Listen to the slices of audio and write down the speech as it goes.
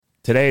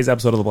Today's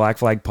episode of the Black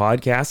Flag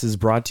Podcast is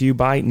brought to you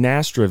by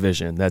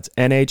NHSTRA. That's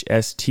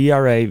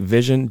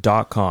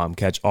NHSTRAvision.com.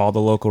 Catch all the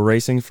local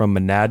racing from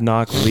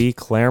Monadnock, Lee,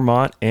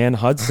 Claremont, and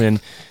Hudson.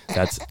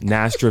 That's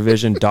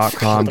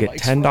NHSTRAvision.com. Get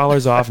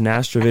 $10 off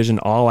NHSTRA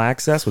All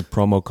Access with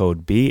promo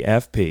code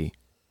BFP.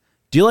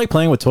 Do you like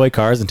playing with toy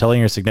cars and telling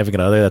your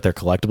significant other that they're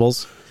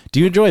collectibles? Do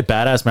you enjoy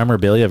badass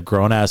memorabilia of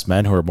grown-ass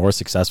men who are more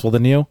successful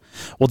than you?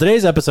 Well,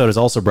 today's episode is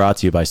also brought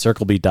to you by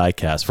Circle B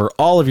Diecast for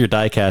all of your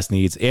diecast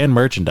needs and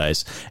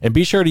merchandise. And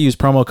be sure to use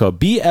promo code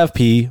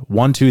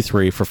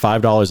BFP123 for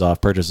 $5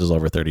 off purchases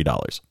over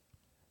 $30.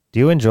 Do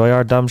you enjoy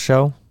our dumb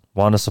show?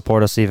 Want to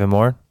support us even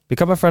more?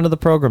 Become a friend of the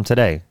program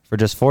today for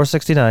just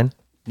 $4.69.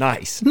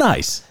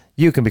 Nice.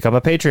 You can become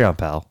a Patreon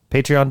pal.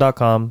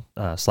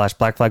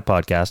 Patreon.com/Black Flag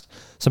Podcast.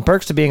 Some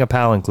perks to being a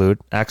pal include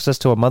access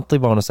to a monthly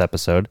bonus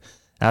episode,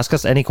 ask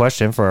us any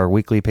question for our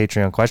weekly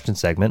Patreon question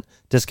segment,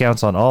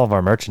 discounts on all of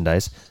our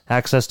merchandise,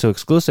 access to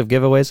exclusive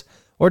giveaways,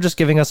 or just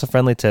giving us a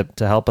friendly tip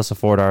to help us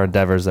afford our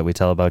endeavors that we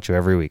tell about you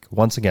every week.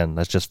 Once again,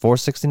 that's just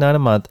 $4.69 a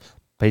month.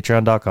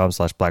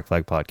 Patreon.com/Black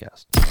Flag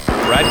Podcast.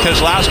 Brad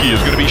Keselowski is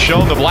going to be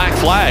shown the black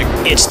flag.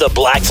 It's the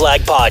Black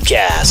Flag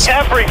Podcast.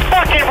 Every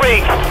fucking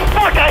week.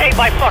 Fuck, I hate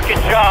my fucking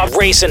job.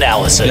 Race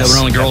analysis. Yeah, but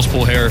only girls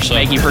pull hair, so.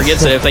 He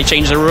forgets that if they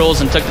changed the rules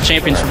and took the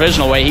champion's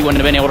provisional away, he wouldn't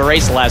have been able to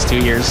race the last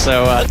 2 years.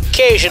 So,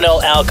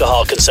 occasional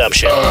alcohol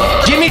consumption.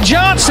 Jimmy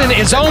Johnson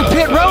is on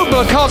pit road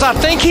because I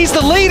think he's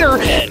the leader.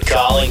 And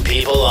calling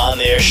people on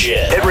their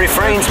shit. It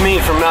refrains me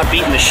from not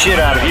beating the shit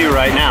out of you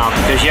right now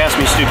because you asked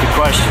me stupid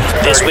questions.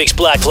 This week's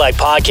Black Flag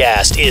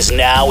Podcast is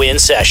now in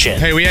session.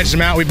 Hey, we edged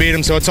him out, we beat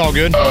him, so it's all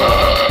good.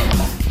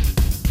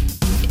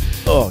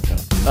 Oh,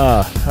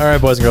 God. All right,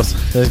 boys and girls.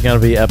 This is going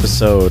to be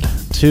episode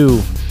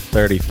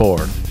 234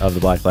 of the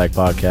Black Flag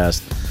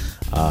Podcast.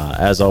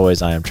 As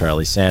always, I am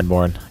Charlie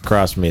Sanborn.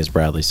 Across from me is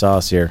Bradley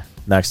Saucier.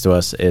 Next to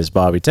us is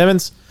Bobby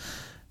Timmons.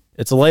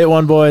 It's a late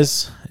one,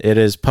 boys. It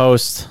is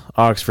post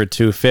Oxford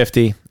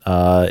 250.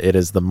 It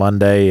is the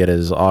Monday. It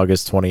is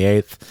August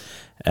 28th.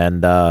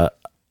 And I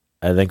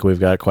think we've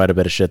got quite a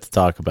bit of shit to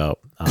talk about.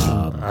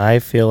 I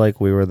feel like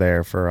we were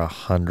there for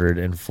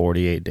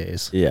 148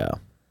 days. Yeah.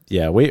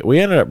 We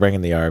ended up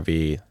bringing the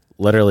RV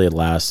literally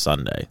last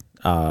Sunday.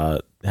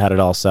 Had it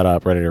all set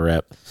up, ready to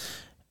rip.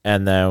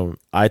 And then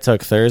I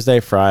took Thursday,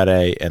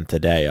 Friday, and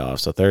today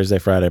off. So Thursday,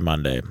 Friday,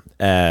 Monday.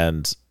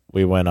 And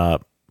we went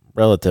up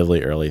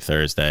relatively early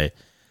Thursday.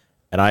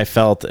 And I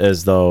felt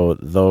as though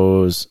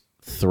those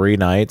 3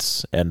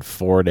 nights and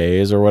 4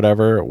 days or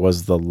whatever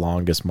was the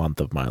longest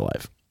month of my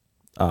life.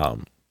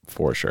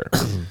 For sure.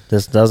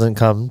 This doesn't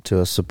come to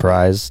a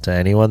surprise to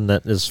anyone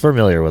that is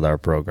familiar with our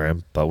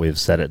program, but we've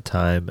said it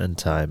time and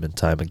time and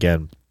time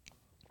again.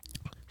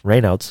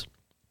 Rainouts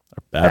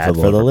are bad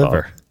for the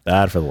liver.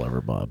 Bad for the liver,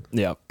 Bob.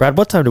 Yeah. Brad,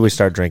 what time did we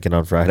start drinking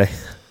on Friday?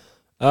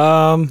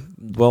 Well,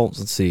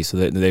 let's see. So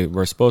they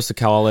were supposed to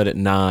call it at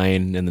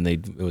 9, and then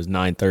it was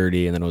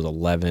 9:30, and then it was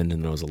 11,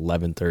 and then it was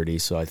 11:30.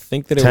 So I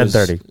think that it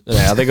 10:30. was.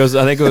 Yeah, I think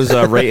it was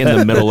right in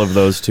the middle of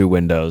those two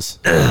windows.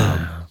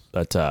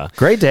 But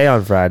great day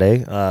on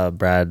Friday.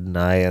 Brad and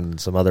I and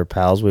some other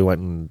pals, we went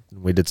and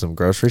we did some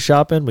grocery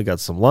shopping. We got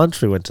some lunch.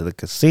 We went to the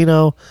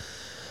casino.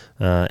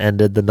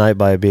 Ended the night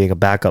by being a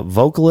backup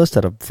vocalist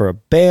for a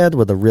band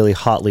with a really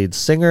hot lead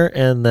singer,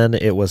 and then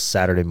it was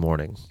Saturday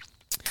morning.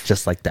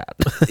 Just like that.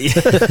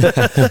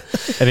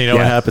 And you know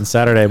what happened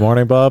Saturday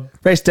morning, Bob?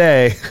 Race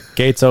day.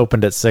 Gates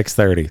opened at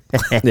 6:30.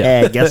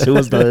 Yeah. Guess who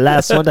was the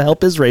last one to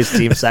help his race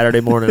team Saturday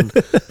morning?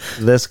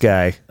 This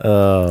guy.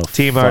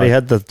 Team already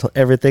had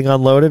everything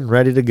unloaded and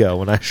ready to go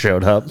when I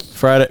showed up.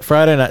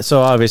 Friday night.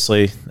 So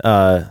obviously,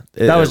 that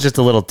was just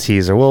a little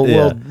teaser.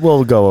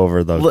 We'll go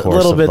over the course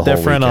little of bit the whole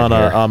different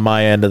on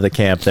my end of the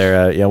camp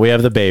there. We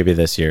have the baby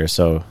this year,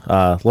 so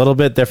a little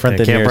bit different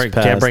than years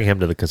past. Can't bring him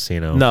to the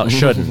casino. No,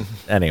 shouldn't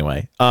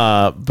anyway.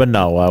 But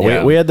no,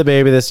 we had the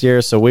baby this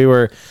year, so we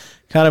were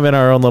kind of in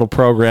our own little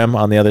program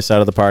on the other side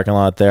of the parking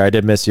lot there. I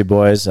did miss you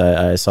boys.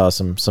 I saw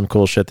some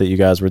cool shit that you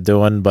guys were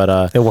doing,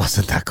 but it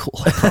wasn't that cool.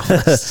 I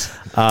promise.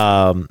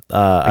 I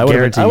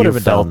would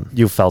have been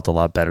you felt a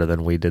lot better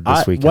than we did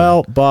this weekend.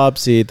 Well, Bob,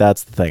 see,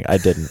 that's the thing. I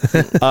didn't.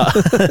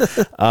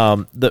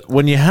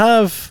 When you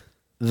have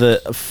the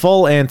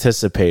full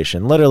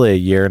anticipation, literally a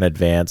year in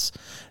advance,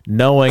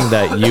 knowing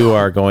that you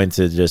are going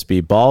to just be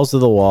balls to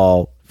the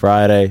wall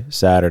Friday,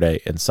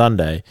 Saturday, and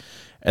Sunday.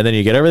 And then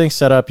you get everything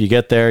set up. You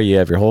get there. You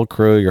have your whole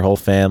crew, your whole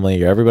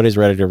family. Everybody's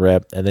ready to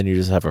rip. And then you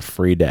just have a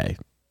free day.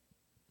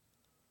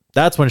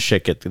 That's when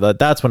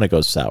that's when it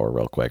goes sour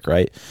real quick,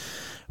 right?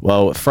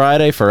 Well,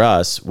 Friday for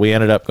us, we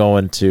ended up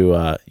going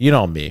to, you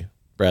know me,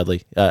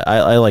 Bradley.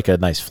 I like a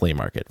nice flea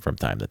market from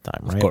time to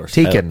time, right? Of course.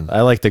 Tekin.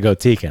 I like to go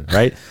Tekin,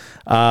 right?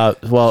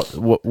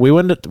 We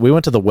went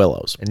to the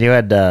Willows, and you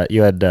had a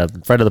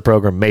friend of the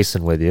program,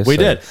 Mason, with you. We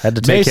did. Had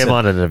to take him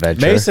on an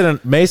adventure.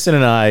 Mason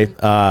and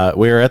I,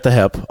 we were at the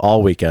hip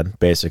all weekend,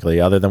 basically,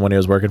 other than when he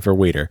was working for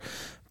Weeder.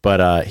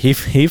 But he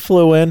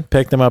flew in,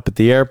 picked him up at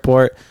the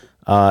airport.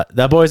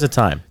 That boy's a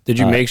time. Did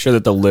you make sure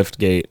that the lift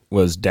gate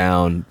was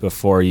down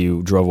before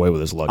you drove away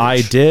with his luggage?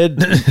 I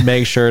did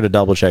make sure to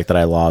double check that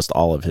I lost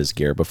all of his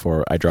gear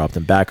before I dropped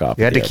him back off.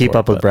 You had to keep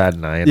up with Brad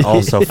and I and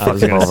also fuck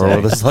him over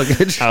with his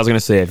luggage. I was going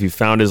to say, if you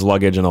found his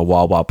luggage in a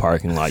Wawa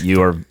parking lot,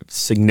 you are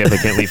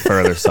significantly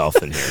further south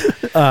than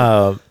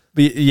here.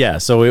 Yeah,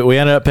 so we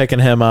ended up picking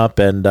him up,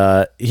 and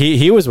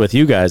he was with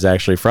you guys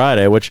actually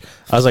Friday, which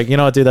I was like, you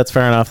know what, dude, that's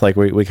fair enough. Like,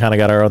 we kind of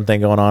got our own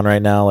thing going on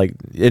right now. Like,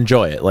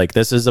 enjoy it. Like,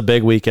 this is a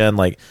big weekend.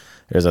 Like,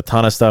 there's a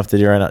ton of stuff to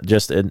do right now.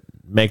 Just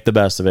make the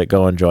best of it.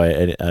 Go enjoy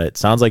it. It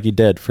sounds like you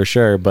did for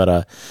sure.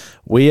 But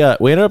we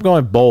ended up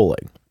going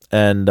bowling,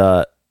 and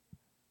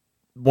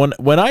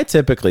when I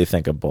typically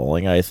think of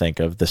bowling, I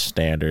think of the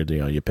standard. You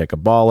know, you pick a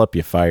ball up,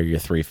 you fire your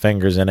 3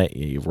 fingers in it,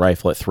 you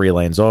rifle it 3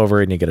 lanes over,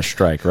 and you get a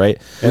strike,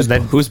 right?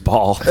 Whose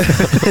ball?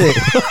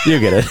 You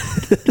get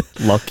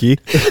it. Lucky.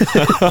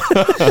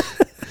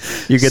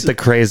 You get the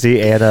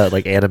crazy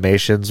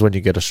animations when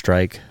you get a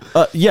strike.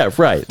 Yeah,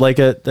 right. Like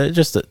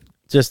just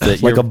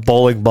like a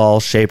bowling ball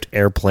shaped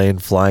airplane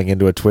flying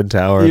into a twin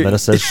tower, and then it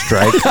says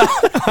strike.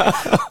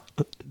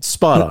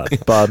 Spot on,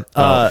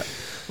 Bob.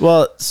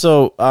 Well,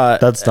 so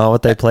that's not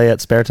what they play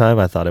at spare time.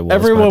 I thought it was.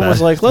 Everyone was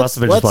like, Must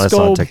have been just what I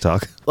saw on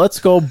TikTok. Let's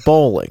go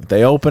bowling.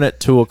 They open at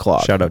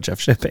 2:00. Shout out Jeff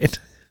Champagne.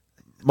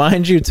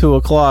 Mind you,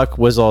 2:00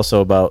 was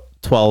also about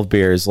 12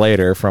 beers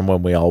later from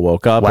when we all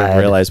woke up and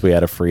realized we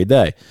had a free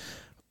day.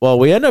 Well,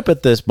 we end up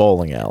at this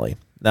bowling alley.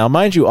 Now,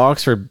 mind you,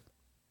 Oxford,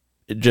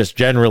 just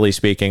generally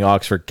speaking,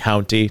 Oxford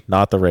County,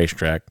 not the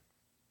racetrack.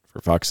 For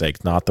fuck's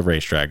sake, not the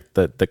racetrack.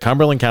 The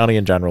Cumberland County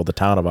in general, the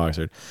town of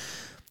Oxford.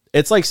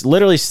 It's like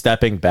literally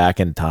stepping back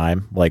in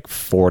time, like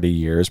 40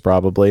 years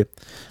probably.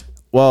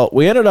 Well,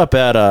 we ended up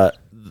at a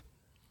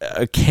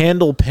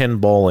candlepin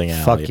bowling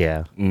alley. Fuck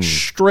yeah.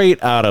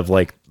 Straight out of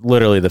like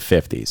literally the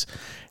 50s.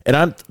 And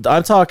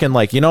I'm talking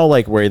like, you know,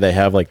 like where they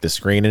have like the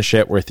screen and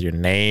shit with your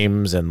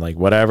names and like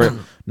whatever.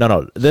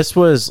 No. This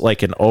was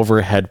like an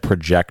overhead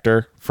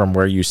projector from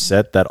where you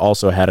sit that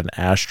also had an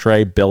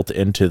ashtray built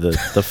into the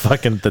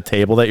fucking the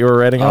table that you were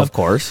writing on. Of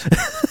course.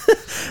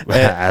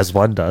 As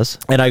one does.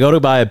 And I go to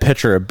buy a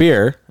pitcher of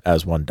beer,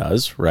 as one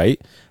does, right?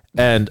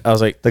 And I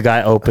was like, the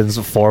guy opens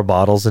 4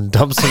 bottles and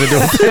dumps them into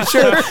a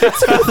pitcher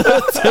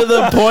to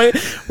the point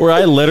where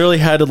I literally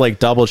had to like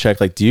double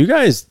check, like, do you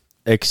guys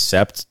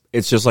accept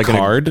it's just like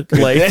card?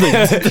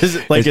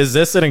 Is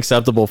this an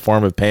acceptable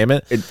form of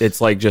payment?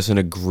 It's like just an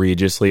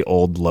egregiously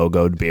old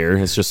logoed beer.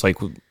 It's just like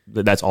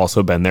that's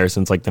also been there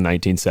since like the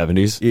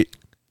 1970s.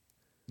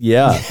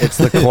 Yeah, it's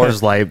the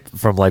Coors Light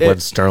from like when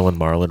Sterling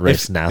Marlin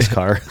raced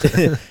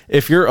NASCAR.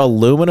 If your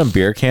aluminum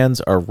beer cans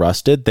are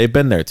rusted, they've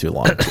been there too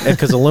long,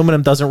 because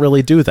aluminum doesn't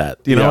really do that.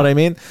 You know what I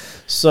mean?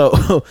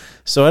 So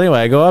anyway,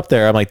 I go up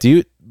there. I'm like, do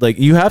you like?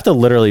 You have to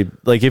literally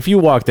like, if you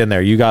walked in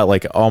there, you got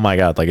like, oh my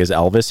god, like is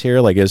Elvis here?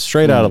 Like is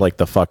straight out of like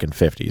the fucking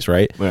 50s,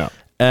 right? Yeah.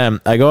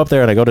 And I go up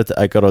there and I go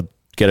to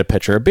get a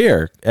pitcher of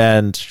beer,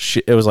 and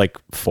it was like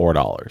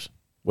 $4,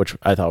 which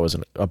I thought was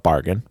a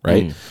bargain,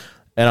 right?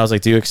 And I was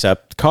like, do you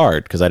accept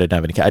card? Because I didn't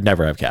have any I'd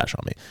never have cash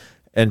on me.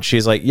 And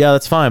she's like, yeah,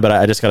 that's fine, but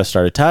I just got to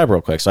start a tab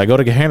real quick. So I go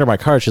to hand her my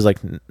card. She's like,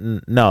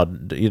 no,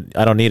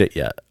 I don't need it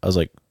yet. I was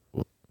like,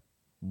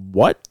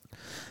 what?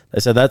 I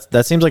said,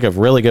 that seems like a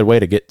really good way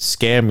to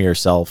scam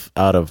yourself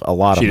out of a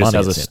lot of money. She just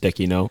has a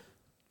sticky note.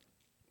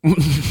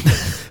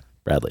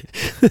 Bradley.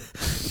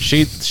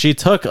 She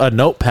took a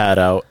notepad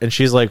out and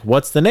she's like,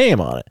 what's the name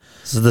on it?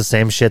 This is the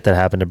same shit that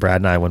happened to Brad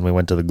and I when we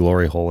went to the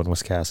Glory Hole in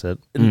Wiscasset.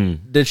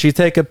 Did she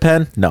take a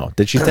pen? No.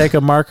 Did she take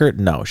a marker?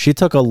 No. She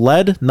took a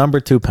lead number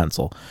 2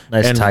 pencil.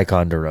 Nice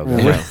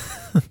Ticonderoga. Yeah.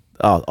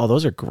 Oh,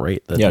 those are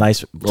great. The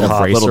nice little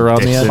eraser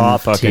on the end.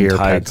 Top tier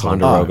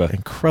Ticonderoga.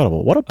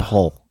 Incredible. What a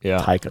pull. Yeah.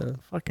 Tyco.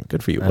 Fucking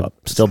good for you, Bob.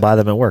 Still buy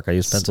them at work. I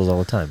use pencils all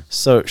the time.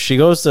 So she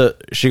goes to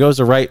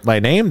write my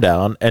name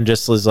down and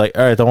just was like,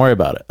 all right, don't worry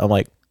about it. I'm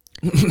like,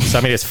 so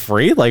I mean, it's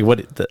free? Like,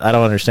 what? I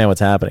don't understand what's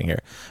happening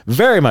here.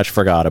 Very much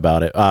forgot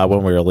about it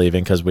when we were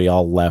leaving, because we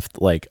all left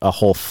like a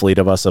whole fleet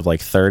of us of like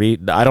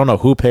 30. I don't know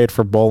who paid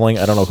for bowling.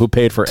 I don't know who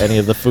paid for any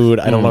of the food.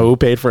 I don't know who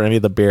paid for any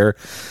of the beer.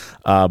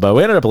 But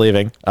we ended up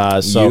leaving.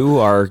 So you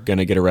are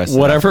gonna get arrested.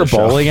 Whatever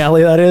bowling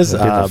alley that is,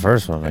 the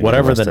first one.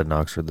 Whatever in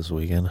Oxford this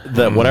weekend.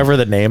 Whatever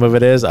the name of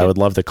it is, I would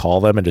love to call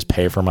them and just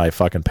pay for my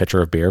fucking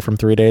pitcher of beer from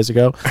 3 days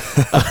ago.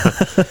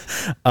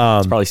 It's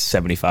probably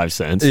 75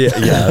 cents.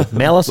 Yeah.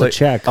 Mail us a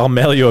check. I'll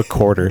mail you a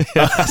quarter.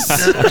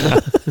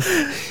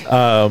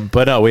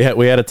 But no, we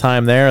had a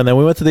time there, and then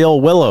we went to the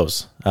old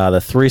Willows, the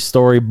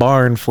 3-story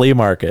barn flea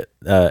market,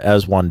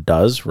 as one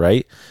does,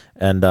 right?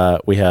 And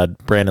we had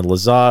Brandon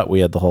Lazat, we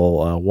had the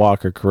whole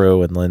Walker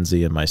crew, and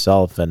Lindsay and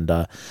myself. And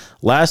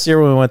last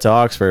year when we went to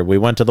Oxford, we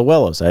went to the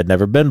Willows. I had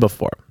never been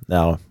before.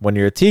 Now, when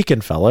you're a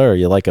Tekin fella, or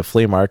you like a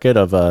flea market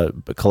of a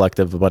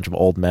collective, a bunch of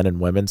old men and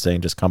women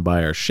saying, just come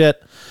buy our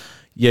shit,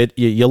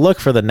 you look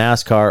for the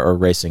NASCAR or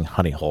racing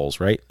honey holes,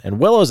 right? And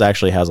Willows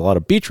actually has a lot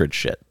of Beechridge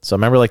shit. So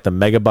remember like the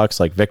Megabucks,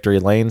 like Victory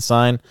Lane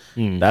sign?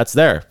 That's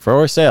there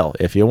for sale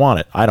if you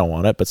want it. I don't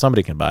want it, but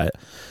somebody can buy it.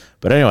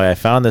 But anyway, I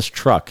found this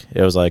truck.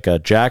 It was like a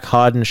Jack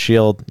Hodden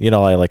Shield,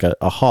 like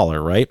a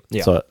hauler, right?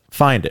 Yeah. So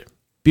find it.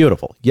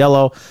 Beautiful.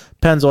 Yellow.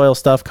 Pennzoil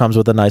stuff, comes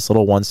with a nice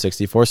little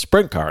 164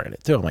 sprint car in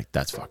it too. I'm like,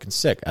 that's fucking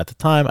sick. At the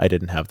time, I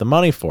didn't have the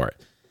money for it.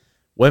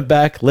 Went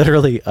back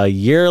literally a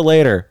year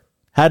later.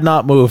 Had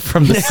not moved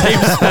from the same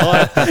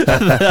spot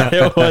that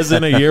it was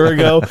in a year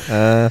ago.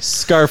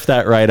 Scarfed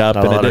that right up.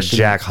 A lot of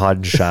Jack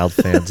Hodenschild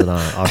fans in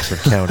Oxford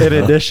County. In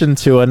addition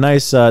to a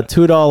nice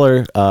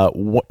 $2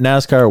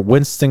 NASCAR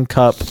Winston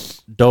Cup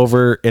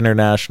Dover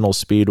International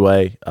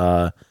Speedway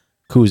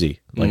koozie,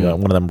 like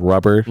one of them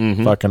rubber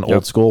fucking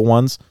old school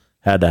ones.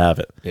 Had to have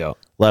it. Yeah.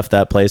 Left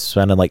that place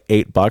spending like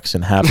 $8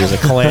 and happy as a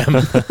clam.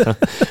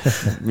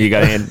 You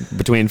got in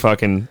between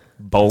fucking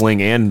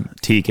bowling and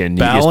teaking.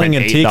 Bowling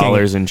and teaking.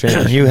 $8 and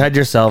change. You had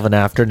yourself an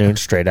afternoon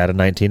straight out of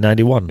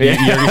 1991.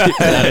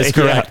 That is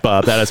correct,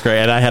 Bob. That is great.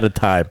 And I had a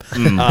time.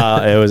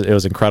 It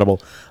was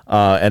incredible.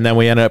 And then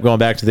we ended up going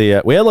back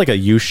to we had like a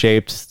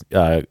U-shaped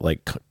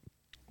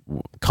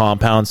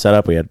compound set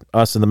up. We had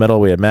us in the middle.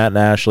 We had Matt and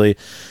Ashley,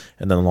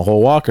 and then the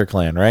whole Walker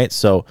clan, right?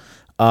 So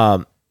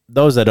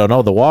those that don't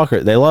know, the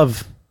Walker, they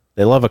love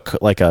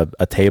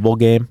a table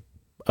game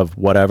of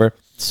whatever.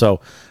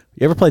 So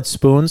you ever played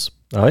spoons?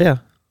 Oh yeah.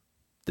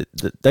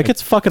 That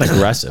gets fucking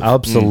aggressive.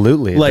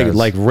 Absolutely.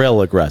 Like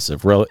real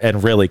aggressive,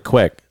 and really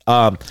quick.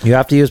 You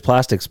have to use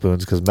plastic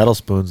spoons because metal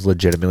spoons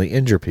legitimately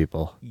injure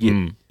people.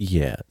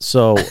 Yeah.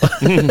 So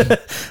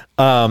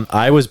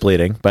I was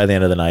bleeding by the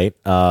end of the night.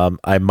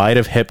 I might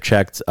have hip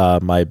checked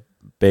my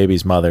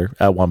baby's mother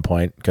at one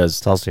point because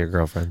It's also your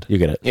girlfriend. you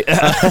get it. You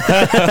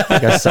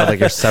guys sound like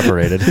you're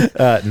separated.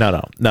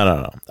 No.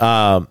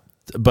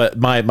 But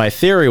my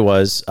theory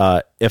was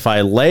if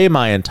I lay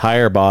my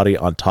entire body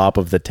on top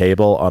of the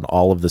table on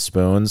all of the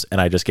spoons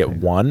and I just get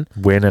one,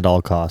 Win at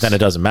all costs. then it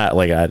doesn't matter.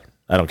 Like I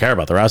don't care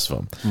about the rest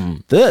of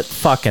them. That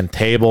fucking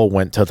table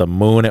went to the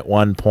moon at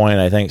one point.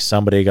 I think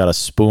somebody got a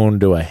spoon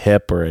to a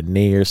hip or a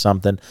knee or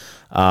something.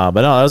 But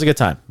no, that was a good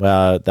time.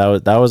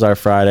 That was our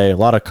Friday. A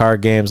lot of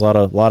card games, a lot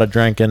of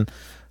drinking,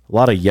 a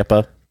lot of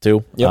yippa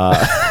too. Yep.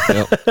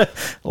 A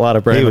lot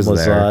of Brandon was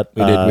there.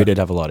 Lazat. We did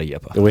have a lot of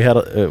yippa. We had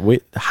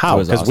how?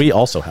 was Because awesome. we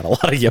also had a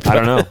lot of yippa.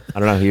 I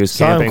don't know. He was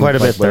Saw camping him quite a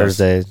bit with us.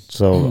 Thursday.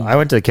 So I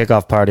went to the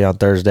kickoff party on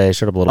Thursday.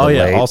 Showed up a little Oh bit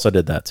yeah, late. also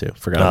did that too.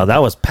 Forgot.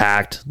 That was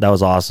packed. That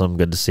was awesome.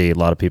 Good to see a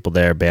lot of people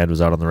there. Band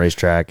was out on the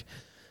racetrack.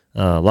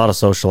 A lot of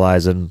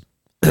socializing.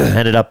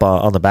 Ended up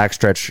on the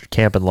backstretch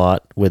camping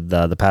lot with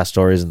the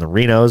Pastores and the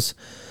Renos.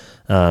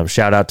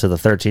 Shout out to the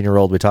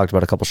 13-year-old we talked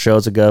about a couple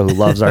shows ago who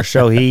loves our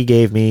show. He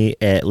gave me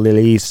at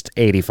least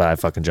 85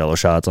 fucking Jello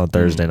shots on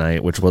Thursday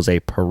night, which was a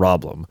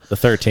problem. The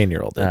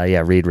 13-year-old.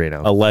 Yeah, Reed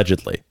Reno.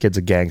 Allegedly. Kid's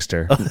a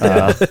gangster.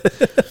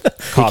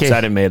 Cops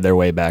hadn't made their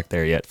way back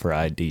there yet for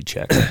ID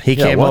check. He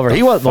came what over. the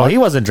He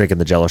wasn't drinking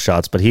the Jello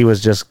shots, but he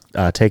was just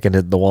taking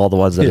all the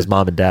ones that his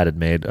mom and dad had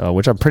made,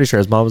 which I'm pretty sure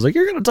his mom was like,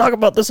 "You're going to talk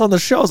about this on the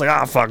show." I was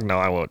like, fuck no,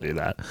 I won't do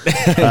that.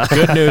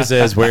 Good news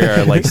is we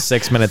are like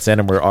 6 minutes in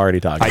and we're already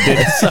talking.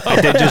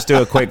 I did just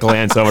do a quick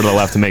glance over to the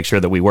left to make sure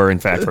that we were in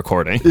fact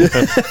recording.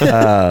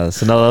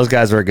 So no, those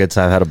guys were a good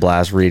time. Had a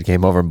blast. Reed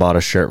came over and bought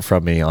a shirt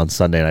from me on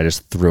Sunday, and I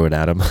just threw it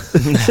at him.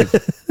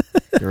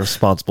 You're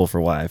responsible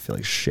for why I feel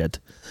like shit.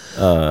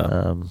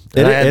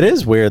 It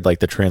is weird, like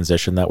the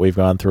transition that we've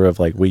gone through of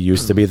like we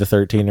used to be the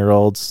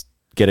 13-year-olds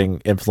getting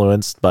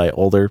influenced by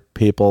older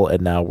people,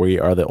 and now we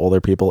are the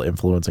older people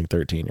influencing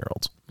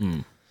 13-year-olds.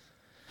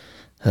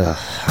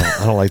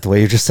 I don't like the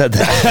way you just said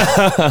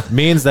that.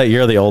 Means that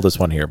you're the oldest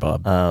one here,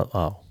 Bob,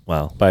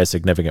 Well, by a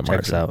significant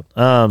checks margin.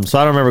 out. So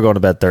I don't remember going to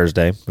bed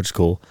Thursday, which is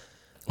cool.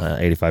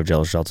 85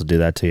 Jello shots will do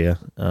that to you.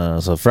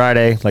 So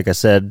Friday, like I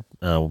said,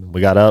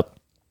 we got up.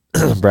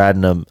 Brad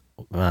and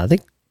I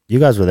think you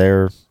guys were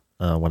there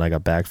when I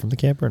got back from the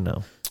camper.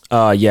 No.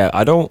 Yeah,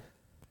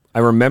 I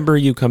remember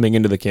you coming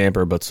into the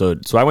camper, but so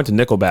I went to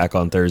Nickelback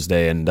on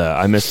Thursday, and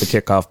I missed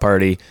the kickoff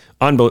party.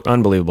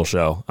 Unbelievable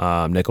show.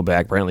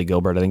 Nickelback, Brantley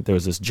Gilbert. I think there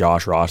was this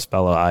Josh Ross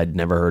fellow I'd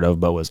never heard of,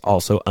 but was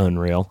also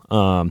unreal.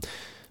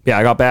 Yeah,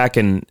 I got back,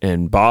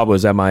 and Bob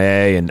was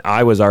MIA, and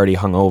I was already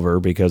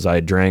hungover because I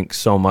drank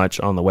so much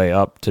on the way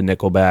up to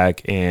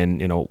Nickelback,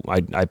 and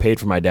I paid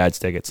for my dad's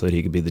ticket so that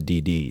he could be the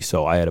DD.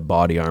 So I had a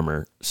Body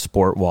Armor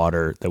sport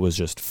water that was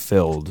just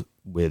filled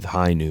with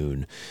High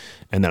Noon.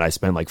 And then I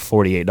spent like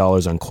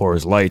 $48 on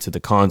Coors Lights at the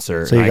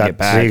concert. So you get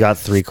back. you got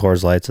 3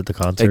 Coors Lights at the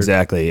concert.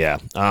 Exactly, yeah.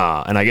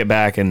 And I get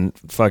back, and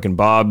fucking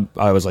Bob,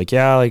 I was like,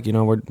 yeah, like,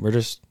 we're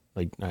just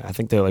like, I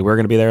think they're like, we're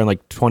going to be there in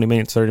like 20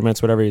 minutes, 30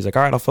 minutes, whatever. He's like,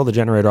 all right, I'll fill the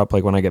generator up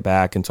like when I get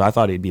back. And so I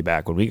thought he'd be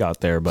back when we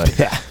got there, but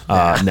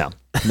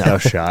no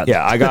shot.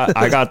 Yeah, I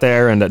got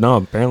there, and no,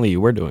 apparently you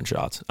were doing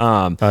shots.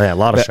 Oh yeah, a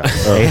lot of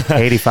shots.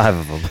 85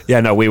 of them. Yeah,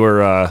 no, we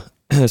were.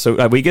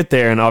 So we get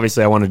there, and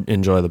obviously I want to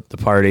enjoy the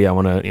party. I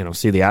want to,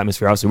 see the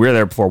atmosphere. Obviously, we were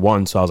there before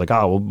 1, so I was like,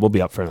 oh, we'll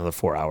be up for another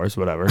 4 hours,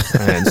 whatever.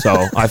 And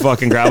so I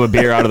fucking grab a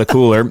beer out of the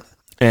cooler,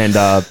 and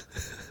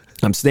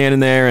I'm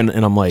standing there, and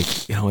I'm like,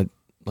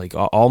 like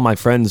all my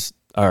friends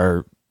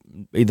are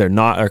either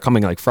not or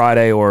coming like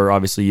Friday, or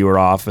obviously you were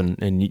off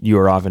and you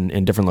were off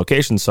in different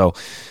locations. So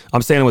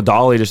I'm standing with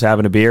Dolly just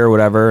having a beer or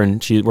whatever,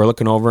 and we're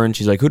looking over and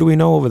she's like, who do we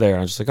know over there?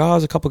 I was just like, oh,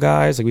 there's a couple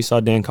guys. Like we saw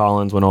Dan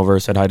Collins, went over,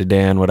 said hi to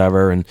Dan,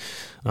 whatever. And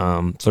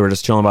so we're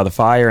just chilling by the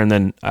fire. And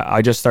then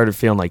I just started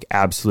feeling like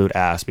absolute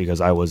ass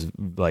because I was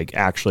like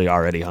actually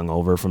already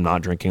hungover from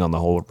not drinking on the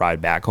whole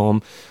ride back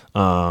home.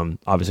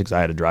 Obviously because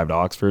I had to drive to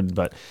Oxford,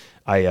 but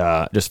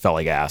I just felt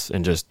like ass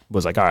and just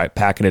was like, all right,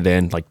 packing it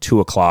in like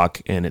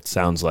 2:00. And it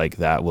sounds like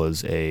that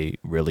was a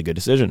really good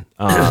decision.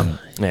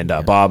 And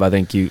Bob, I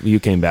think you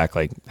came back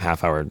like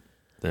half hour,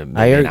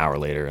 maybe an hour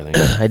later, I think.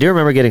 I do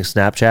remember getting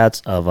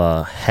Snapchats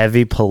of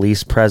heavy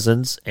police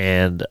presence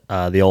and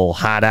the old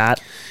hot at,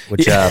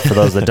 which for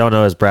those that don't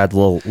know is Brad's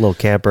little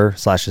camper /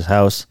 his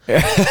house.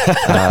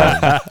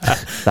 The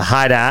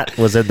hot at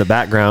was in the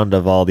background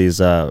of all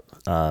these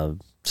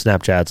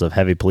Snapchats of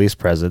heavy police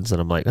presence, and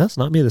I'm like, that's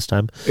not me this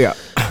time. Yeah.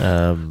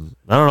 I don't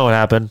know what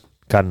happened.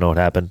 Kind of know what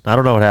happened. I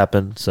don't know what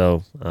happened.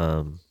 So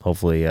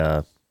hopefully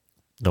no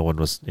one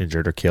was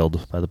injured or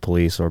killed by the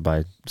police or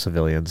by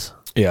civilians.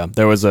 Yeah,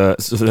 there was a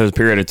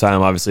period of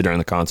time, obviously, during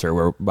the concert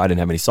where I didn't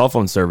have any cell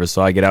phone service.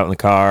 So I get out in the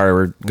car,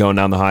 we're going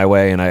down the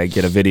highway, and I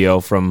get a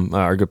video from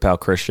our good pal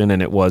Christian,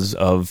 and it was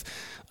of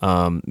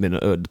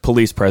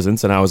police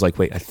presence, and I was like,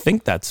 wait, I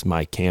think that's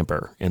my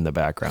camper in the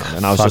background.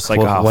 And I was just like,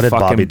 what did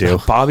Bobby do?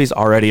 Bobby's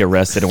already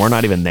arrested, and we're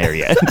not even there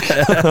yet.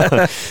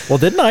 Well,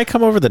 didn't I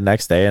come over the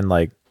next day and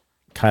like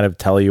kind of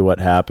tell you what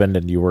happened,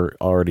 and you were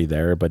already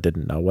there but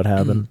didn't know what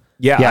happened?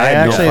 Yeah, I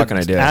had no fucking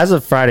idea. As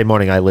of Friday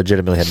morning, I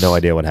legitimately had no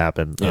idea what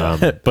happened.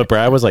 Yeah. But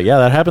Brad was like, yeah,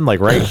 that happened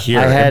like right here.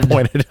 I had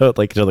pointed out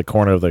like to the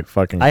corner of the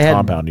fucking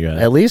compound you had.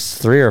 At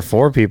least 3 or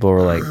 4 people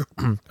were like,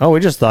 oh,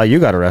 we just thought you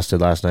got arrested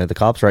last night. The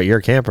cops were at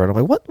your camper. And I'm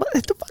like, what?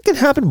 It fucking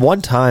happened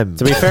one time.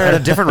 To be fair, at a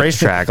different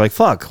racetrack. Like,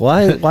 fuck.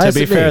 Why to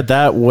be fair,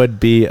 that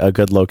would be a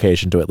good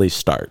location to at least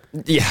start.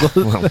 Yeah.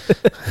 Well,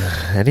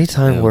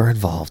 anytime we're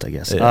involved, I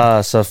guess.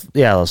 Yeah.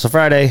 So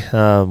Friday,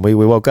 we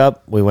woke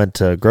up. We went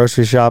to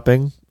grocery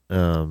shopping.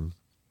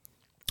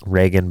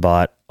 Reagan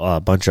bought a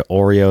bunch of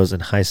Oreos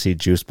and High C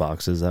juice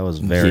boxes. That was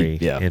very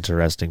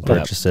interesting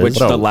purchases. Which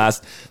the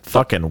last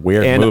fucking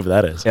weird move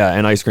that is. Yeah,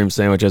 and ice cream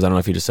sandwiches. I don't know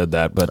if you just said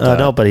that, but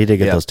no, but he did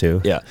get those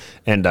too. Yeah,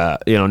 and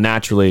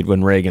naturally,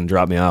 when Reagan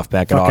dropped me off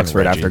back at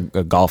Oxford after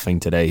golfing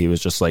today, he was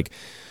just like,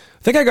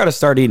 "I think I got to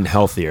start eating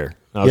healthier."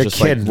 I was just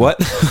kidding. Like,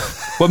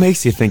 what? What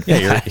makes you think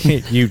that?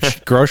 You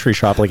grocery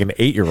shop like an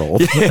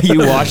 8-year-old. You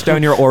wash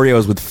down your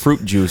Oreos with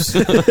fruit juice.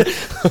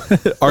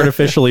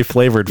 Artificially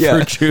flavored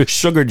fruit juice.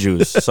 Sugar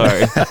juice.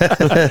 Sorry.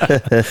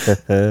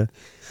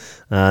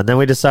 Then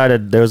we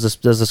decided there's this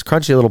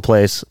crunchy little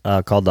place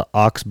called the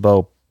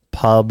Oxbow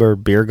Pub or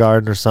Beer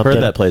Garden or something.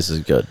 Heard that place is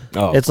good.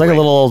 Oh, it's like a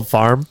little old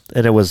farm,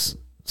 and it was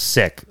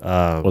sick.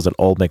 Was it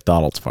Old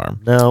McDonald's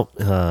farm? No.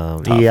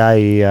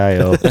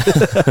 E-I-E-I-O.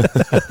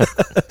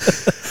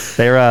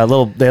 They're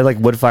they like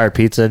wood-fired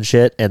pizza and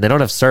shit, and they don't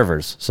have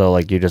servers. So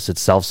like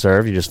it's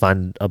self-serve. You just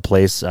find a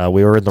place.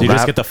 We were in the. Do you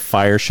just get the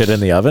fire shit in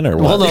the oven or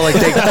what? Well, no, like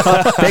they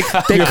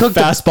cook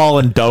fastball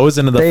and doughs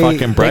into the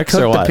fucking bricks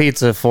or what? They cook the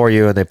pizza for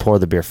you and they pour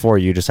the beer for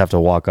you. You just have to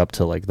walk up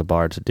to like the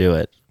bar to do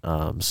it.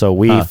 So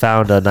we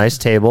found a nice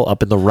table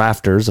up in the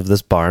rafters of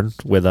this barn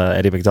with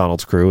Eddie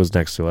McDonald's crew was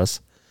next to us.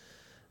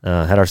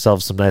 Had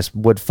ourselves some nice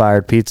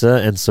wood-fired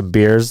pizza and some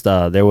beers.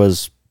 There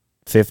was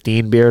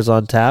 15 beers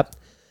on tap.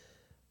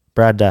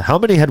 Brad, how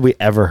many had we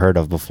ever heard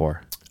of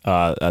before?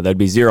 That'd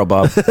be 0,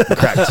 Bob.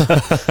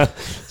 Correct.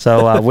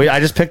 So I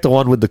just picked the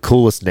one with the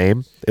coolest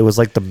name. It was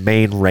like the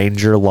Maine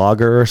Ranger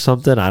Lager or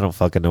something. I don't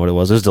fucking know what it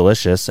was. It was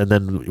delicious. And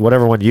then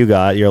whatever one you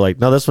got, you're like,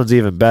 no, this one's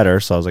even better.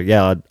 So I was like,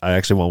 yeah, I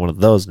actually want one of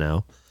those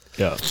now.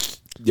 Yeah.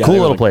 Cool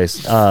little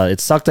place. It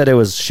sucked that it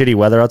was shitty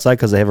weather outside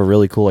because they have a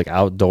really cool like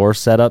outdoor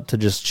setup to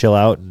just chill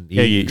out and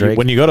eat and drink.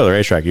 When you go to the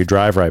racetrack, you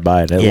drive right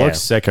by it. It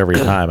looks sick every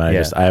time. I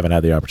haven't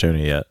had the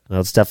opportunity yet. No,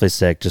 it's definitely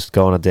sick. Just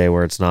go on a day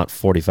where it's not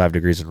 45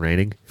 degrees and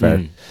raining.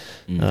 So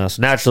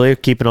naturally,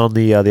 keeping on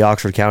the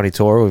Oxford County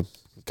tour, we've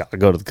got to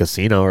go to the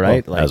casino,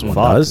 right? Well, as one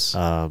does.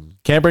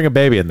 Can't bring a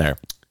baby in there.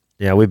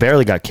 Yeah, we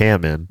barely got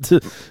Cam in.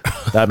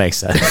 That makes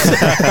sense.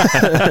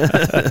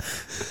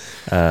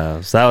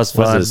 So that was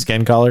fun. Was it a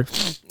skin collar?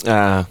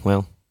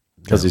 Well,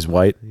 because he's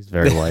white. He's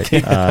very white.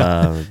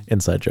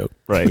 Inside joke.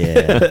 Right.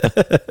 Yeah.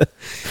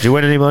 Did you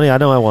win any money? I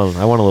know I won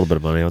a little bit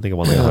of money. I think I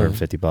won like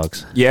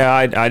 $150. Yeah,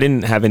 I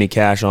didn't have any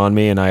cash on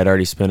me, and I had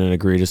already spent an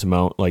egregious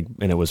amount,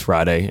 and it was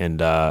Friday,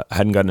 and I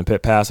hadn't gotten a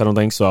pit pass, I don't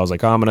think, so I was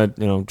like, I'm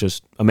gonna,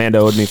 just Amanda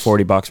owed me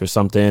 $40 or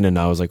something, and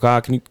I was like, can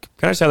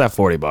I just have that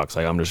 $40?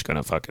 Like, I'm just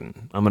gonna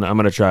I'm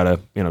gonna try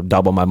to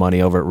double my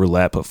money over at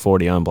roulette, put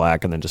 40 on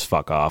black, and then just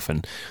fuck off.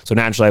 And so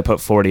naturally, I put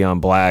 40 on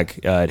black,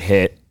 it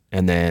hit.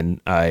 And then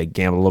I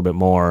gambled a little bit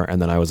more,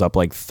 and then I was up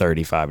like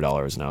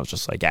 $35, and I was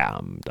just like, "Yeah,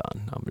 I'm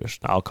done.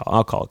 I'll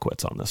call it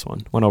quits on this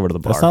one." Went over to the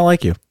bar. That's not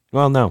like you.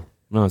 Well, no,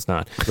 No, it's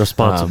not.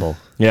 Responsible.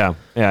 Yeah.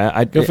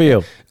 Good for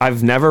you.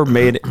 I've never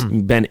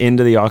been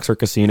into the Oxford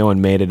Casino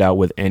and made it out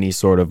with any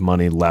sort of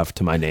money left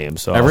to my name.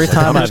 So Every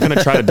time I'm just going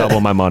to try to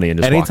double my money and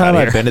just walk Anytime out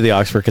of I've here. been to the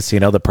Oxford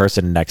Casino, the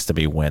person next to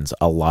me wins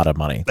a lot of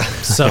money.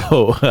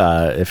 So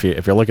if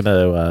you're looking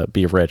to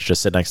be rich,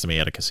 just sit next to me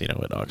at a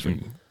casino at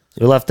Oxford.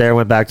 We left there,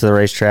 went back to the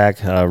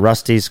racetrack.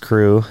 Rusty's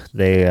crew,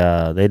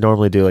 they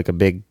normally do like a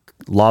big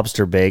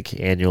lobster bake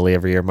annually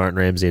every year. Martin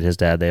Ramsey and his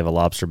dad, they have a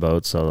lobster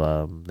boat,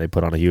 so they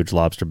put on a huge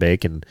lobster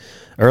bake. And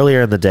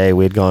earlier in the day,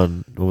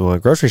 when we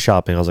went grocery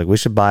shopping, I was like, we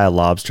should buy a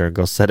lobster and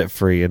go set it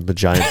free in the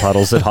giant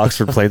puddles at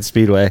Oxford Plains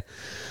Speedway,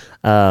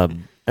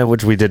 and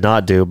which we did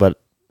not do.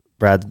 But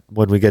Brad,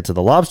 when we get to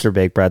the lobster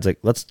bake, Brad's like,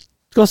 let's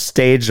go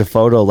stage a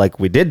photo like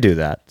we did do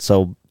that.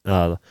 So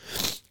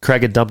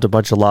Craig had dumped a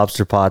bunch of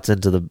lobster pots a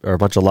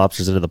bunch of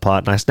lobsters into the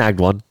pot, and I snagged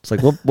one. It's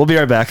like, we'll be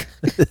right back.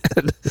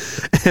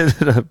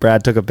 and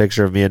Brad took a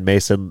picture of me and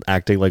Mason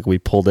acting like we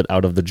pulled it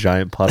out of the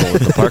giant puddle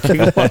in the parking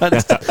lot.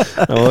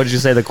 What did you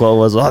say the quote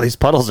was? Oh, these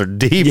puddles are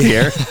deep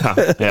here.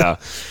 Yeah.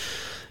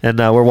 And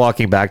we're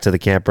walking back to the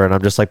camper, and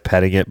I'm just like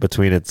petting it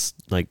between its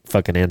like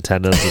fucking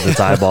antennas and its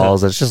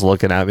eyeballs. And it's just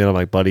looking at me, and I'm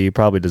like, buddy, you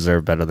probably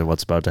deserve better than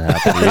what's about to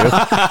happen to you.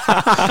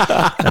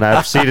 And I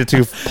proceeded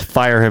to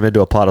fire him into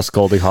a pot of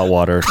scalding hot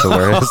water to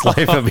where his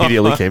life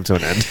immediately came to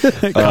an end.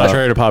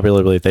 Contrary to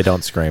popular belief, they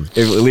don't scream.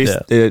 At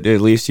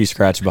least he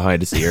scratched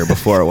behind his ear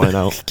before it went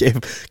out.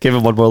 Gave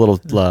him one more little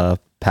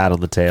pat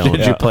on the tail.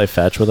 Did you play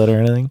fetch with it or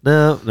anything?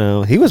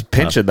 No. He was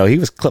pinching, though. He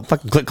was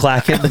fucking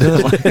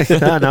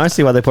click-clacking. Now I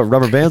see why they put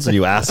rubber bands on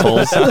you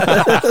assholes.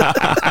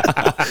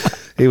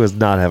 He was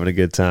not having a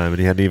good time, and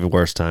he had an even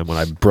worse time when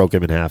I broke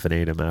him in half and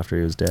ate him after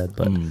he was dead.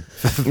 But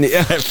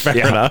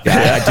Fair enough.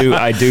 Yeah,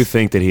 I do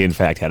think that he, in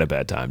fact, had a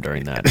bad time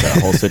during that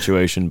whole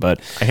situation.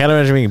 But I can't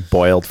imagine being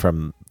boiled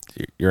from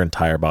your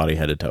entire body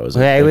head to toes.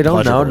 hey, we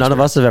don't know. None of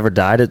us have ever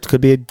died. It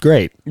could be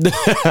great.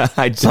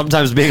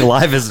 Sometimes being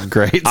alive isn't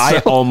great. I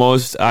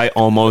almost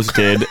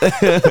did.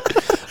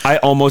 I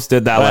almost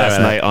did that last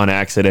night on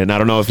accident. I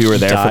don't know if you were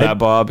there for that,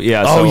 Bob.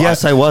 Yeah. Oh,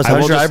 yes, I was.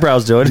 How's your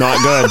eyebrows doing?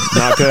 Not good.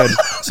 Not good.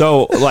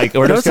 So, like,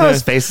 we're just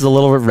his face is a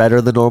little bit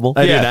redder than normal.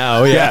 I do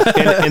now.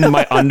 Yeah. And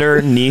my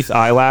underneath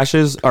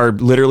eyelashes are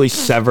literally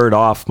severed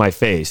off my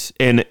face,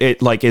 and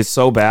it like is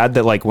so bad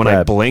that like when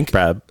I blink,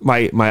 my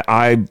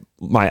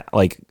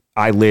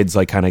eyelids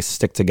like kind of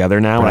stick together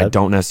now, and I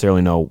don't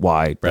necessarily know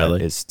why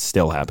that is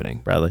still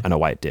happening. Bradley, I know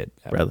why it did.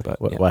 Bradley, but,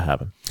 what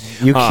happened?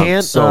 You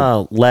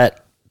can't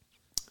let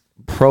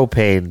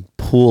propane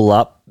pool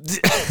up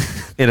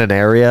in an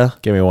area.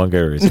 Give me one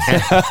good reason.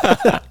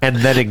 And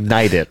then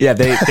ignite it. Yeah,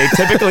 they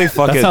typically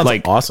fucking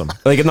like awesome.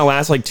 Like in the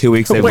last like 2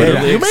 weeks, they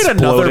literally you made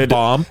another exploded.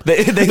 bomb.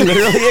 They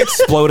literally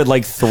exploded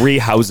like 3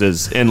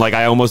 houses, and like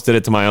I almost did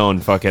it to my own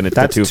fucking.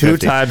 That's 2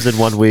 times in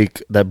 1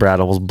 week that Brad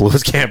almost blew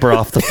his camper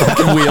off the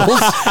fucking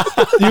wheels.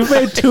 You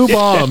made 2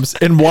 bombs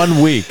in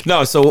 1 week.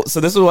 No, so this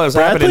is what was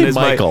happening. Is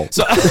Michael.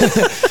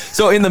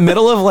 So in the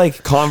middle of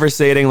like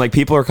conversating, like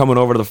people are coming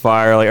over to the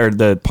fire like, or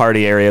the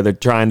party area. They're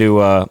trying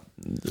to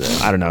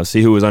I don't know,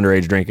 see who was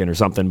underage drinking or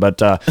something, but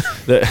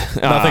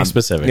nothing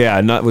specific.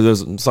 Yeah, there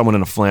was someone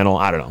in a flannel.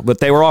 I don't know, but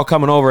they were all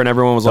coming over, and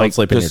everyone was like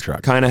sleep in your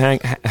truck, kind of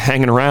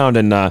hanging around.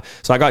 And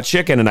so I got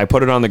chicken, and I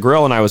put it on the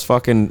grill, and I was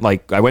fucking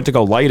like, I went to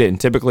go light it,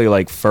 and typically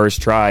like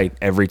first try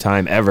every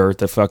time ever,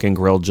 the fucking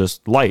grill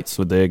just lights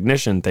with the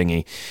ignition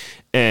thingy,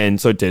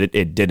 and so it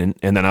didn't,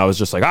 and then I was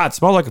just like, it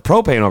smells like a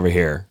propane over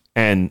here.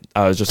 And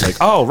I was just like,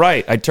 oh,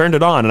 right. I turned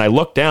it on and I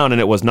looked down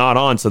and it was not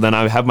on. So then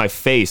I have my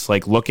face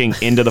like looking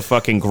into the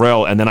fucking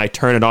grill, and then I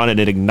turn it on and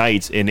it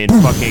ignites, and it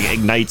fucking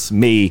ignites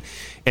me.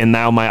 And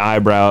now my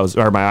eyebrows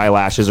or my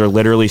eyelashes are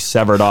literally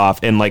severed off.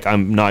 And like,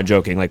 I'm not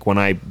joking. Like when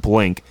I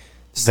blink,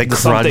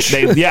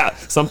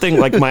 something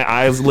like my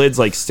eyelids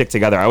like stick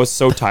together. I was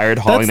so tired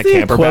hauling the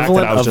camper back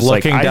that I was just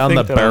looking like, down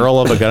the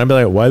barrel of a gun and be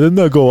like, why didn't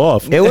that go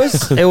off? It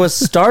was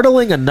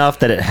startling enough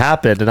that it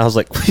happened, and I was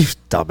like, you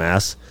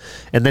dumbass.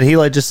 And then he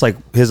like just like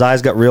his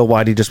eyes got real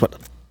wide. He just went,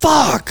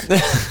 fuck,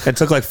 and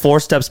took like 4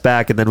 steps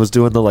back, and then was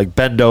doing the like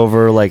bend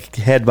over, like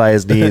head by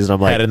his knees, and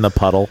I'm like, head in the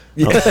puddle.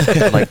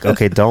 I'm like,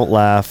 okay, don't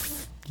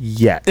laugh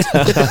yet. Give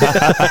it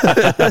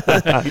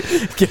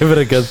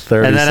a good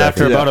 30 and then seconds.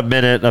 after about a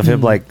minute of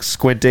him like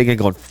squinting and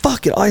going,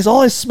 fuck it,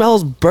 all I smell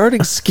is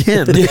burning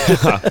skin.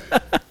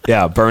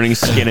 Yeah, burning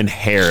skin and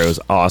hair. It was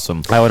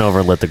awesome. I went over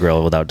and lit the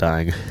grill without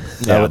dying.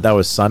 That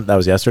was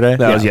yesterday.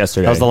 That was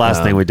yesterday. That was the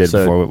last thing we did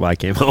before I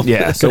came home.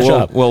 Yeah,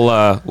 so we'll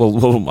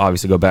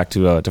obviously go back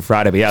to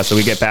Friday, but yeah, so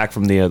we get back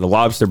from the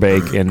lobster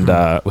bake, and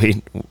I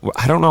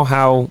don't know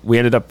how we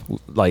ended up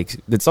like.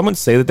 Did someone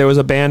say that there was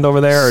a band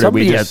over there, or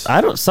somebody did we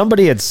just?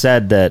 Somebody had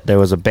said that there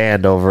was a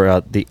band over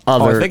at the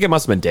other. I think it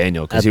must have been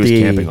Daniel because he was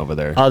camping over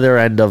there. Other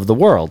end of the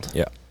world.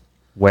 Yeah,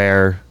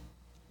 where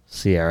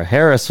Sierra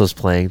Harris was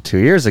playing 2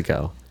 years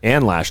ago.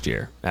 And last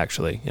year,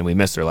 actually. And we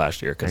missed her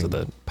last year because of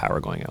the power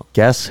going out.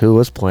 Guess who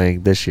was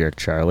playing this year,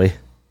 Charlie?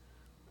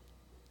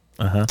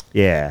 Uh-huh.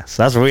 Yeah,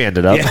 so that's where we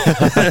ended up. Yeah.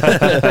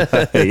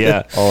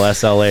 All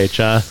SLH,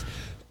 huh?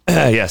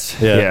 Yes.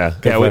 Yeah.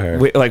 good for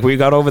her. We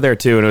got over there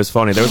too, and it was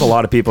funny. There was a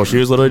lot of people. She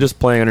was literally just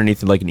playing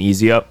underneath like an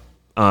easy up,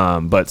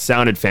 but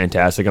sounded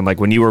fantastic. And like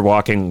when you were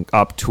walking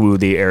up to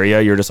the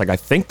area, you're just like, I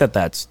think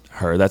that's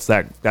her. That's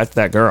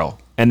that girl.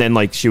 And then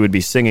like she would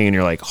be singing, and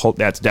you're like,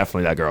 that's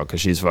definitely that girl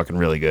because she's fucking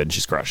really good.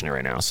 She's crushing it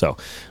right now. So,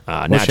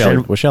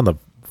 Was she on The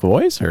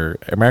Voice or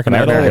American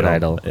Idol? American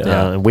Idol.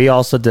 Yeah. And we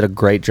also did a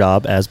great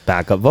job as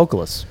backup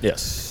vocalists.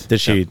 Yes. Did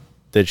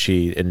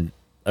she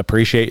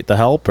appreciate the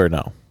help or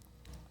no?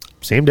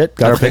 Seemed it.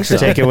 Got her picture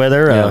taken with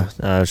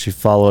her. She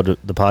followed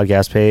the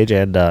podcast page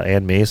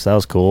and me, so that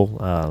was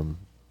cool.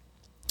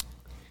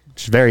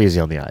 She's very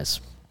easy on the eyes.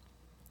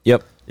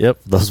 Yep.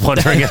 Those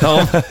wondering at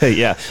home.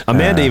 Yeah.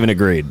 Amanda even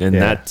agreed, and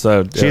that's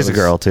she's a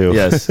girl too.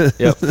 Yes.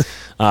 Yep.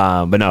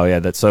 But no, yeah.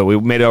 That's so we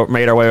made our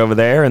way over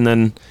there, and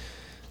then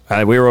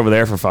we were over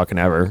there for fucking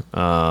ever.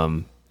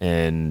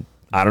 And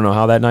I don't know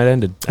how that night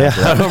ended. Yeah.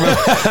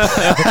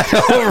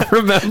 I don't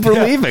remember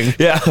leaving.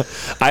 Yeah.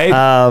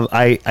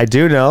 I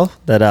do know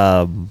that.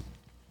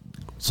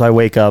 So I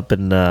wake up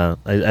and I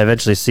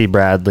eventually see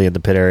Bradley in the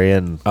pit area,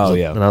 and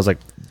and I was like,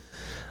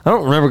 I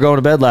don't remember going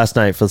to bed last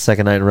night for the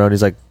second night in a row. And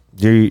he's like,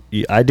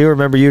 I do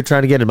remember you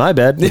trying to get in my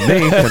bed with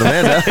me and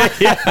Amanda.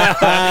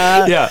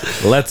 Yeah.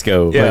 Let's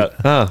go. Yeah.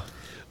 Oh,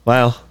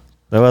 wow.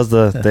 That was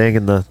the thing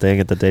and the thing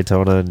at the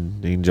Daytona,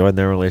 and you can join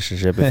their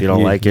relationship if you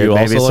don't like it.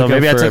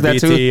 Maybe I took that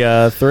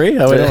too. 3.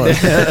 How we doing?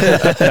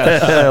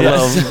 A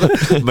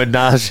little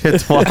menage a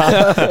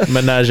trois.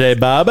 Menage a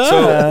baba.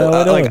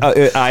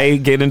 So I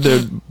get into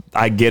the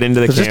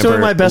camper. Just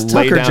doing my best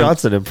Tucker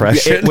Johnson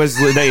impression. It was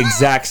the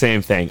exact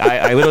same thing.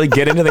 I literally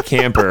get into the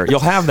camper. You'll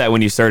have that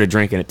when you started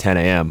drinking at 10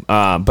 a.m.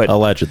 But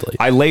allegedly,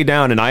 I lay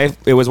down and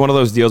it was one of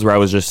those deals where I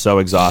was just so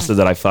exhausted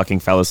that I fucking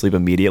fell asleep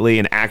immediately.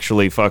 And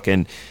actually,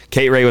 fucking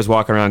Kate Ray was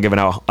walking around giving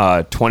out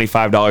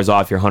 $25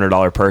 off your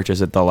 $100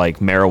 purchase at the like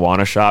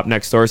marijuana shop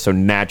next door. So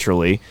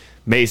naturally,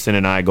 Mason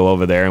and I go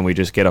over there and we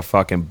just get a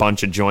fucking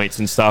bunch of joints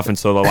and stuff. And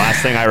so the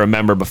last thing I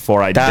remember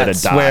before I did a dive.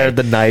 That's where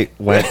the night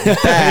went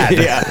bad.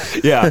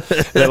 Yeah.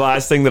 The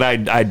last thing that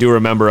I do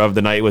remember of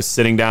the night was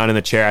sitting down in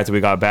the chair after we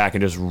got back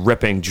and just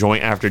ripping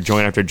joint after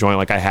joint after joint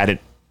like I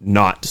hadn't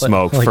not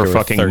smoked like for you were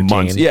fucking 13.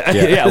 months.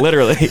 Yeah,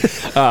 literally. Like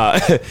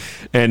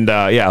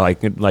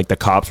the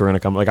cops were gonna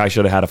come. Like I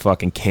should have had a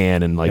fucking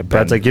can and like.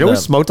 Brad's like, we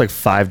smoked like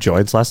 5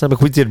 joints last night.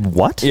 Like we did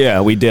what?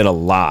 Yeah, we did a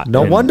lot.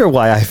 No wonder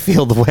why I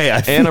feel the way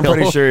I feel. And I'm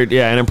pretty sure.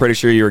 Yeah, and I'm pretty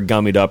sure you were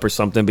gummied up or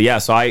something. But yeah,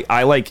 so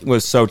I like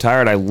was so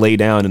tired. I lay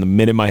down, and the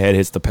minute my head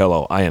hits the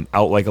pillow, I am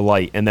out like a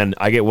light. And then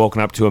I get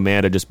woken up to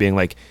Amanda just being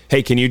like,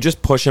 "Hey, can you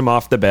just push him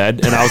off the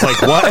bed?" And I was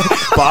like, "What?"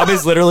 Bob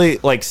is literally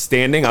like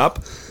standing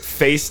up,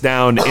 face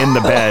down in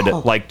the bed,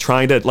 like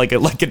trying to like an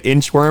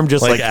inchworm,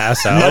 just like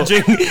ass out,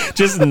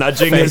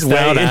 nudging his way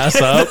down, ass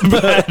up.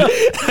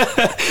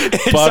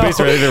 Bobby's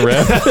ready to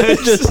rip.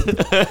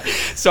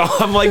 So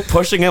I'm like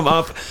pushing him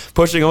up,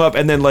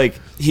 and then like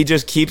he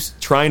just keeps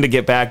trying to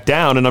get back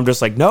down, and I'm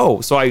just like,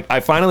 no. So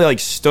I finally like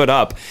stood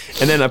up,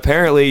 and then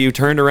apparently you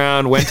turned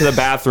around, went to the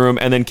bathroom,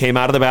 and then came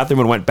out of the bathroom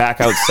and went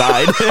back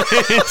outside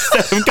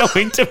instead of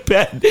going to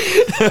bed.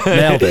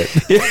 Nailed it.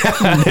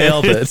 Yeah,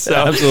 nailed it. So,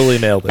 absolutely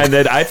nailed it. And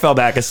then I fell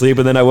back asleep,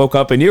 and then I woke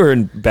up, and you were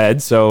in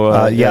bed. So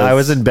I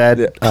was in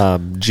bed.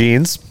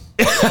 Jeans,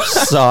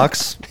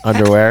 socks,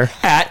 underwear,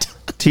 hat,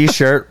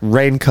 t-shirt,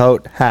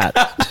 raincoat, hat.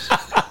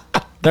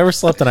 Never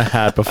slept in a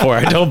hat before.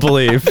 I don't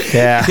believe.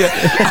 Yeah.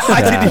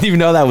 I didn't even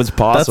know that was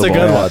possible. That's a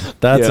good one.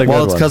 That's a good one.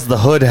 Well, it's because the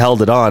hood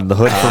held it on. The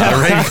hood from the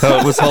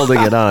raincoat was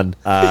holding it on.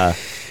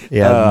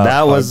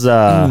 That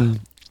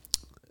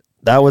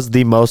was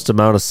the most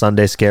amount of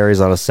Sunday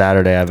scaries on a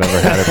Saturday I've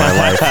ever had in my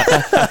life.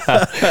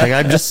 Like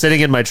I'm just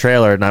sitting in my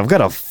trailer and I've got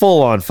a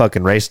full on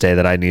fucking race day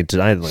that I need to.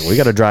 We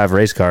got to drive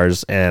race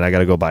cars and I got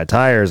to go buy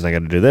tires and I got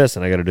to do this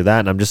and I got to do that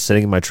and I'm just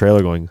sitting in my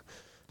trailer going,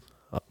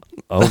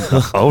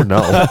 oh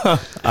no,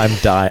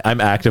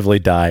 I'm actively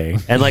dying.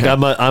 And like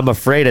I'm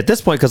afraid at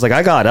this point because like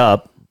I got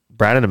up,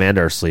 Brad and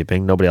Amanda are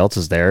sleeping, nobody else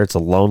is there. It's a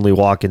lonely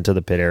walk into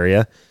the pit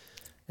area,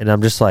 and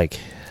I'm just like,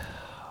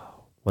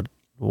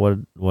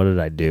 what did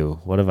I do?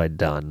 What have I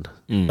done?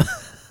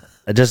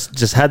 I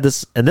just had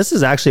this, and this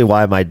is actually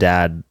why my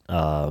dad,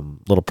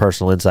 little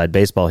personal inside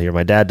baseball here.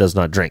 My dad does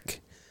not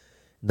drink.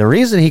 The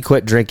reason he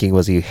quit drinking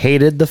was he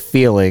hated the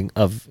feeling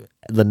of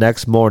the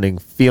next morning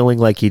feeling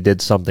like he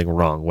did something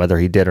wrong, whether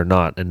he did or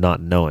not, and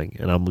not knowing.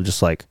 And I'm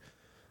just like,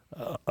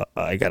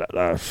 I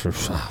gotta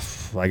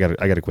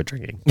quit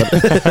drinking.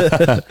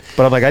 But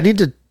I'm like, I need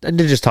to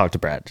just talk to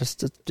Brad just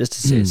to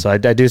see. So I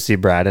do see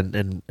Brad,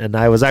 and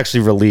I was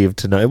actually relieved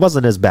to know it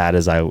wasn't as bad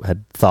as I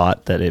had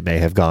thought that it may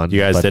have gone.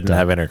 You guys didn't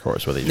have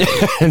intercourse with each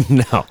other.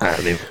 No.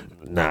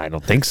 I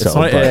don't think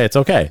so. It's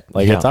okay.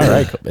 Like it's all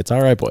right. It's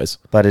all right, boys.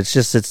 But it's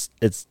just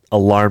it's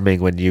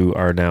alarming when you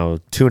are now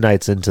 2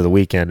 nights into the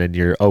weekend and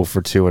you're 0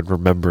 for 2 and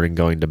remembering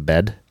going to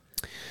bed.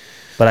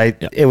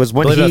 But it was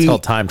when that's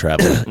called time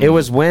travel. It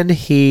was when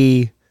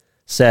he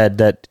said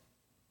that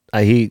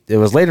it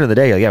was later in the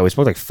day. Like, yeah, we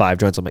smoked like 5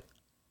 joints. I'm like,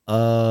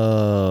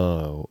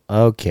 oh,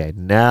 okay.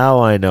 Now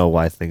I know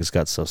why things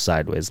got so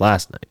sideways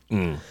last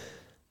night.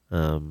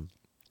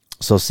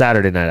 So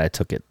Saturday night I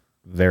took it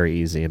very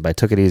easy, and by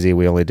took it easy,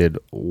 we only did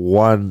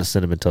one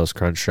Cinnamon Toast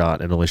Crunch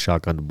shot and only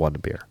shotgunned one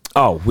beer.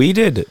 Oh, we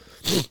did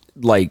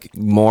like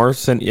more,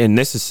 and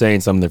this is saying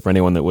something for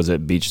anyone that was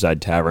at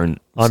Beachside Tavern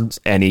on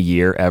any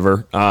year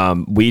ever.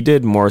 We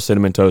did more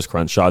Cinnamon Toast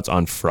Crunch shots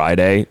on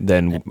Friday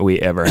than we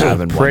ever have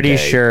in one pretty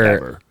day, sure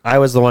ever. I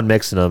was the one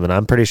mixing them, and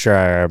I'm pretty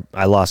sure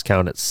I lost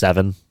count at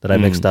 7 that I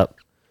mixed up.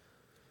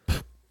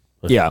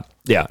 Yeah.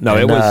 No,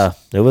 And,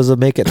 it was a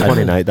make it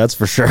 20 night, that's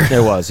for sure.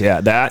 It was,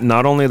 yeah. That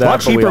not only that, A lot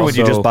but we cheaper when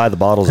you also- just buy the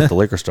bottles at the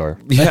liquor store.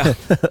 Yeah.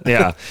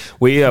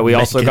 We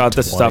also Make got it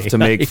the stuff 20. to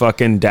make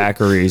fucking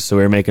daiquiris, so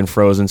we were making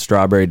frozen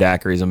strawberry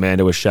daiquiris.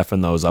 Amanda was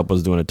chefing those up,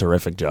 was doing a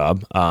terrific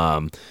job.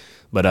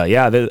 But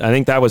I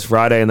think that was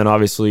Friday, and then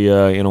obviously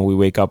we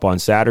wake up on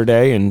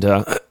Saturday, and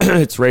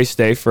it's race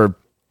day for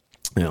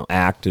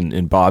Act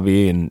and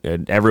Bobby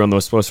and everyone that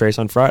was supposed to race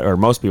on Friday, or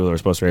most people that were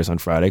supposed to race on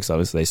Friday, because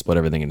obviously they split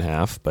everything in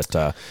half. But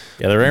Yeah,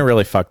 the rain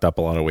really fucked up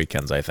a lot of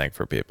weekends, I think,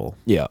 for people.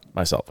 yeah,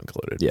 Myself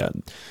included.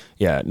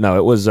 yeah. No,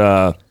 it was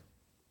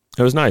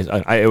nice.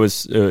 It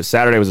was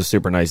Saturday was a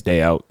super nice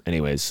day out,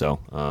 anyways. So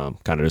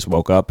kind of just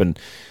woke up and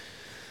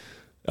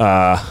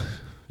I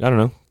don't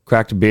know,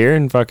 cracked a beer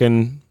and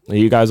fucking.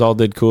 You guys all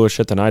did cooler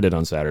shit than I did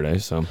on Saturday.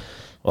 So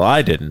Well,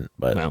 I didn't,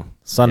 but No.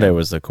 Sunday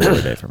was the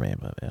cooler day for me.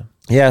 But yeah,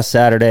 Yeah,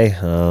 Saturday.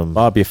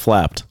 Bob, you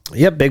flapped.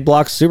 Yep, Big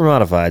Blocks Super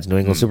Modifieds, New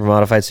England Super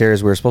Modified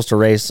Series. We were supposed to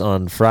race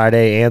on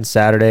Friday and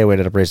Saturday. We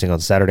ended up racing on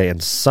Saturday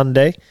and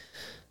Sunday.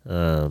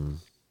 There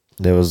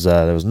was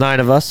 9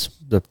 of us,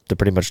 the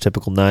pretty much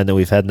typical 9 that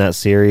we've had in that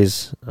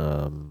series.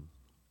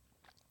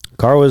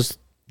 Car was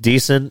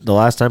decent. The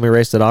last time we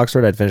raced at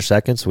Oxford, I'd finished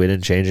second, so we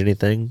didn't change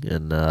anything.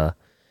 And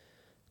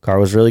car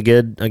was really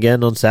good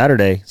again on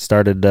Saturday.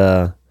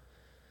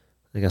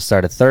 I think I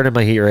started third in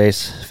my heat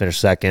race,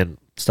 finished second.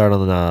 Started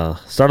on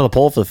the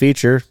pole for the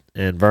feature,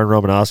 and Vern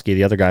Romanowski,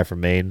 the other guy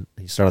from Maine,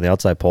 he started on the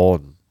outside pole.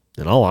 And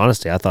in all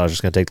honesty, I thought I was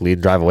just going to take the lead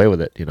and drive away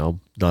with it.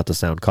 Not to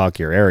sound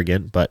cocky or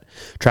arrogant, but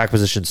track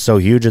position's so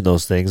huge in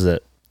those things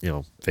that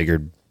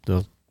figured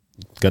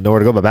got nowhere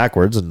to go but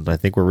backwards, and I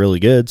think we're really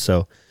good.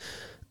 So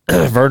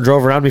Vern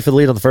drove around me for the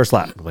lead on the first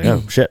lap. I'm like,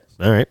 oh shit,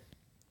 all right.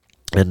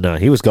 And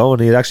he was going.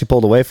 He had actually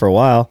pulled away for a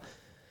while,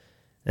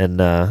 and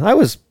I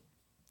was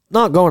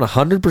not going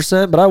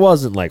 100%, but I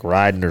wasn't like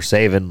riding or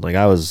saving. Like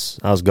I was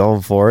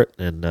going for it,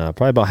 and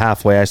probably about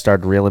halfway I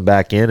started reeling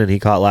back in, and he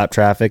caught lap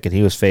traffic, and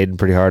he was fading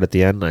pretty hard at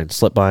the end. I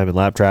slipped by him in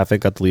lap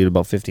traffic, got the lead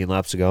about 15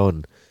 laps ago,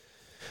 and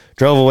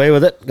drove away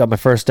with it. Got my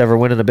first ever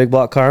win in a big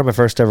block car, my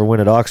first ever win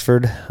at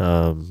Oxford,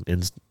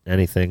 in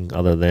anything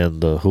other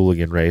than the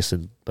hooligan race,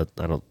 but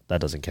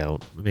that doesn't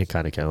count. I mean, it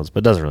kind of counts,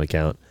 but it doesn't really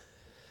count.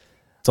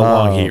 It's a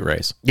long heat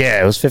race.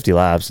 Yeah, it was 50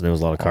 laps, and there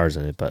was a lot of cars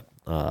in it, but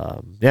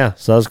yeah,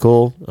 so that was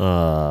cool.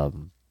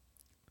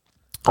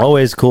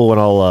 Always cool when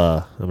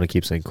I'm gonna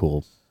keep saying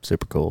cool,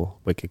 super cool,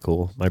 wicked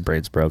cool. My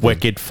brain's broken.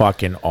 Wicked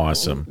fucking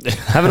awesome.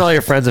 Having all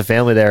your friends and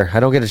family there. I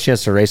don't get a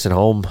chance to race at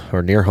home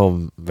or near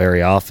home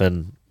very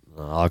often.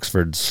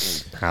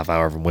 Oxford's half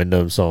hour from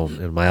Wyndham,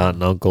 and my aunt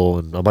and uncle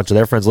and a bunch of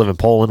their friends live in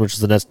Poland, which is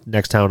the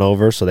next town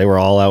over, so they were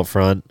all out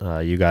front.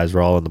 You guys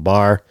were all in the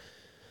bar.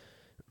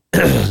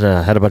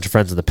 Had a bunch of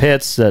friends in the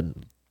pits.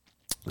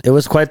 It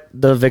was quite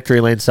the victory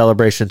lane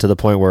celebration, to the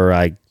point where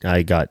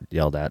I got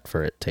yelled at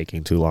for it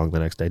taking too long the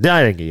next day. No,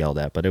 I didn't get yelled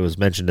at, but it was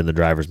mentioned in the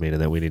driver's meeting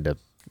that we need to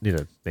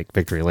make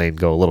victory lane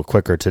go a little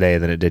quicker today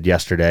than it did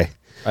yesterday.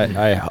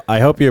 I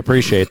hope you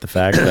appreciate the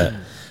fact that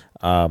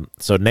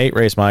so Nate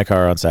raced my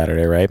car on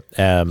Saturday, right?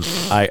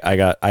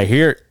 I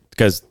hear,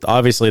 because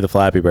obviously the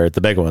Flappy Bird,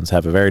 the big ones,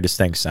 have a very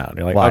distinct sound.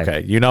 You're like, Why?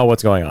 okay, you know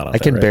what's going on. I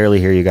can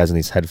barely hear you guys in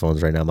these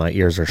headphones right now. My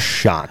ears are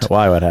shot.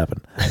 Why? What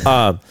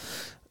happened?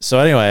 So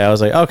anyway, I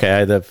was like,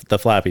 okay, the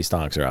Flappy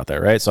stonks are out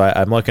there, right? So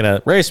I'm looking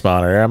at race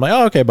monitor. I'm like,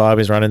 oh, okay,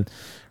 Bobby's running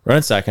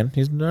second.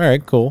 He's all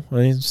right, cool.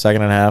 He's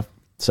second and a half,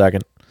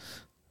 second,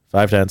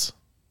 5/10.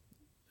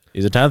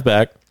 He's a 10th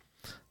back.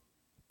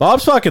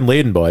 Bob's fucking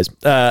leading, boys.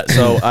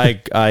 So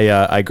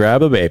I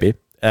grab a baby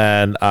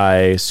and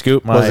I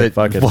scoop my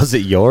Was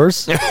it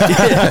yours?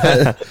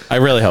 I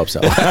really hope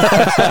so.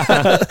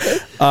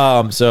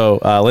 So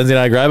Lindsay and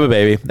I grab a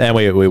baby and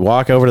we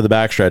walk over to the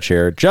backstretch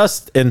here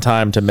just in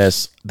time to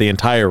miss the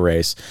entire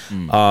race,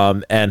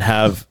 and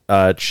have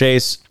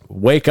Chase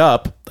wake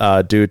up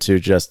due to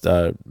just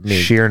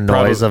sheer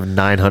noise of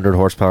 900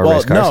 horsepower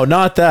race cars. No,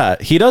 not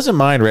that. He doesn't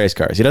mind race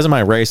cars. He doesn't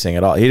mind racing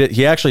at all.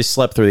 He actually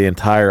slept through the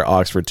entire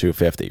Oxford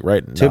 250.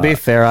 Right. To be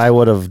fair, I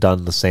would have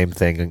done the same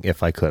thing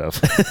if I could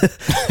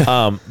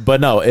have.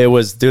 But no, it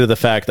was due to the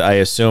fact that I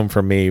assumed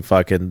for me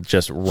fucking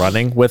just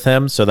running with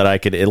him so that I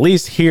could at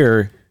least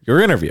hear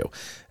your interview.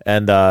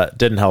 And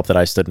didn't help that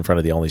I stood in front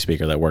of the only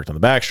speaker that worked on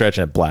the backstretch,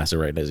 and it blasted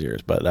right in his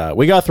ears. But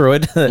we got through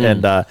it,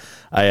 and I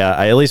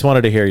at least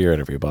wanted to hear your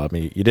interview, Bob.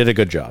 You did a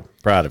good job.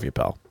 Proud of you,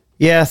 pal.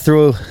 Yeah,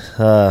 threw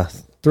a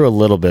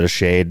little bit of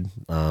shade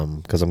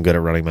because I'm good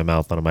at running my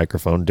mouth on a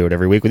microphone. Do it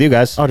every week with you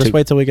guys. Oh, just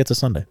wait till we get to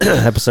Sunday.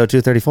 Episode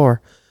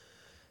 234.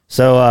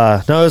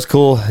 So, no, it was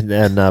cool.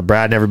 And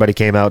Brad and everybody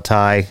came out.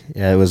 Ty,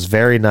 it was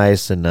very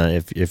nice. And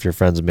if you're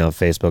friends with me on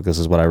Facebook, this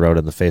is what I wrote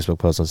in the Facebook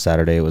post on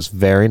Saturday. It was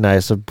very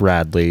nice of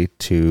Bradley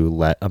to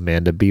let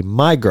Amanda be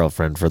my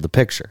girlfriend for the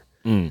picture.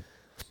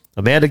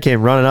 Amanda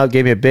came running out,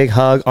 gave me a big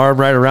hug, arm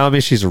right around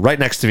me. She's right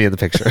next to me in the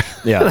picture.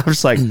 Yeah. I'm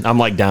just like, I'm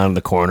like down in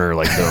the corner,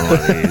 like doing one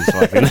of these.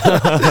 Fucking.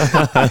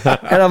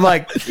 and I'm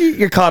like,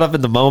 you're caught up in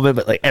the moment,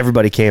 but like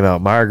everybody came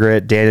out.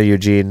 Margaret, Daniel,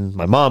 Eugene,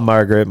 my mom,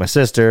 Margaret, my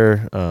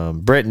sister,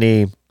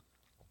 Brittany,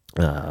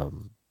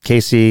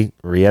 Casey,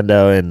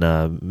 Riendo,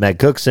 and Meg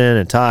Cookson,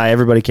 and Ty.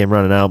 Everybody came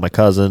running out. My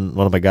cousin,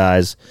 one of my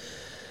guys.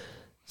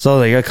 So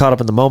they got caught up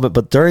in the moment,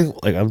 but during,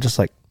 like, I'm just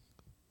like,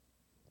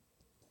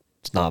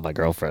 it's not my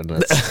girlfriend.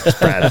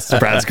 It's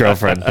Brad's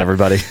girlfriend,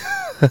 everybody.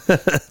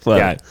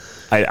 Yeah.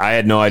 I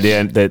had no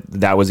idea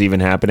that was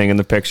even happening in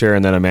the picture.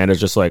 And then Amanda's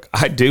just like,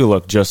 I do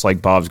look just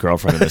like Bob's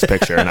girlfriend in this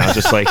picture. And I was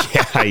just like,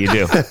 yeah, you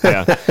do.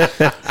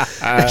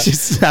 Yeah.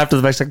 She's after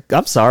the fact, she's like,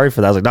 I'm sorry for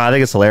that. I was like, no, I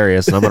think it's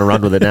hilarious. And I'm going to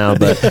run with it now.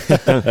 But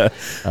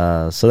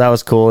so that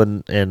was cool.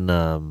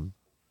 And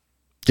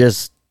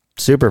just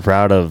super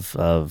proud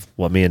of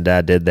what me and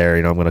Dad did there.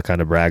 You know, I'm going to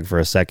kind of brag for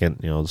a second.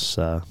 You know, this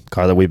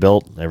car that we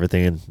built,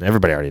 everything, and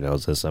everybody already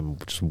knows this. I'm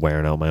just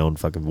wearing out my own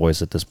fucking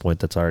voice at this point.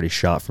 That's already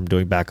shot from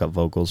doing backup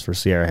vocals for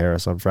Sierra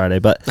Harris on Friday.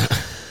 But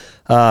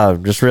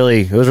just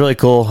really, it was really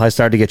cool. I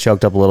started to get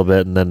choked up a little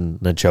bit, and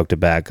then choked it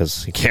back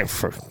because you can't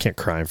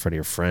cry in front of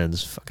your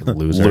friends, fucking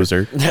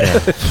loser. Yeah.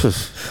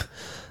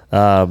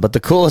 But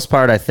the coolest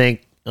part, I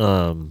think.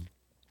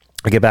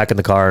 I get back in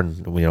the car,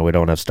 and we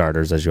don't have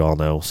starters, as you all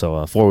know.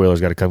 So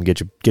four-wheeler's got to come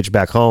get you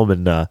back home.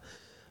 And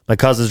my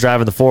cousin's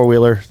driving the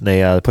four-wheeler, and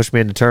they pushed me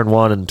into turn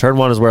one. And turn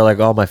one is where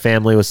like all my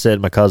family was sitting.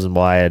 My cousin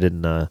Wyatt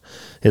and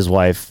his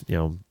wife,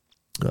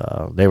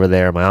 they were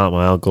there. My aunt,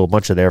 my uncle, a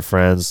bunch of their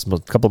friends, a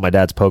couple of my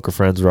dad's poker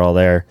friends were all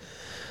there.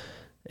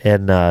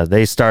 And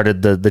they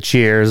started the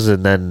cheers,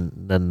 and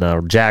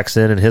then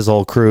Jackson and his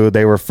whole crew,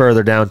 they were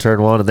further down turn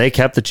one, and they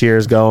kept the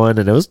cheers going,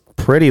 and it was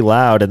pretty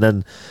loud. And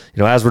then,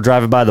 as we're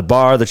driving by the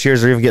bar, the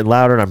cheers are even getting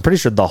louder, and I'm pretty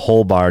sure the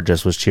whole bar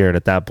just was cheering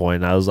at that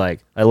point. And I was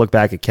like, I look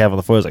back at Kev on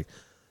the floor, I was like,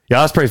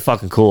 yeah, that's pretty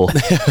fucking cool.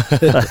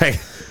 Like,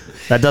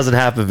 that doesn't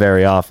happen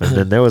very often.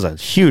 And there was a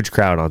huge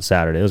crowd on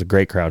Saturday. It was a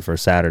great crowd for a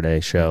Saturday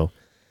show.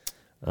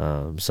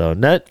 So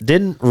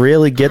didn't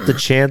really get the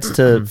chance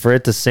for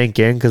it to sink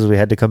in because we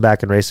had to come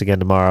back and race again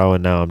tomorrow,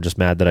 and now I'm just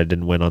mad that I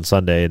didn't win on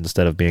Sunday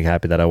instead of being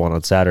happy that I won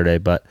on Saturday.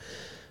 But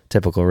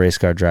typical race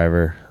car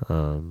driver.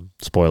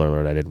 Spoiler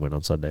alert: I didn't win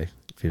on Sunday.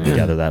 If you didn't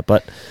gather that,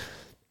 but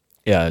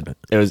yeah,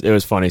 it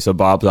was funny. So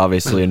Bob's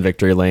obviously in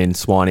victory lane.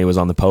 Swanee was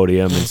on the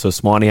podium, and so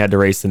Swanee had to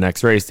race the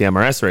next race, the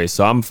MRS race.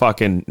 So I'm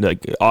fucking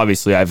like,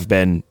 obviously I've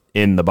been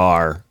in the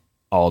bar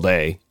all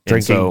day.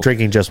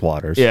 Drinking just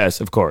waters.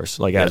 Yes, of course,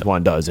 like as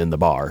one does in the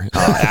bar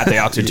at the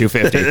Oxford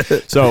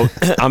 250. So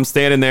I'm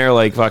standing there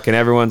like fucking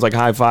everyone's like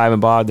high five and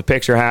Bob. The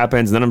picture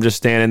happens, and then I'm just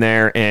standing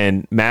there,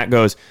 and Matt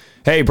goes,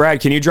 "Hey, Brad,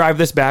 can you drive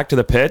this back to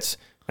the pits?"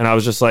 And I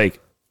was just like,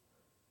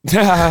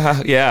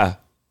 "Yeah."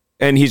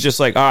 And he's just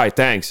like, "All right,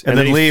 thanks." And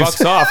then he leaves.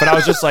 fucks off. And I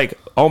was just like,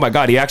 oh my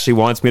God, he actually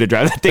wants me to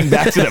drive that thing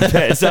back to the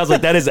pit. So I was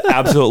like, that is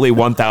absolutely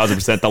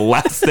 1000% the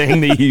last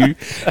thing that you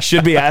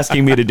should be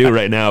asking me to do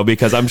right now,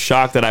 because I'm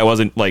shocked that I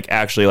wasn't like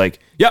actually like,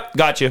 yep,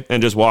 got you,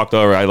 and just walked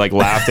over. I like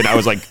laughed, and I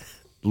was like,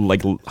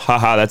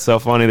 haha, that's so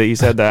funny that you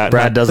said that.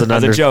 Brad doesn't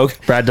a joke.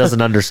 Brad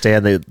doesn't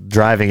understand that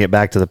driving it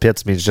back to the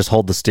pits means just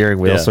hold the steering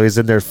wheel. Yeah. So he's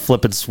in there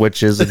flipping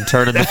switches and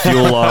turning the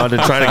fuel on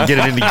and trying to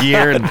get it into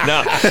gear. And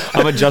no,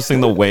 I'm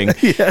adjusting the wing.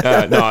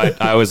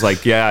 I was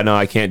like, yeah, no,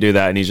 I can't do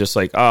that. And he's just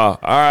like, oh, all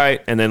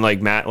right. And then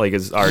like Matt like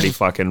is already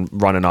fucking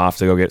running off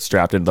to go get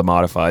strapped into the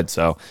modified.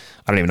 So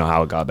I don't even know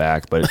how it got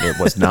back, but it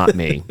was not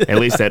me. At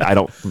least that I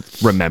don't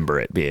remember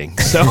it being.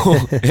 So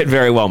it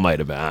very well might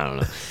have been. I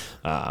don't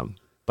know.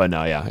 But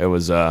no, yeah, it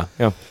was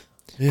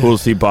cool to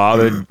see Bob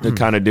and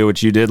kind of do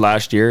what you did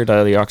last year at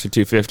the Oxford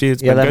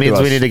 250. That means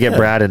we need to get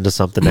Brad into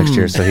something next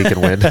year so he can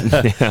win.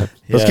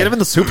 Let's get him in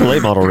the Super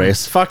Late model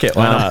race. Fuck it.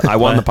 Why not? I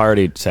won the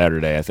party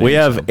Saturday, I think. We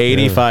have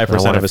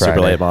 85% of a Super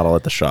Friday. Late model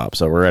at the shop,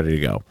 so we're ready to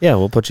go. Yeah,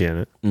 we'll put you in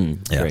it.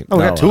 Yeah. Great. Oh,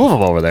 we got two of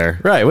them over there.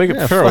 Right, we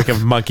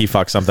can monkey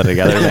fuck something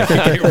together.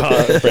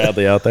 Get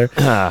Bradley out there.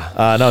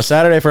 No,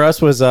 Saturday for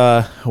us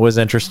was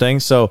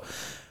interesting. So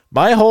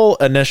my whole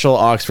initial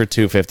Oxford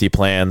 250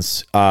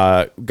 plans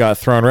got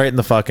thrown right in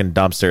the fucking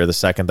dumpster the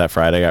second that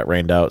Friday got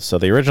rained out. So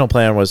the original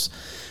plan was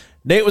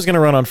Nate was going to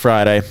run on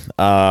Friday.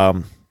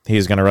 He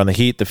was going to run the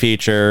heat, the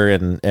feature,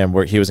 and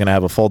he was going to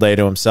have a full day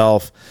to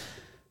himself.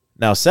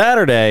 Now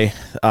Saturday,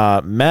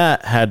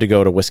 Matt had to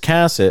go to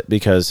Wiscasset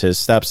because his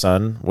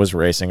stepson was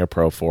racing a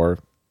Pro 4,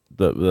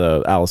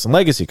 the Allison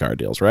Legacy car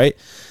deals, right?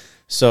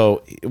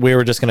 So we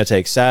were just going to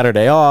take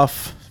Saturday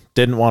off.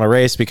 Didn't want to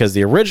race because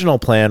the original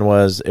plan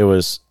was it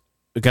was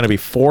going to be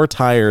 4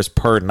 tires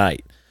per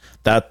night.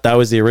 That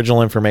was the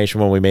original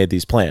information when we made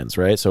these plans,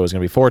 right? So it was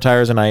going to be 4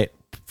 tires a night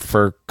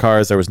for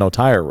cars. There was no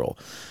tire rule.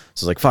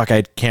 So I was like, fuck,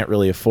 I can't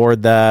really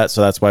afford that. So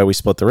that's why we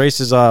split the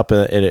races up.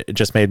 It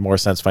just made more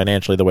sense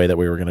financially the way that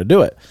we were going to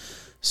do it.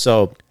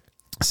 So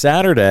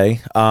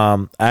Saturday,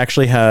 I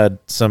actually had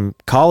some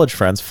college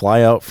friends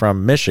fly out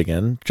from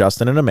Michigan,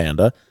 Justin and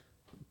Amanda.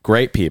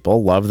 Great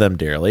people, love them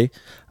dearly.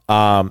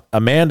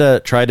 Amanda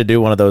tried to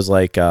do one of those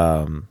like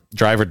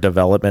driver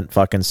development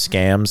fucking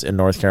scams in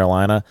North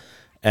Carolina,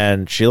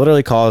 and she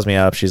literally calls me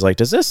up. She's like,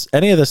 "Does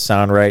any of this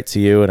sound right to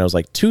you?" And it was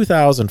like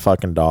 $2,000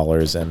 fucking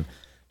dollars, and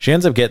she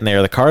ends up getting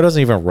there. The car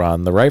doesn't even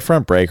run. The right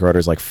front brake rotor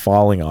is like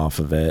falling off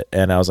of it.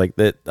 And I was like,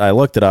 I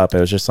looked it up. It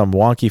was just some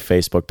wonky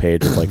Facebook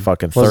page with like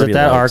fucking 30 Was it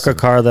that likes. ARCA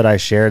car that I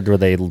shared where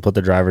they put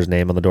the driver's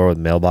name on the door with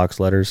mailbox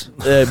letters?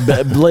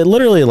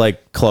 Literally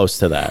like close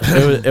to that.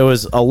 It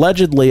was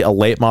allegedly a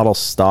late model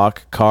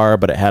stock car,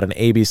 but it had an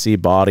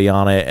ABC body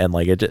on it. And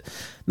like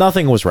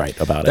nothing was right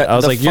about it. I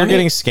was like, you're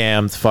getting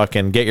scammed.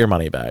 Fucking get your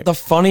money back. The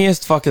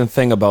funniest fucking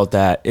thing about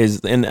that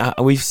is, and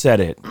we've said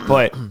it,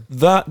 but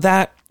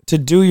that to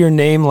do your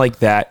name like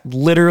that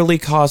literally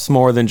costs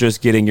more than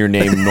just getting your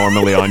name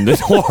normally on the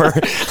door.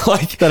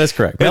 Like that is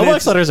correct.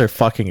 Mailbox letters are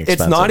fucking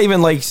expensive. It's not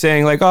even like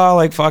saying like, oh,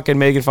 like fucking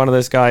making fun of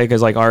this guy because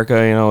like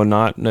ARCA,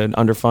 not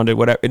underfunded,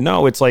 whatever.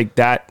 No, it's like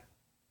that.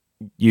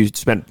 You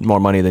spent more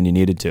money than you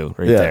needed to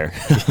there.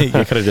 You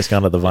could have just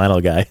gone to the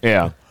vinyl guy.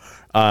 Yeah.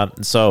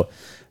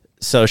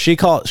 So she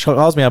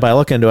calls me up. I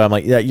look into it. I'm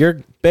like, yeah, you're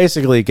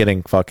basically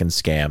getting fucking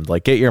scammed.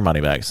 Like, get your money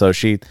back. So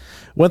she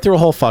went through a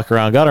whole fuck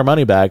around, got her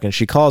money back, and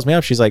she calls me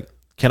up. She's like,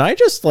 can I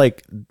just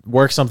like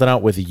work something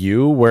out with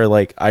you where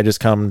like I just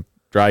come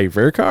drive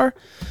your car?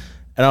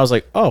 And I was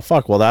like, oh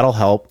fuck, well that'll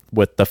help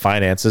with the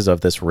finances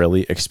of this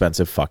really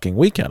expensive fucking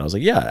weekend. I was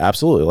like, yeah,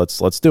 absolutely.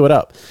 Let's do it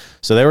up.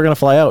 So they were gonna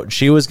fly out.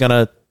 She was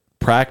gonna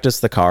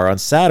practice the car on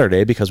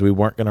Saturday because we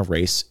weren't gonna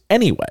race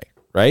anyway,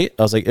 right?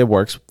 I was like, it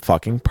works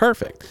fucking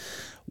perfect.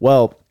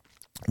 Well,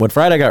 when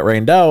Friday got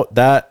rained out,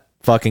 that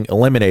fucking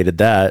eliminated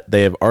that.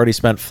 They have already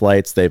spent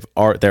flights. They're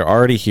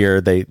already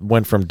here. They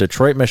went from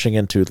Detroit,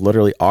 Michigan to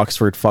literally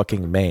Oxford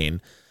fucking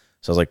Maine.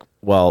 So I was like,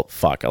 well,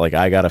 fuck, like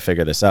I got to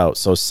figure this out.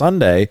 So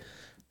Sunday,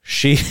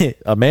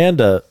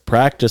 Amanda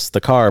practiced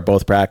the car,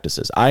 both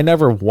practices. I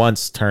never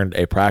once turned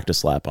a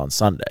practice lap on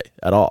Sunday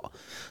at all.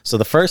 So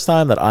the first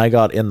time that I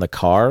got in the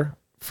car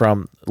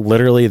from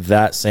literally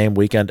that same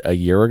weekend a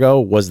year ago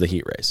was the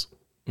heat race.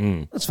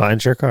 That's fine.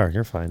 It's your car.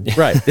 You're fine.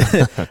 Right.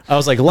 I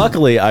was like,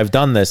 luckily I've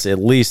done this at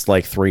least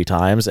like 3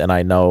 times and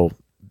I know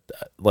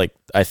like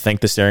I think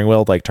the steering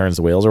wheel like turns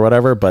the wheels or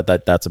whatever, but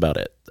that's about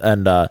it.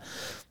 And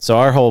so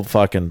our whole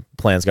fucking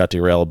plans got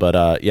derailed.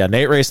 But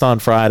Nate raced on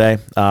Friday.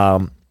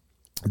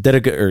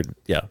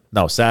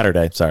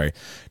 Saturday. Sorry.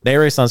 Nate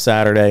raced on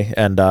Saturday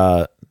and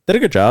did a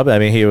good job. I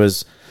mean, he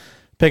was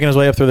picking his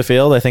way up through the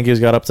field. I think he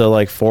got up to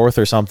like 4th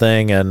or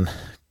something, and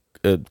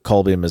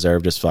Colby and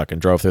Meserve just fucking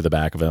drove through the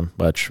back of him,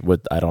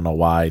 I don't know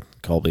why.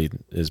 Colby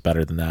is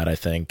better than that, I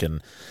think,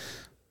 and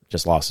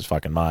just lost his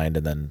fucking mind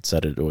and then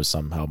said it was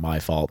somehow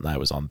my fault and I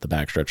was on the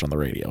backstretch on the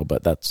radio,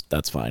 but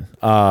that's fine.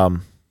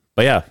 But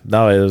yeah,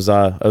 no, it was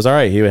all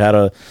right. He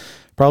had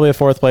probably a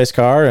 4th place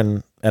car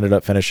and ended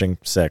up finishing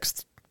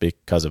 6th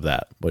because of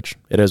that, which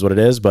it is what it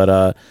is.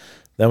 But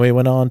then we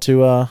went on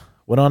to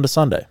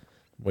Sunday,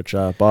 which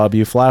Bob,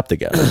 you flapped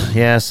again.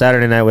 Yeah,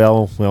 Saturday night we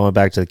all went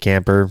back to the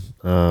camper.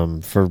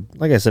 For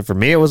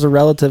me it was a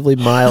relatively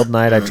mild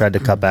night. I tried to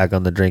cut back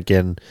on the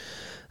drinking.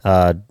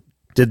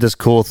 Did this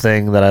cool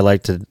thing that I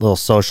liked, a little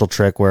social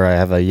trick where I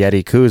have a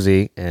Yeti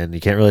koozie and you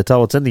can't really tell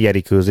what's in the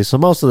Yeti koozie. So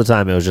most of the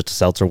time it was just a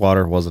seltzer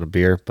water, it wasn't a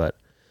beer, but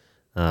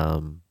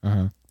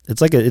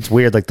it's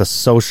weird, like the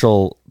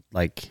social,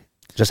 like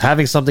just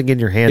having something in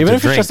your hand. Even to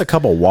if drink, it's just a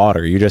cup of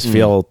water, you just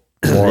feel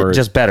more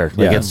just better.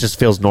 Like it just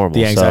feels normal.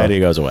 The anxiety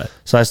goes away.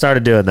 So I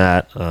started doing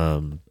that.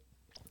 And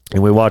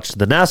we watched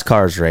the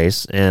NASCAR's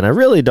race, and I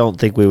really don't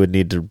think we would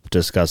need to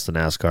discuss the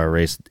NASCAR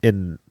race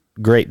in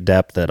great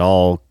depth at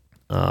all,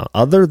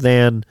 other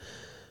than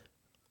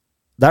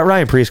that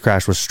Ryan Preece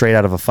crash was straight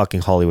out of a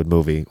fucking Hollywood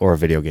movie or a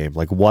video game.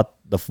 Like,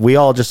 we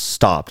all just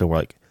stopped and we're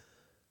like,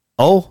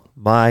 oh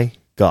my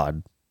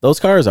God. Those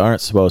cars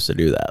aren't supposed to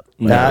do that.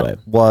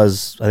 That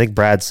was, I think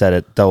Brad said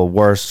it, the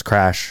worst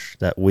crash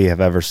that we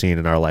have ever seen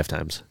in our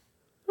lifetimes.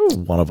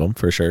 One of them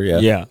for sure.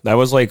 Yeah. That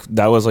was like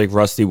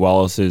Rusty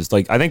Wallace's,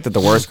 like, I think that the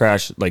worst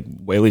crash, like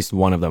at least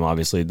one of them,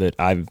 obviously, that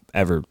I've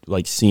ever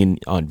like seen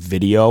on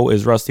video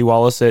is Rusty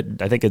Wallace I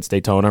think it's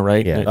Daytona,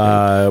 right?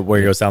 Yeah. Where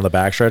he goes down the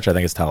backstretch. I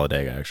think it's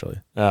Talladega, actually.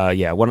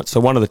 One of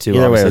the two.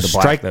 Either way, it was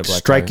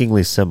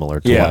strikingly similar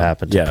to what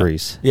happened to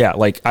Preece. Yeah.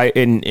 Like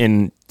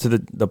to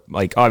the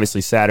like, obviously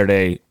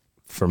Saturday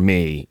for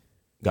me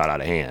got out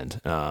of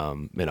hand.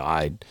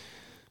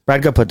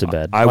 Brad got put to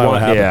bed. I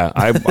won. Yeah,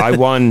 I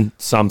won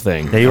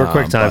something. Yeah, you were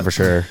quick time for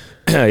sure.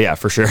 Yeah,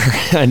 for sure.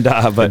 And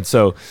but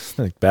so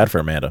bad for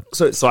Amanda.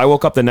 So I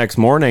woke up the next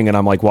morning and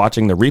I'm like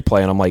watching the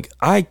replay and I'm like,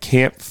 I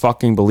can't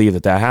fucking believe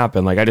that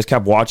happened. Like I just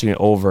kept watching it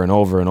over and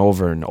over and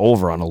over and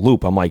over on a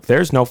loop. I'm like,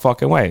 there's no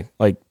fucking way.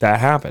 Like that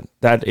happened.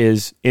 That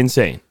is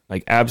insane.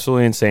 Like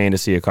absolutely insane to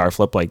see a car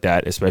flip like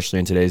that, especially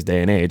in today's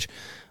day and age.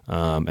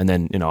 And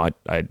then,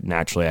 I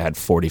naturally I had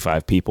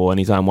 45 people.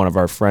 Anytime one of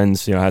our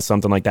friends, has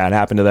something like that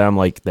happen to them,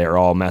 like they're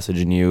all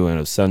messaging you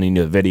and sending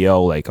you a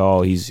video like,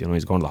 oh, he's going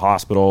to the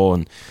hospital,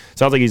 and it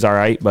sounds like he's all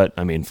right. But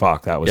I mean,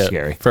 fuck, that was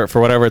scary. For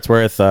whatever it's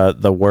worth,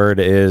 the word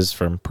is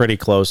from pretty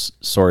close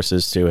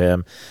sources to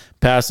him.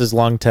 Passed his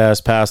lung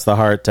test, passed the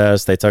heart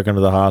test. They took him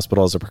to the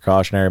hospital as a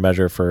precautionary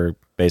measure for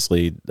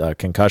basically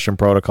concussion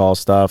protocol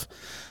stuff.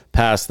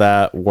 Past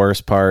that,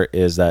 worst part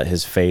is that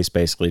his face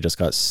basically just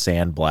got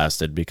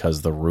sandblasted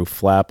because the roof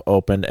flap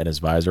opened and his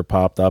visor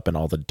popped up and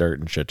all the dirt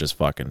and shit just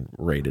fucking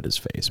raided his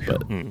face.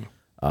 But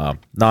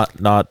not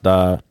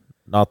the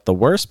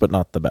worst, but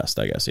not the best,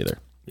 I guess, either.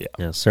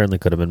 Yeah, certainly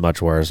could have been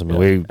much worse. I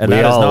mean,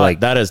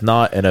 that is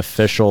not an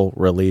official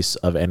release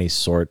of any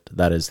sort.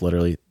 That is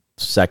literally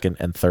second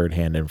and third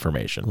hand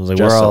information. Like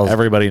just so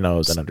everybody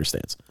knows and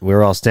understands. We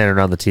were all standing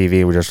around the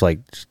TV. We're just like,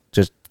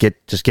 just get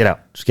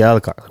out, just get out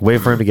of the car. Like, wait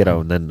for him to get out,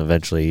 and then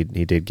eventually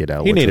he did get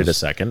out. He needed a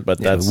second, but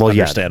that's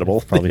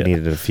understandable. Probably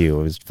needed a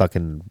few. His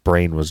fucking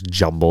brain was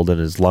jumbled, and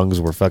his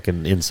lungs were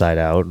fucking inside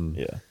out. And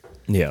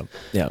Yeah.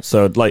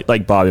 So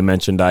like Bobby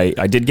mentioned,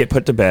 I did get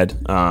put to bed.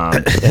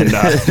 And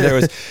there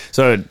was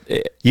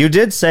you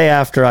did say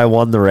after I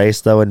won the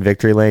race though in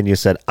Victory Lane, you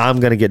said I'm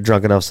gonna get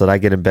drunk enough so that I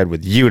get in bed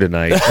with you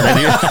tonight,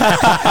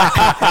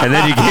 and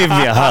then you gave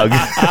me a hug.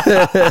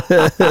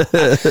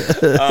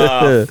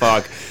 Oh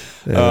fuck.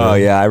 Oh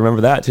yeah, I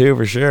remember that too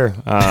for sure.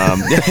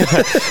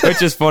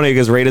 Which is funny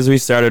because right as we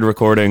started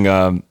recording,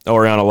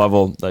 Oriana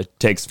Level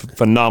takes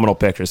phenomenal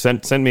pictures.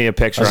 Send me a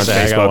picture on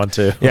Facebook. I got one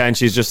too. Yeah, and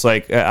she's just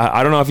like,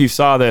 I don't know if you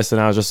saw this, and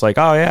I was just like,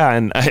 oh yeah,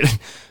 and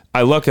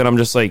I look and I'm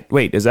just like,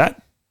 wait, is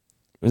that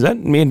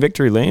me in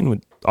Victory Lane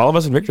with all of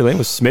us in Victory Lane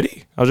with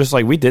Smitty? I was just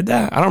like, we did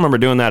that? I don't remember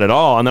doing that at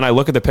all. And then I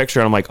look at the picture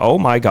and I'm like, oh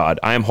my God,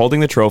 I am holding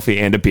the trophy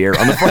and a beer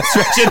on the front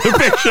stretch of the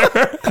picture.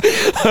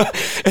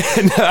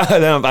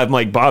 And then I'm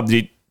like, Bob,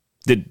 did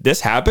this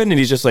happen? And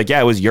he's just like,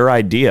 yeah, it was your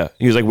idea.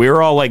 He was like, we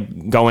were all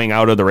like going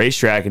out of the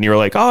racetrack and you were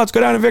like, oh, let's go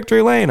down to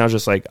Victory Lane. I was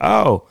just like,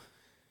 oh,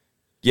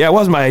 yeah, it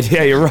was my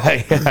idea. You're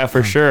right. Yeah,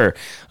 for sure.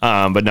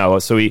 But no,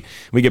 so we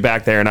get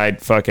back there and I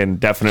fucking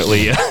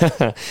definitely,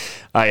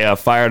 I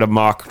fired a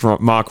mock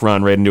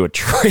run right into a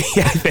tree,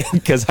 I think,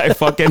 because I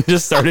fucking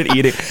just started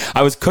eating.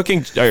 I was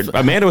cooking,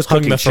 Amanda was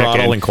cooking the chicken.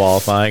 Throttle in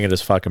qualifying and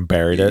just fucking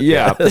buried it.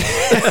 Yeah,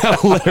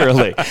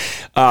 literally.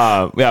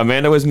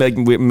 Amanda was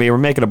we were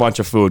making a bunch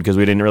of food because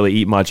we didn't really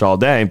eat much all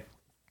day.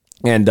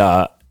 And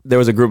there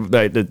was a group,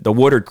 the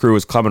Woodard crew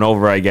was coming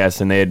over, I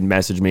guess, and they had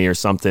messaged me or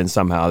something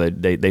somehow.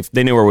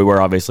 They knew where we were,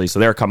 obviously, so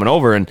they were coming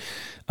over. And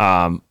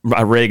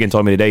Reagan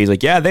told me today, he's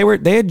like, yeah,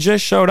 they had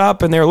just showed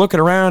up and they were looking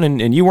around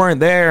and you weren't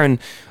there. And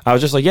I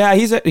was just like, yeah,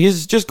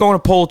 he's just going to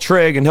pull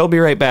trig and he'll be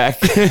right back.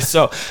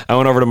 So I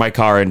went over to my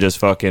car and just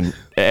fucking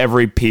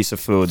every piece of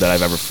food that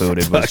I've ever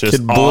fooded was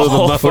just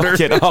all the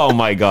fucking, oh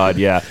my God,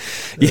 yeah.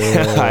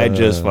 I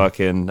just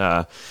fucking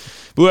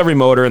blew every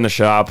motor in the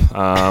shop,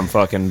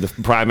 fucking the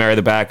primary,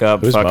 the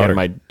backup, fucking motor?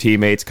 My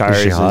teammates'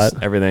 cars,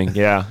 everything.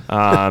 Yeah.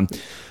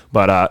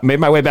 But made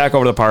my way back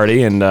over to the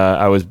party, and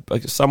I was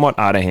somewhat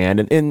out of hand.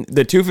 And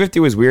the 250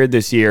 was weird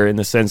this year in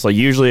the sense, like,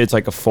 usually it's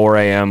like a 4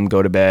 a.m.,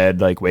 go to bed,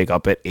 like, wake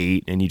up at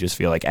 8, and you just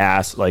feel like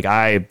ass. Like,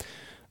 I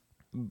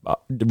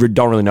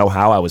don't really know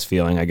how I was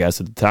feeling, I guess,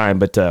 at the time.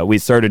 But we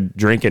started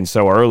drinking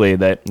so early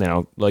that,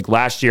 like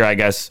last year, I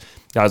guess,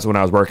 that was when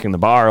I was working the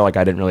bar. Like,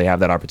 I didn't really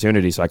have that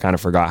opportunity, so I kind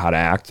of forgot how to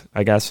act,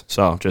 I guess.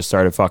 So just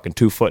started fucking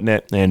 2-footing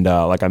it, and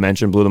like I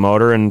mentioned, blew the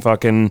motor and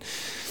fucking...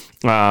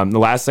 the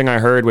last thing I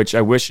heard, which I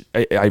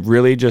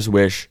really just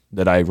wish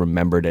that I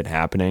remembered it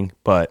happening,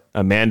 but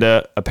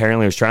Amanda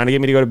apparently was trying to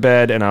get me to go to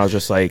bed, and I was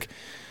just like,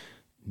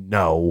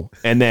 no.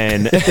 And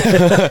then, and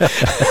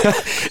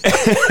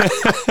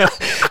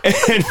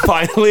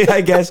finally,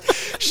 I guess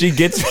she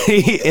gets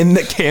me in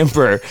the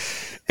camper,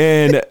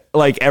 and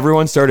like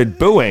everyone started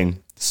booing.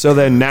 So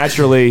then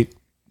naturally,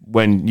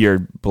 when you're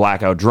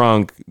blackout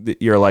drunk,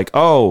 you're like,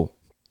 oh,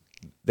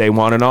 they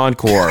want an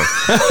encore.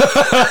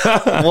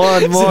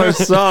 One more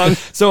song.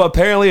 So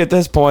apparently at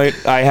this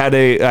point, I had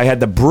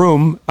the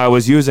broom. I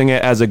was using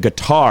it as a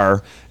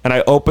guitar, and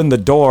I opened the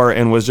door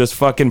and was just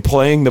fucking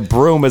playing the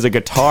broom as a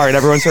guitar, and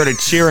everyone started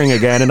cheering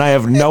again, and I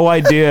have no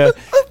idea.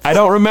 I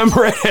don't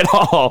remember it at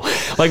all.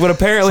 Like, when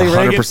apparently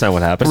 100%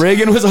 what happened.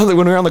 Reagan was when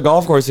we were on the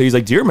golf course, so he's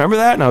like, do you remember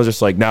that? And I was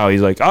just like, no.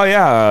 He's like, oh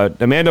yeah,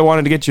 Amanda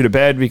wanted to get you to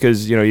bed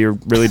because, you're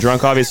really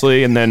drunk,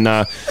 obviously. And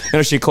then,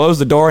 she closed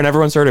the door and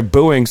everyone started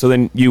booing. So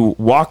then you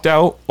walked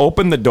out,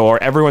 opened the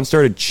door, everyone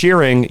started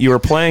cheering. You were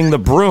playing the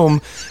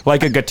broom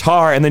like a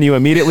guitar, and then you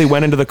immediately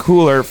went into the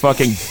cooler,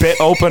 fucking bit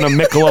open a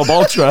Michelob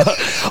Ultra,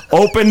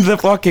 opened the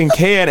fucking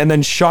can, and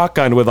then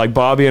shotgunned with like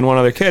Bobby and one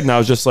other kid. And I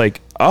was just like,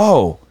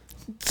 oh,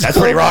 that's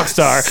pretty rock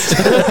star.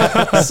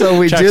 So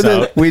we do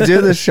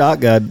the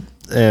shotgun,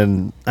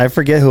 and I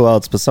forget who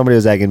else, but somebody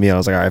was egging me. I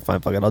was like, all right, fine,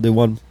 fuck it, I'll do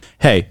one.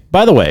 Hey,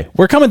 by the way,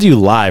 we're coming to you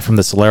live from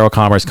the Solero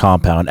Commerce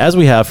compound, as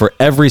we have for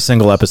every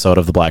single episode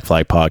of the Black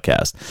Flag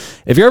podcast.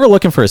 If you're ever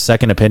looking for a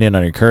second opinion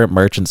on your current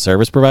merchant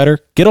service provider,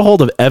 get a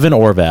hold of Evan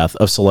Orvath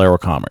of Solero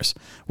Commerce.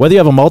 Whether you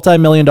have a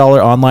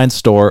multi-million-dollar online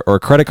store or a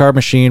credit card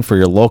machine for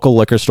your local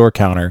liquor store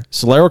counter,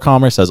 Solero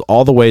Commerce has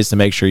all the ways to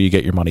make sure you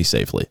get your money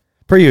safely.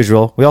 Per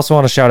usual, we also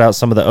want to shout out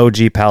some of the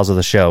OG pals of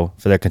the show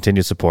for their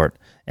continued support.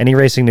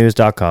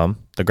 AnyRacingNews.com,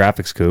 The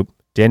Graphics Coop,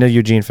 Daniel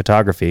Eugene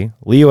Photography,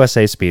 Lee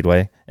USA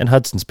Speedway, and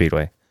Hudson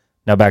Speedway.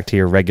 Now back to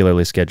your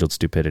regularly scheduled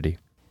stupidity.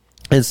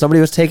 And somebody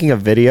was taking a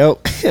video,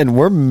 and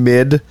we're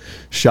mid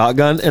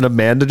shotgun, and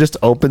Amanda just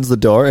opens the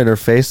door, and her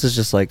face is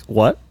just like,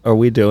 "What are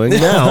we doing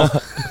now?"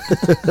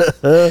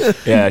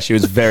 Yeah, she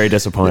was very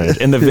disappointed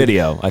in the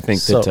video. I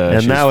think that,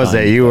 and that was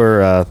it. You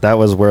were that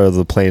was where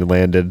the plane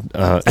landed in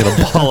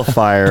a ball of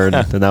fire, and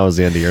that was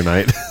the end of your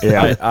night.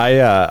 Yeah,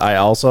 I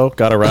also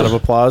got a round of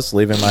applause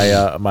leaving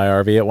my my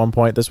RV at one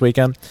point this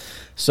weekend.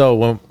 So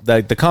when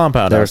the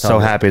compound, They were so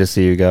happy to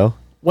see you go.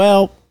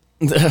 Well,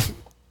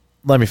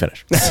 let me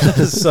finish.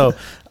 So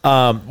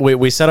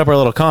we set up our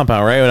little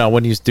compound, right? Now,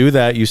 when you do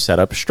that, you set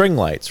up string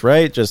lights,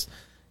 right? Just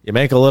you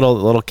make a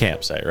little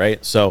campsite,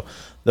 right? So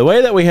the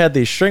way that we had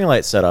these string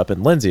lights set up,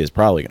 and Lindsay is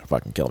probably going to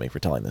fucking kill me for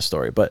telling this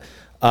story, but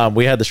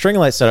we had the string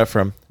lights set up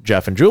from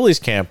Jeff and Julie's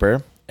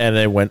camper, and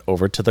they went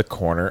over to the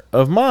corner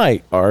of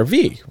my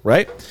RV,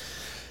 right?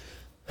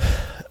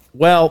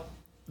 Well,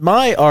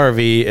 my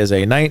RV is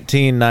a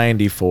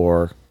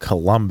 1994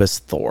 Columbus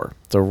Thor.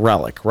 It's a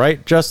relic,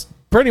 right? Just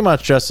pretty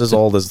much just as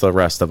old as the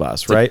rest of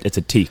us, right? It's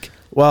a teak.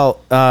 Well,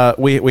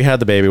 we had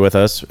the baby with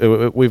us.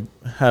 We've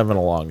having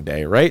a long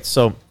day, right?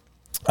 So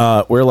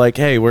we're like,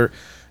 hey, we're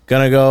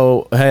gonna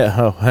go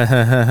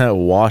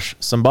wash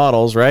some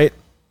bottles, right?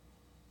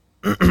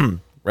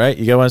 Right?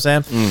 You get what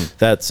I'm saying?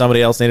 That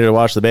somebody else needed to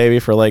wash the baby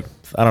for like,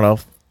 I don't know,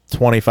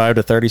 25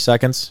 to 30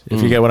 seconds,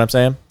 if you get what I'm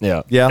saying.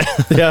 Yeah. Yeah.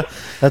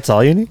 That's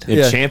all you need.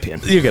 You're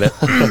champion. You get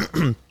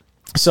it.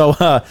 So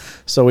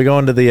we go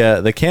into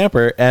the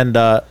camper, and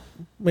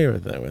we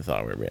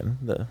thought we were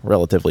being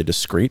relatively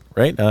discreet,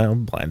 right?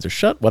 Blinds are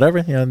shut,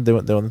 whatever, doing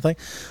the thing.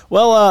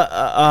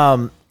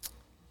 Well,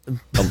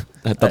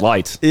 the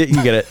lights. you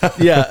get it.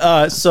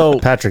 Yeah. So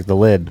Patrick the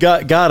lid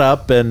got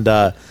up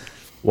and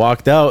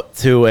walked out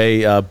to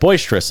a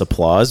boisterous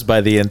applause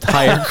by the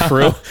entire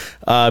crew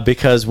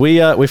because we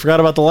forgot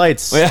about the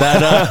lights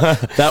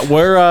that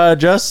were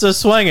just a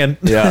swinging,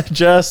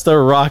 just a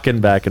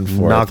rocking back and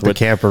forth. knocked the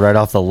camper right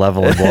off the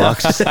level of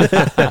blocks.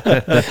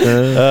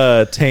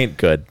 Tain't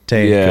good.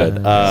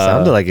 Good.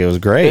 Sounded like it was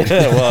great.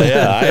 Well,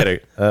 yeah, I had a.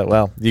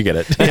 Well, you get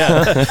it.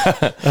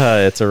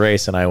 Yeah, it's a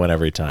race, and I win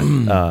every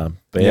time.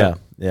 But yeah.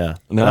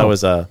 No.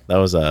 That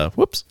was a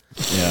whoops.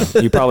 Yeah,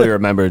 you probably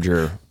remembered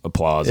your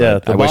applause. Yeah,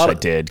 I wish I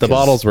did. The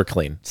bottles were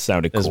clean.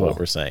 Sounded cool. Is what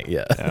we're saying.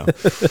 Yeah.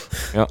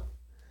 Yep.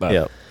 But,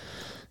 Yeah.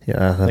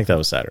 Yeah, I think that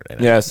was Saturday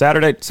night. Yeah,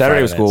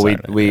 Saturday was cool.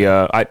 We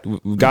I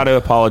got to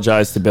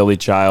apologize to Billy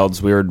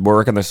Childs. We were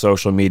working the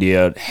social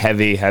media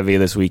heavy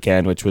this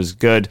weekend, which was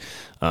good.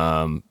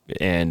 And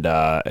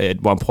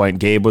at one point,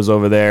 Gabe was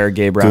over there.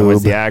 Gabe Brown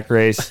wins the act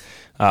race.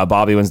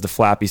 Bobby wins the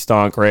flappy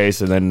stonk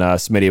race, and then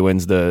Smitty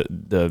wins the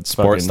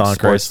sports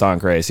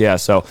stonk race. Yeah,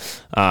 so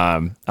I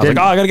was like,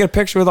 I gotta get a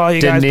picture with all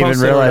you guys. Didn't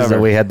even realize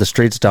that we had the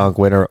street stonk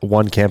winner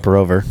one camper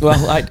over.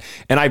 Well,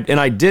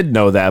 I did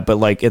know that, but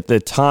like at the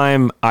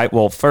time,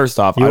 first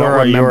off, you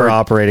were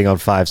operating on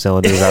 5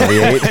 cylinders out of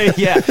the 8.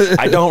 Yeah,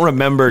 I don't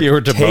remember. You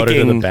were devoted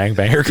to the bang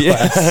banger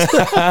class.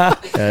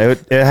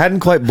 It hadn't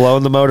quite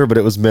blown the motor, but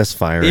it was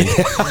misfiring.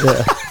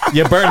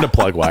 You burned a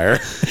plug wire.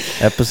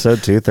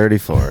 Episode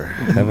 234.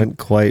 Haven't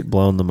quite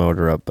blown the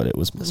motor up, but it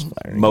was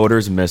misfiring.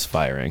 Motor's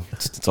misfiring.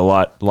 It's a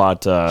lot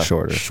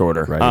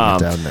shorter. Writing it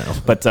down now.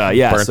 But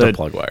Burnt the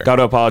plug wire. Got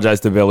to apologize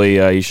to Billy.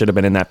 You should have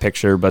been in that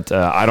picture, but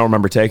I don't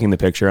remember taking the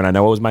picture, and I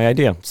know it was my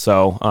idea.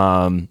 So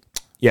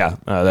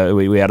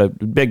we had a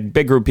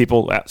big group of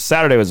people.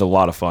 Saturday was a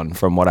lot of fun,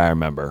 from what I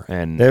remember.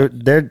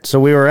 And so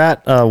we were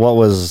at what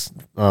was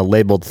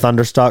labeled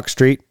Thunderstock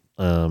Street.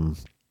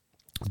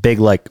 Big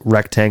like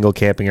rectangle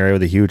camping area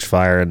with a huge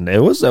fire, and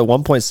it was at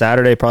one point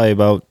Saturday, probably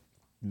about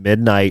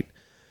midnight.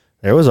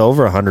 There was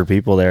over 100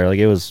 people there. Like,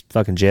 it was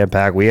fucking jam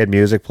packed. We had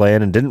music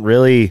playing and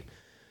we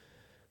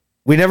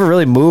never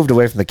really moved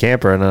away from the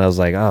camper. And then I was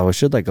like, we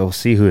should like go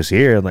see who's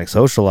here and like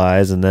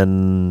socialize. And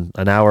then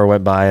an hour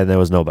went by and there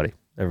was nobody.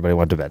 Everybody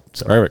went to bed.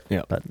 So perfect.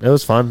 Yeah, but it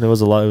was fun. It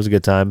was a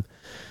good time,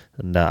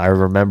 and I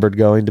remembered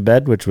going to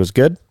bed, which was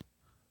good.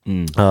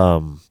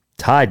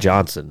 Ty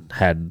Johnson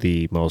had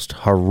the most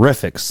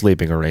horrific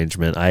sleeping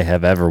arrangement I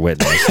have ever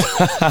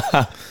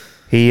witnessed.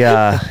 He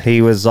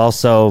was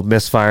also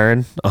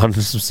misfiring on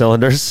some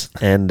cylinders,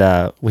 and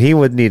he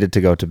needed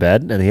to go to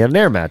bed, and he had an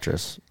air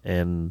mattress,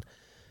 and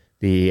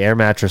the air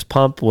mattress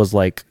pump was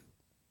like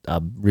a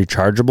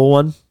rechargeable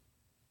one,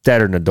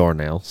 deader than a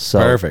doornail. So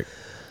perfect.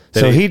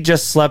 He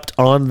just slept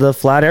on the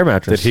flat air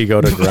mattress. Did he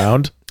go to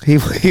ground? He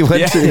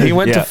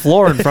went to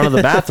floor in front of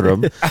the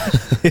bathroom.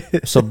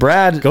 So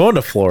Brad going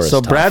to floor.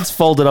 So Brad's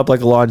folded up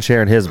like a lawn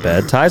chair in his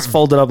bed. Ty's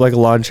folded up like a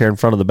lawn chair in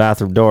front of the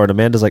bathroom door, and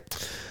Amanda's like,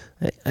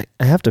 I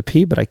have to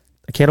pee, but I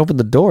can't open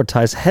the door.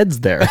 Ty's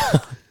head's there.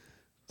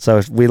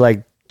 So we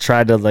like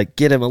tried to like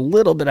get him a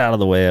little bit out of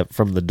the way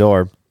from the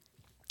door.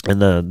 And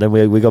then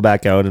we go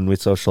back out and we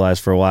socialize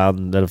for a while,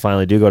 and then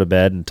finally do go to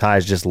bed, and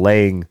Ty's just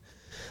laying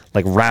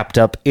like wrapped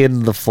up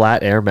in the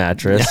flat air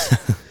mattress.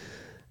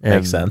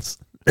 Makes sense.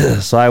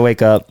 So I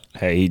wake up.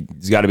 Hey,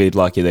 he's got to be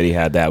lucky that he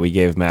had that. We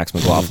gave Max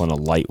McLaughlin a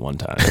light one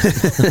time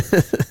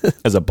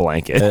as a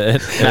blanket.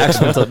 Max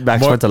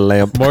went to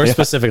lamp. More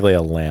specifically,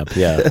 a lamp.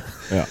 Yeah.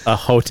 A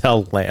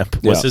hotel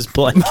lamp was his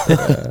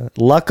blanket.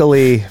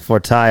 Luckily for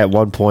Ty, at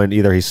one point,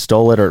 either he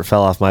stole it or it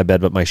fell off my bed,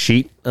 but my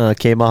sheet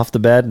came off the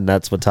bed, and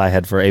that's what Ty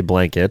had for a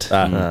blanket.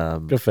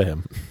 Good for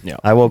him. Yeah.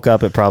 I woke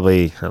up at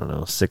probably,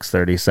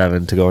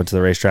 6:37 to go into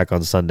the racetrack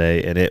on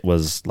Sunday, and it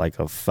was like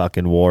a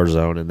fucking war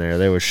zone in there.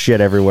 There was shit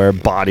everywhere,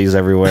 bodies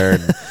everywhere,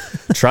 and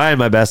trying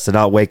my best to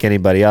not wake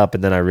anybody up,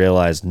 and then I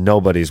realized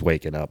nobody's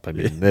waking up. I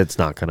mean, it's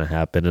not going to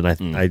happen. And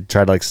I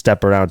tried to like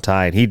step around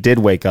Ty, and he did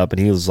wake up, and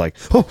he was like,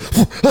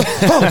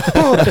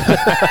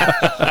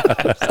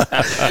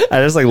 I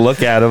just like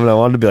look at him, and I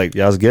wanted to be like,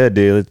 yeah, it was good,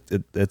 dude.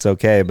 It's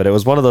okay. But it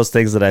was one of those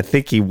things that I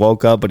think he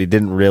woke up, but he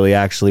didn't really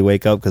actually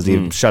wake up because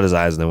he shut his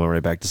eyes and then went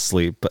right back to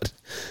sleep. But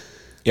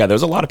yeah,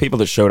 there's a lot of people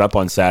that showed up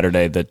on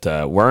Saturday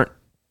that weren't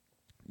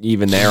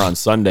even there on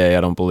Sunday,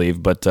 I don't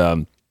believe. But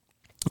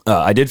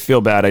I did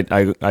feel bad.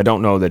 I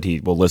don't know that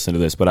he will listen to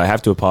this, but I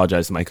have to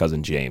apologize to my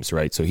cousin James,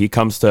 right? So he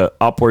comes to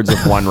upwards of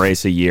one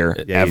race a year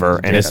ever,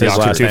 and it's his the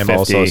last name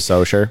also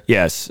Socher.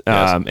 Yes.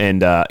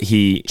 And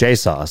he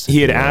J-Sauce.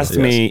 He had asked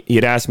me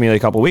like a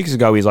couple of weeks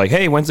ago. He's like,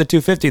 "Hey, when's the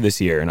 250 this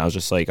year?" And I was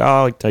just like,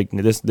 "Oh, like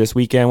this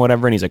weekend,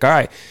 whatever." And he's like, "All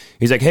right."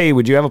 He's like, "Hey,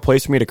 would you have a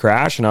place for me to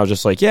crash?" And I was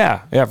just like,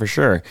 "Yeah, for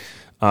sure."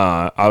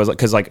 I was like,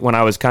 because like when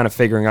I was kind of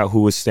figuring out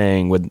who was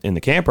staying in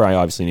the camper, I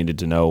obviously needed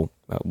to know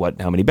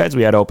how many beds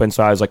we had open.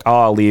 So I was like,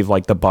 I'll leave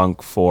like the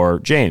bunk for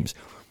James.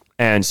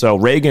 And so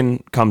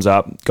Reagan comes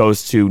up,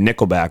 goes to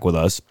Nickelback with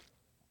us.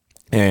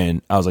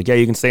 And I was like, yeah,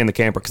 you can stay in the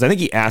camper. Because I think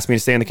he asked me to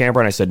stay in the camper,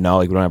 and I said, no,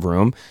 like we don't have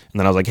room. And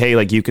then I was like, hey,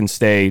 like you can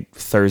stay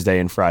Thursday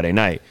and Friday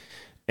night.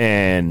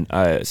 And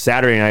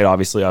Saturday night,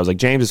 obviously, I was like,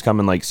 James is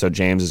coming, like, so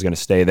James is going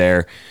to stay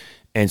there.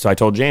 And so I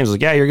told James,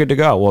 like, yeah, you're good to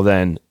go. Well,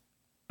 then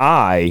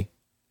I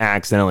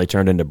accidentally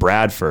turned into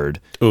Bradford.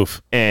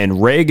 Oof.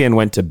 And Reagan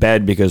went to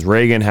bed because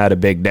Reagan had a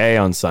big day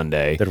on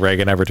Sunday. Did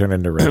Reagan ever turn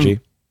into Reggie?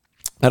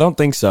 I don't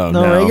think so.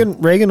 No.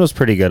 Reagan was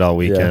pretty good all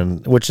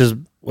weekend, which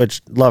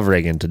love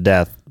Reagan to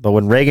death. But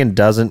when Reagan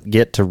doesn't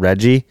get to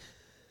Reggie,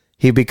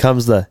 he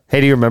becomes the,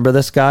 hey, do you remember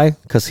this guy?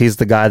 Because he's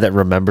the guy that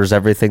remembers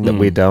everything that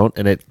we don't.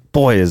 And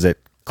is it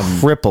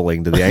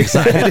crippling to the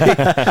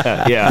anxiety.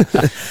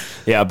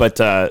 Yeah.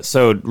 But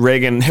so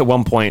Reagan at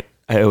one point,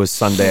 it was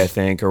Sunday, I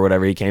think, or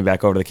whatever. He came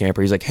back over to the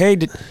camper. He's like, hey,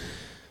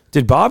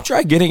 did Bob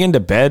try getting into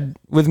bed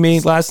with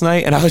me last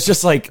night? And I was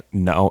just like,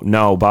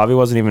 no, Bobby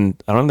wasn't even,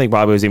 I don't think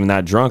Bobby was even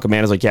that drunk.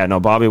 Amanda's like, yeah, no,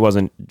 Bobby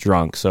wasn't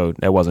drunk, so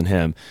it wasn't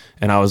him.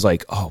 And I was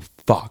like, oh,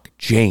 fuck,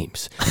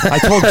 James. I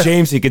told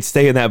James he could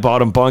stay in that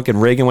bottom bunk,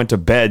 and Reagan went to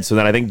bed. So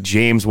then I think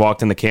James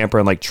walked in the camper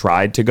and like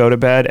tried to go to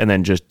bed and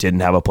then just didn't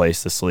have a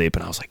place to sleep.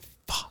 And I was like,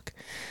 fuck.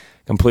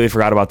 Completely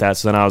forgot about that.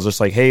 So then I was just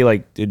like, hey,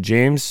 like, did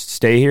James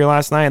stay here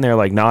last night? And they're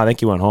like, no, I think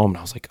he went home. And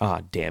I was like,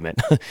 oh, damn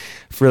it.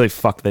 Really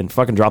fucking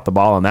dropped the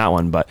ball on that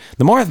one. But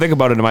the more I think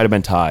about it, it might have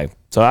been Ty.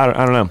 So I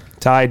don't know.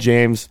 Ty,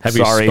 James, Have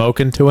you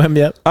spoken to him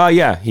yet?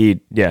 Yeah. He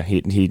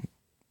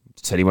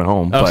said he went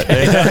home.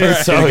 Okay.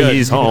 But so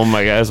he's home,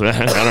 I guess.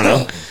 I don't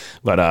know.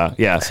 But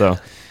yeah, so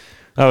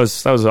that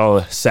was all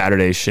the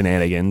Saturday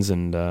shenanigans.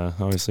 And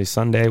obviously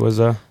Sunday was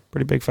a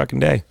pretty big fucking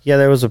day. Yeah,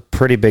 there was a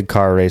pretty big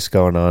car race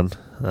going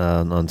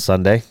on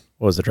Sunday.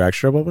 What was the drag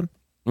strip open?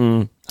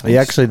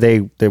 Actually,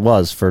 they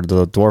was for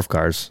the dwarf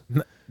cars.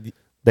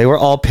 They were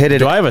all pitted.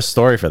 Do I have a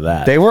story for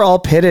that? They were all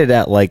pitted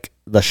at like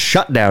the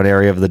shutdown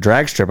area of the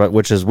drag strip,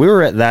 which is we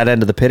were at that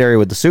end of the pit area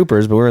with the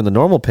supers, but we were in the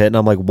normal pit, and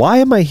I'm like, why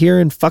am I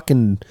hearing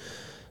fucking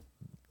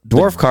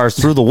dwarf cars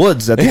through the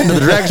woods at the end of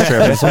the drag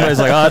strip? And somebody's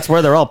like, oh, that's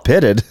where they're all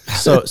pitted.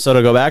 So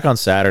to go back on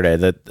Saturday,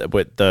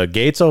 the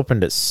gates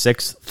opened at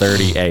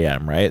 6:30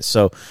 a.m., right?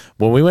 So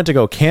when we went to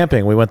go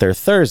camping, we went there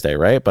Thursday,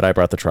 right? But I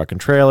brought the truck and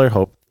trailer,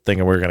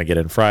 thinking we were going to get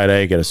in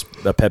Friday, get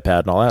a pit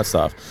pad and all that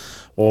stuff.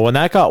 Well, when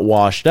that got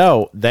washed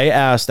out, they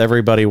asked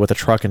everybody with a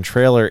truck and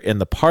trailer in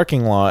the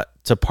parking lot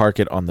to park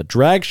it on the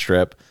drag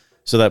strip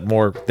so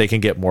that they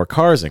can get more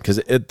cars in, because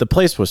the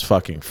place was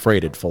fucking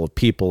freighted full of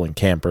people and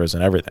campers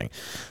and everything.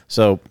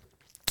 So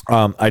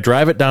I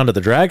drive it down to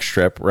the drag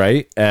strip,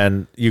 right?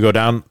 And you go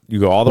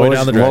all the way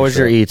down the drag strip. What was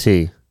your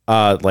ET?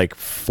 Like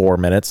 4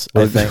 minutes,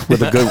 I think,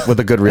 with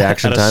a good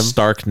reaction at time. A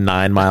stark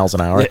 9 miles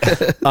an hour.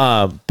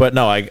 But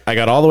no, I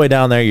got all the way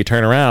down there. You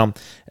turn around,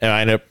 and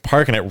I ended up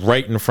parking it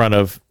right in front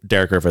of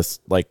Derek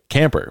Griffith's like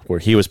camper, where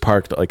he was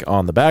parked like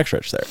on the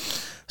backstretch there.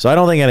 So I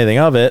don't think anything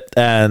of it.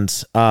 And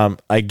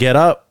I get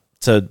up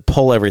to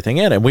pull everything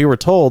in, and we were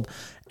told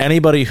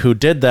anybody who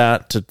did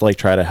that to like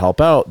try to help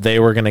out, they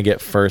were going to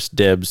get first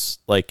dibs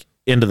like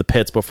into the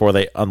pits before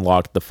they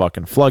unlocked the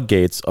fucking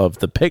floodgates of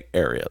the pit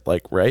area,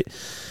 like, right?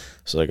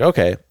 So like,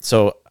 okay,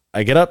 so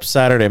I get up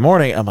Saturday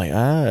morning. I'm like,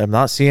 I'm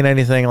not seeing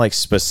anything like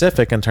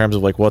specific in terms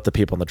of like what the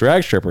people in the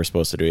drag strip are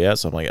supposed to do yet.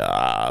 So I'm like,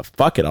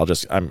 fuck it.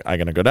 I'm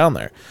going to go down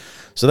there.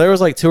 So there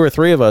was like 2 or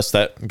 3 of us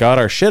that got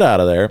our shit out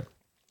of there.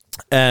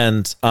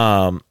 And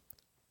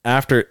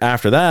after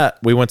that,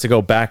 we went to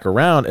go back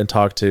around and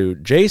talk to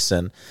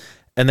Jason.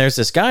 And there's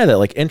this guy that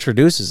like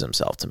introduces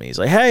himself to me. He's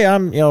like, "Hey,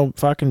 I'm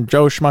fucking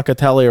Joe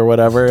Schmuckatelli or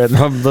whatever." And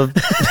From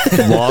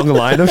the long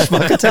line of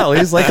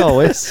Schmuckatellis, like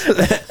always.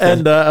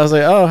 And I was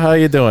like, "Oh, how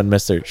you doing,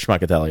 Mr.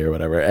 Schmuckatelli or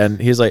whatever?" And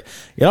he's like,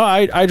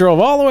 I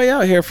drove all the way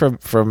out here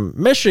from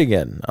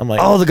Michigan." I'm like,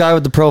 Oh, the guy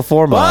with the Pro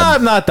 4 mod. well,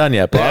 I'm not done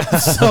yet, Bob.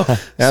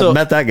 I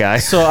met that guy.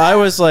 So I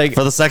was like,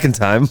 for the second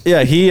time.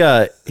 yeah,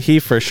 he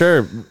for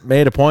sure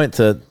made a point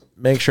to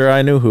make sure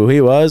I knew who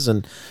he was,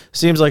 and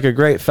seems like a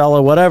great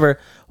fellow, whatever.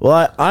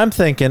 Well, I'm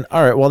thinking,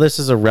 all right, well, this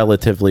is a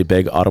relatively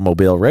big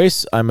automobile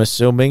race. I'm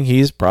assuming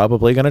he's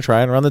probably going to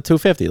try and run the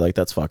 250. Like,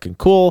 that's fucking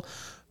cool.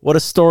 What a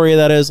story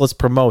that is. Let's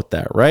promote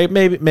that, right?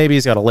 Maybe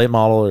he's got a late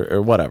model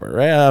or whatever,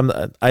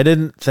 right? I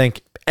didn't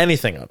think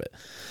anything of it.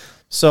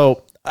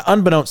 So,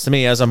 unbeknownst to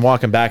me, as I'm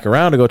walking back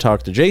around to go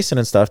talk to Jason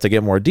and stuff to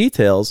get more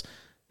details,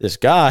 this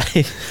guy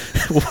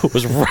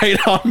was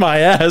right on my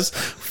ass,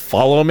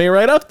 following me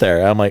right up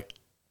there. I'm like,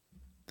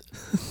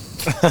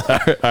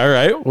 all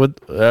right,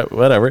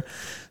 whatever.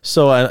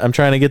 So I'm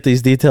trying to get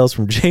these details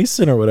from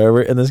Jason or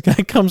whatever, and this guy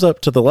comes up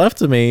to the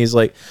left of me. He's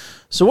like,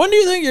 "So when do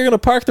you think you're going to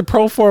park the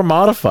Pro 4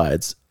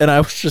 modifieds?" And I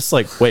was just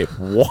like, wait,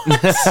 what?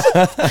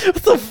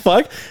 What the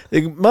fuck?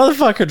 The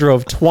motherfucker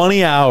drove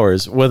 20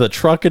 hours with a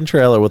truck and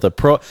trailer with a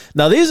Pro.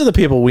 Now, these are the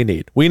people we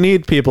need. We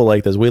need people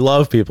like this. We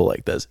love people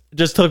like this. It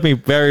just took me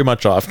very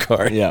much off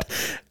guard. Yeah.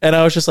 And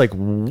I was just like,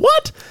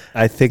 what?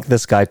 I think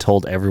this guy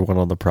told everyone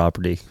on the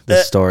property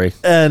this story.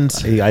 And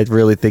I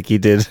really think he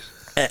did.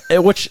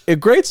 Which a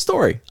great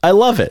story. I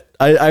love it.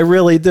 I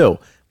really do.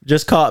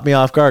 Just caught me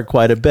off guard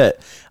quite a bit.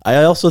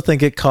 I also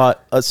think it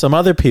caught some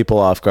other people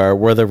off guard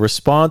where the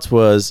response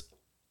was,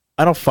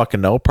 I don't fucking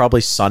know,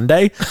 probably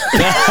Sunday.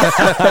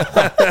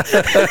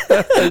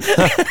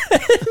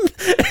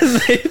 And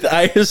they,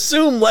 I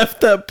assume,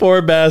 left that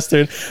poor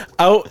bastard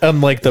out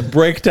on like the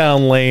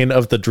breakdown lane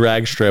of the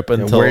drag strip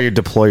until where you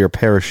deploy your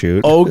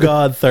parachute. Oh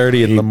God,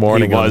 30 in the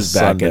morning. He was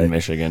on back Sunday. in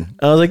Michigan.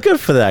 I was like, good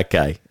for that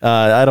guy.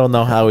 I don't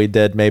know how he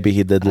did. Maybe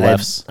he did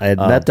lefts. I had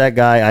met that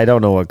guy. I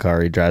don't know what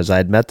car he drives. I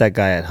had met that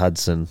guy at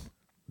Hudson,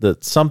 the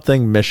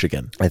something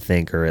Michigan, I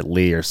think, or at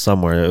Lee or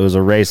somewhere. It was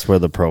a race where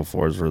the Pro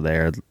 4s were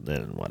there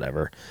and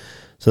whatever.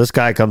 So this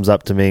guy comes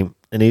up to me,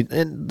 and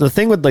the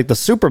thing with like the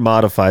super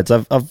modifieds,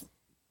 I've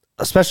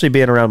especially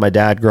being around my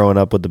dad growing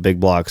up with the big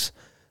blocks,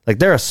 like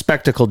they're a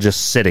spectacle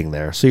just sitting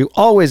there. So you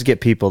always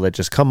get people that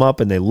just come up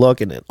and they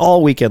look, and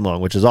all weekend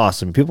long, which is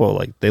awesome. People are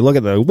like, they look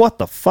at them, like, what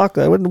the fuck?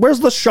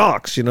 Where's the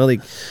shocks? You know,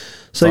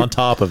 so on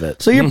top of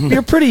it. So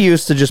you're pretty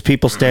used to just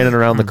people standing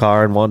around the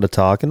car and wanting to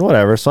talk and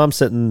whatever. So I'm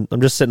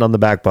just sitting on the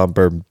back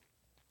bumper, and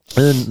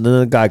then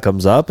the guy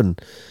comes up and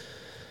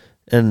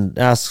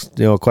asks,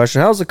 a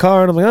question. How's the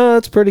car? And I'm like, oh,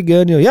 it's pretty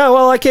good. Yeah,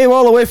 well, I came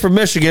all the way from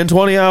Michigan,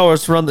 20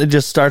 hours to run. It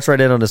just starts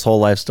right in on his whole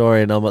life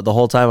story. And the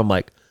whole time I'm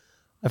like,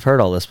 I've heard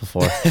all this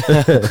before.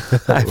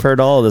 I've heard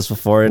all of this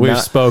before. And We've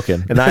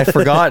spoken. And I've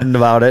forgotten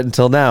about it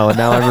until now. And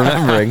now I'm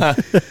remembering.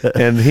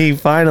 And he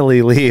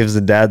finally leaves.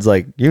 And Dad's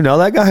like, you know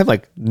that guy? I'm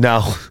like,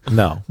 no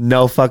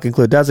fucking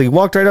clue. Dad's like, he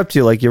walked right up to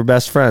you like you're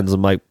best friends.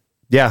 I'm like,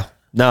 yeah,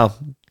 no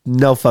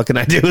fucking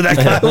idea who that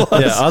guy was.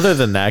 Yeah, other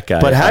than that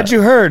guy. But had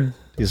you heard,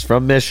 he's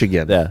from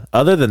Michigan. Yeah.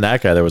 Other than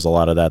that guy, there was a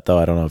lot of that, though.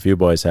 I don't know if you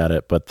boys had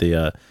it, but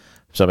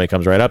somebody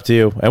comes right up to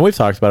you, and we've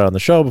talked about it on the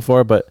show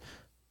before, but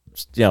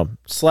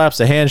slaps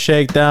a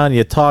handshake down.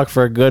 You talk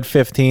for a good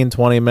 15,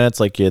 20 minutes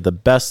like you're the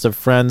best of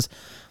friends.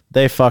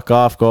 They fuck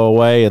off, go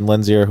away, and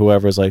Lindsay or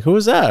whoever's like, "Who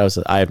is that?"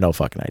 I have no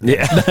fucking idea.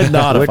 Yeah,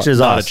 which is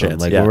not awesome. a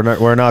chance. Like Yeah.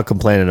 we're not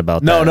complaining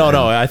about No. that.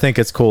 I think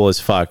it's cool as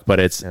fuck,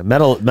 but it's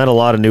met a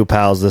lot of new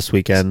pals this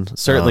weekend.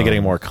 certainly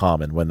getting more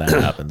common when that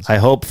happens. I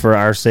hope for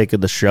our sake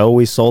of the show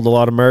we sold a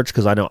lot of merch,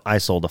 because I know I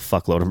sold a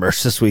fuckload of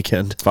merch this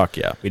weekend. Fuck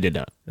yeah. We did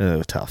not.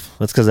 Oh, tough.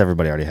 That's because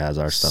everybody already has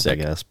our stuff, Sick.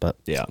 I guess. But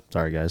Yeah.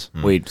 sorry guys.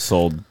 We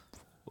sold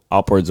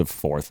upwards of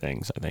 4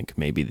 things, I think,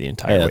 maybe the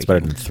entire Hey, that's better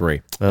weekend. than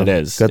 3. Well, It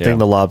is. Good yeah. thing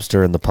the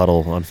lobster in the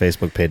puddle on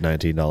Facebook paid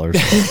 $19.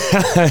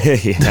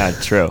 Yeah,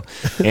 true.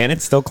 And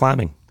it's still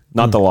climbing.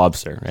 Not the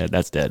lobster. Right?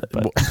 That's dead.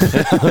 But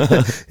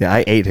Yeah,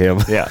 I ate him.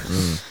 yeah.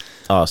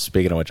 Oh,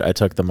 speaking of which, I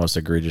took the most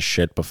egregious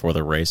shit before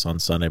the race on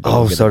Sunday. But Oh,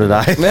 we'll get so into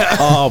did that. I.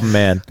 Oh,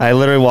 man. I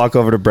literally walk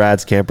over to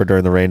Brad's camper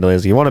during the rain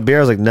delays. You want a beer?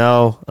 I was like,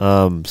 no.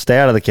 Stay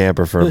out of the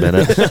camper for a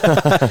minute.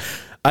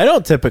 I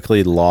don't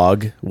typically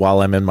log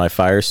while I'm in my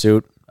fire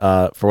suit,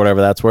 for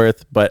whatever that's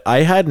worth, but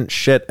I hadn't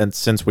shit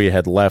since we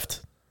had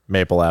left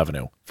Maple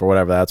Avenue, for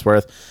whatever that's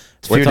worth.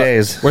 It's a few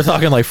days. We're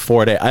talking like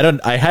 4 days.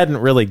 I hadn't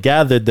really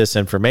gathered this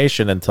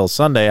information until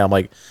Sunday. I'm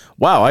like,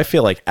 wow, I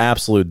feel like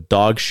absolute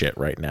dog shit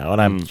right now.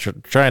 And I'm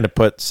trying to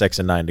put 6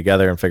 and 9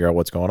 together and figure out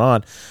what's going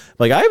on.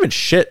 Like, I haven't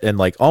shit in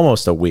like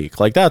almost a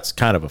week. Like, that's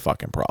kind of a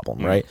fucking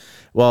problem, right?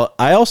 Well,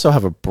 I also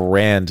have a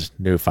brand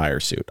new fire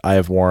suit. I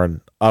have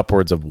worn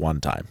upwards of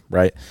one time,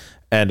 right?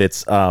 And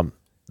it's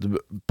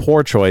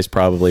poor choice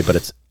probably, but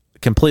it's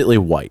completely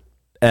white.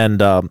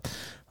 And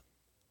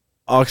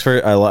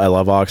Oxford, I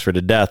love Oxford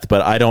to death,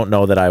 but I don't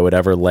know that I would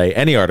ever lay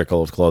any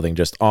article of clothing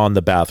just on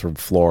the bathroom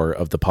floor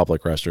of the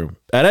public restroom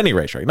at any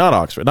racetrack, not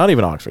Oxford, not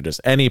even Oxford, just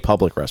any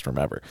public restroom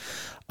ever.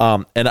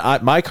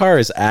 And my car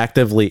is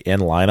actively in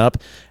lineup.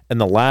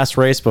 And the last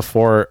race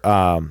before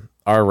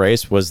our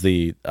race was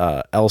the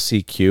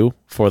LCQ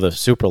for the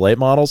super late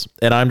models.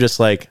 And I'm just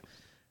like,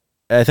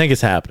 I think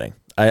it's happening.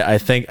 I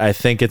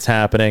think it's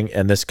happening,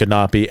 and this could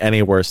not be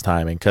any worse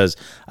timing, because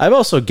I've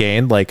also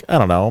gained like, I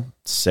don't know,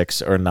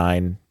 6 or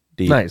 9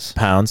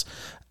 pounds,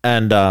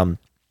 and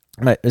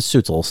this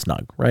suit's a little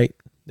snug, right?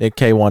 The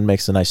K1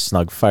 makes a nice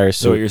snug fire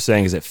suit. So what you're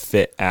saying is it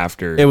fit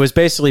after? It was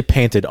basically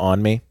painted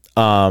on me.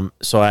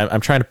 So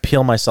I'm trying to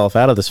peel myself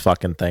out of this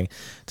fucking thing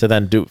to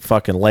then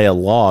lay a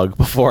log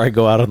before I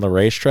go out on the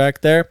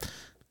racetrack there.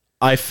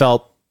 I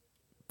felt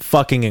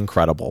fucking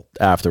incredible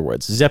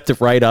afterwards. Zipped it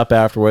right up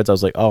afterwards. I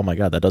was like, oh my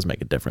God, that does make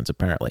a difference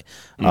apparently.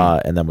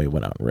 And then we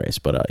went out and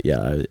raced. But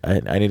yeah,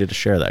 I needed to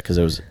share that because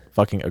it was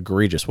fucking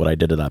egregious what I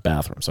did to that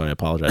bathroom. So I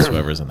apologize to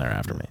whoever's in there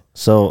after me.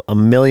 So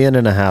 1.5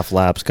 million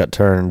laps got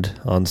turned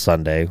on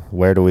Sunday.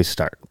 Where do we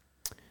start?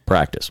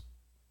 Practice.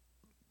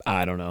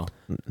 I don't know.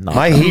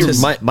 My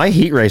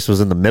heat race was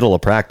in the middle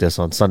of practice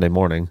on Sunday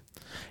morning.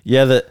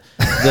 Yeah,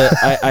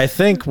 I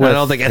think I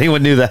don't think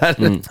anyone knew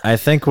that. I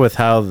think with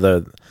how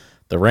the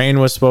rain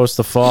was supposed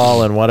to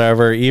fall and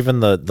whatever, even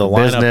the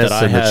lineup business that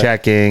I and had, the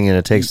checking, and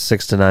it takes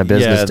 6 to 9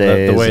 business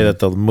days. The way that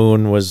the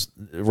moon was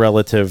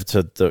relative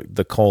to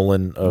the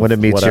colon of when it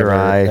meets whatever, your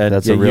eye, and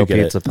that's a real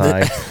pizza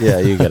pie. Yeah,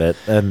 you get it,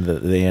 and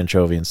the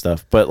anchovy and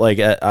stuff. But like,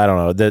 I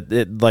don't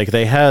know, like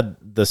they had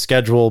the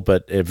schedule,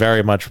 but it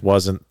very much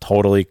wasn't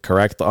totally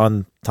correct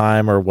on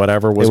time or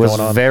whatever was going on.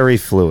 It was very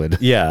fluid.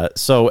 Yeah,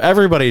 so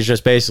everybody's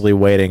just basically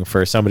waiting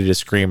for somebody to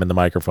scream in the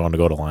microphone to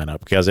go to lineup,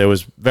 because it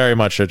was very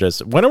much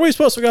just, when are we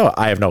supposed to go?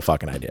 I have no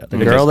fucking idea.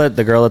 The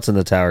girl that's in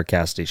the tower,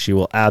 Cassidy, she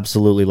will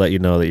absolutely let you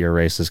know that your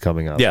race is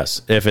coming up.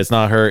 Yes, if it's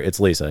not her, it's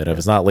Lisa, and if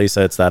it's not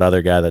Lisa, it's that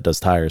other guy that does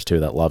tires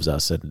too that loves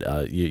us, and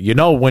you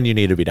know when you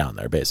need to be down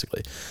there,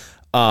 basically.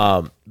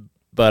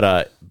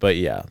 But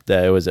yeah,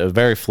 it was a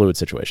very fluid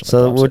situation.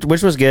 So,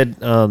 which was good.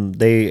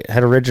 They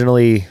had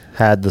originally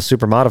had the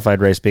super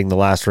modified race being the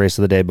last race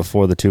of the day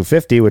before the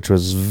 250, which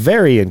was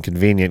very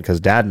inconvenient because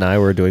Dad and I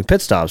were doing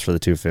pit stops for the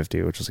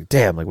 250, which was like,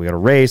 damn, like we got a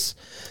race.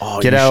 Oh,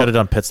 you should have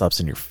done pit stops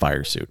in your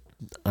fire suit.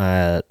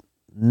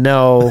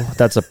 No,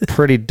 that's a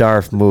pretty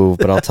Darth move,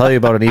 but I'll tell you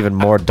about an even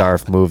more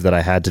Darth move that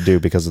I had to do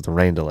because of the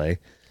rain delay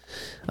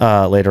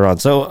later on.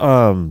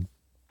 So,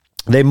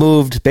 they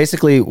moved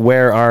basically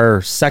where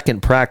our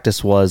second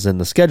practice was in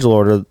the schedule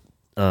order.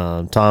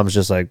 Tom's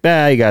just like, you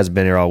guys have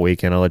been here all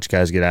weekend. I'll let you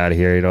guys get out of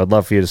here. I'd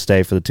love for you to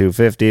stay for the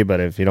 250, but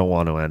if you don't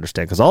want to, I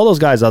understand. Because all those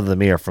guys other than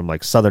me are from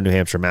like southern New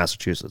Hampshire,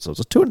 Massachusetts. So it's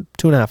a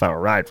 2.5 hour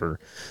ride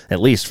at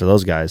least for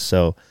those guys.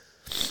 So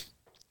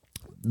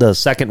the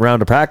second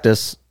round of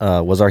practice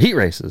was our heat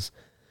races.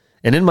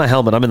 And in my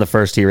helmet, I'm in the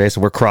first heat race,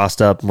 and we're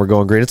crossed up, and we're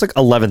going green. It's like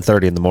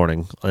 11:30 in the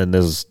morning, and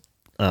there's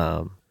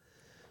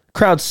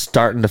crowd's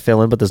starting to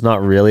fill in, but there's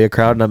not really a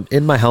crowd. And I'm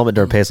in my helmet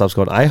during pace stops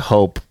going, I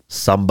hope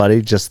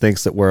somebody just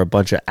thinks that we're a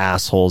bunch of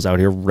assholes out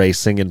here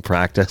racing in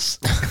practice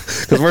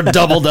because we're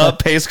doubled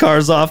up, pace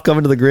cars off,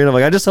 coming to the green. I'm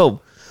like, I just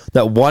hope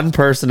that one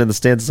person in the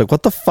stands is like,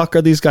 what the fuck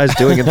are these guys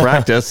doing in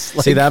practice?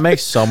 See, that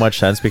makes so much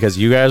sense because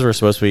you guys were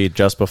supposed to be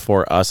just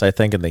before us, I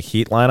think, in the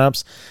heat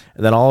lineups.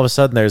 And then all of a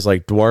sudden there's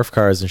like dwarf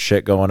cars and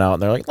shit going out,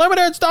 and they're like,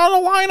 Limited's down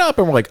the lineup.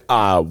 And we're like,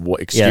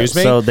 excuse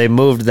me? So they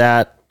moved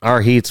that. Our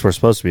heats were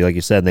supposed to be, like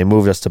you said, they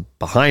moved us to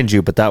behind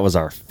you, but that was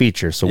our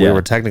feature. So we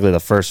were technically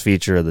the first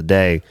feature of the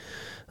day,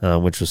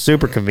 which was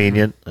super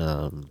convenient.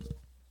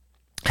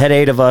 Had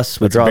 8 of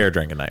us. It's a beer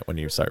drinking night when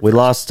you start. We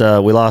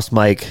lost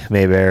Mike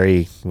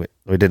Mayberry.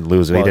 We didn't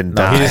lose him. He didn't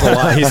die. He's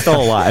alive. He's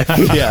still alive.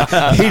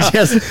 Yeah.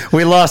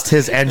 We lost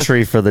his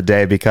entry for the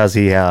day because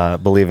he,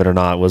 believe it or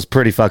not, was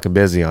pretty fucking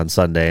busy on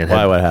Sunday. And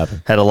what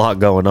happened? Had a lot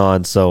going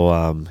on,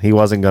 so he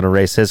wasn't going to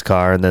race his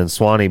car. And then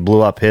Swanee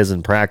blew up his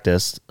in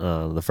practice,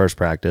 the first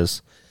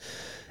practice.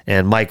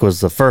 And Mike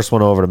was the first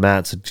one over to Matt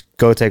and said,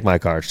 go take my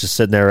car. It's just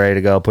sitting there ready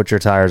to go. Put your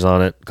tires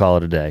on it. Call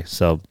it a day.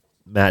 So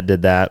Matt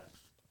did that.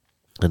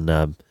 And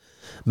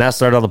Matt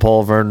started on the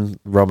pole. Vern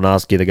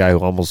Romanowski, the guy who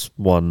almost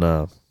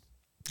won...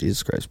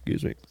 Jesus Christ,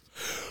 excuse me.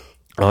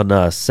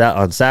 On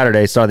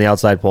Saturday, started on the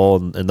outside pole,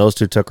 and those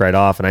two took right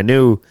off. And I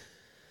knew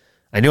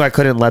I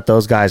couldn't let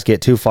those guys get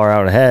too far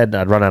out ahead.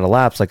 I'd run out of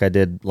laps like I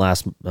did a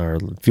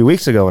few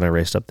weeks ago when I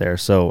raced up there.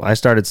 So I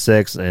started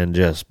 6th and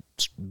just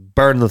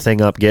burned the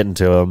thing up, getting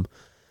to him.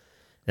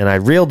 And I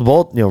reeled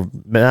both.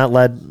 Matt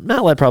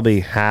led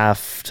probably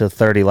half to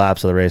 30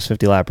 laps of the race,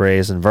 50 lap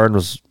race, and Vern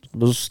was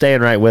was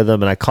staying right with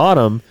him, and I caught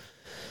him.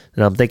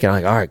 And I'm thinking,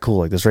 like, all right, cool.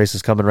 Like, this race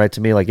is coming right to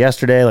me like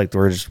yesterday. Like,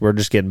 we're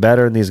just getting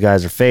better, and these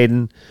guys are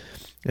fading.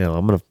 You know,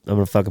 I'm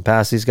gonna fucking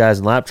pass these guys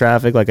in lap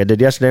traffic like I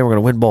did yesterday. We're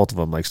gonna win both of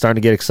them. Like,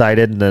 starting to get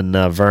excited, and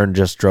then Vern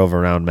just drove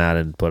around Matt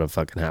and put a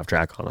fucking half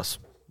track on us.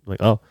 I'm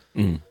like, oh,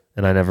 and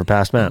I never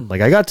passed Matt.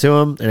 Like, I got to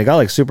him, and it got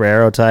like super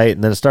aero tight,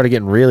 and then it started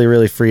getting really,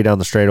 really free down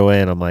the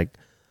straightaway, and I'm like,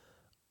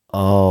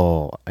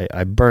 oh,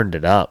 I burned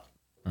it up.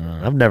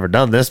 I've never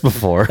done this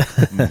before.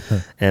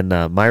 And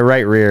my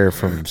right rear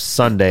from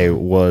Sunday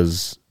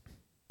was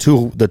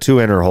the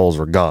two inner holes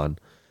were gone,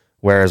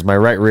 whereas my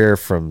right rear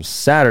from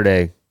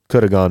Saturday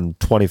could have gone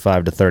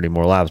 25 to 30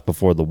 more laps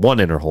before the one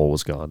inner hole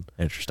was gone.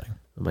 Interesting.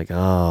 I'm like,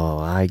 oh,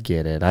 I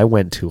get it. I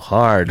went too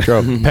hard.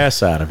 Drove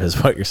past out of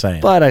is what you're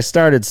saying. But I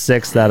started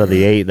 6th out of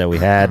the 8 that we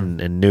had,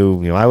 and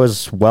knew, I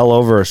was well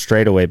over a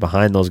straightaway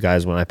behind those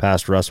guys when I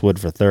passed Russ Wood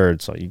for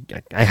 3rd. So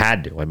I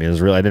had to. I mean, I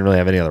didn't really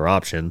have any other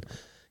option.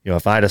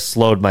 If I'd have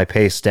slowed my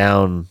pace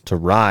down to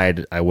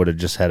ride, I would have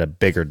just had a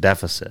bigger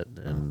deficit.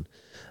 And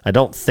I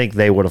don't think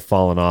they would have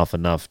fallen off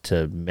enough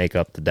to make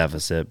up the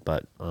deficit.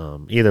 But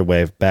either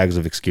way, bags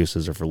of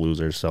excuses are for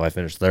losers. So I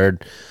finished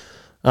 3rd,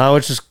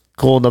 which is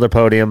cool. Another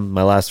podium.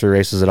 My last 3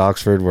 races at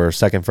Oxford were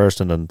 2nd,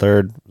 1st, and then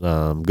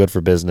 3rd. Good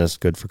for business.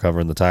 Good for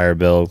covering the tire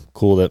bill.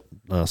 Cool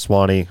that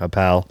Swanee, a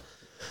pal,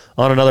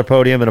 on another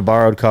podium in a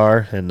borrowed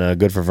car. And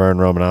good for Vern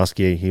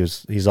Romanowski.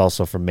 He's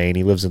also from Maine.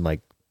 He lives in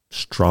like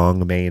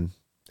Strong, Maine.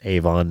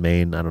 Avon,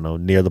 Maine, I don't know,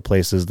 near the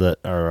places that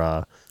are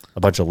a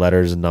bunch of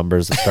letters and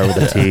numbers that start with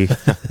a T,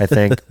 I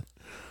think.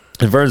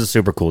 And Vern's a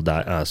super cool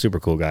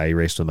guy. He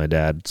raced with my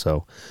dad,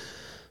 so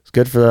it's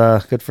good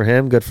for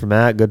him, good for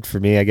Matt, good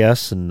for me, I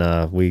guess. And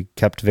we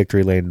kept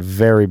Victory Lane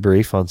very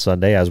brief on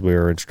Sunday as we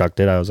were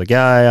instructed. I was like,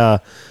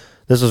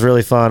 this was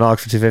really fun.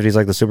 Oxford 250 is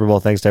like the Super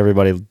Bowl. Thanks to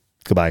everybody.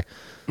 Goodbye.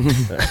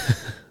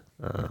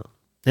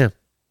 Yeah.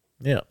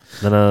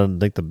 Then I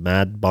think the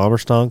Mad Bomber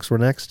Stonks were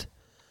next.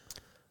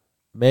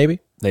 Maybe.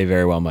 They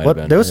very well might have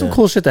been. There was some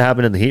cool shit that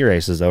happened in the heat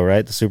races, though,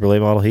 right? The super late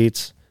model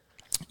heats.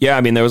 Yeah,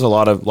 I mean, there was a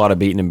lot of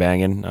beating and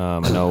banging. I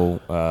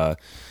know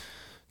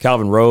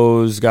Calvin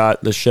Rose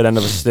got the shit end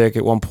of a stick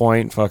at one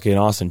point. Fucking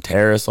Austin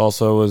Terrace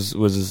also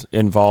was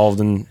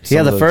involved in.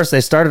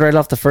 They started right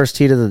off the first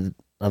heat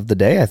of the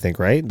day, I think,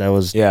 right? That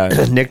was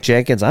Nick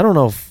Jenkins. I don't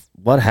know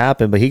what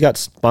happened, but he got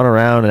spun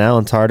around, and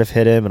Alan Tardif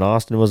hit him, and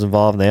Austin was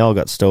involved, and they all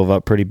got stove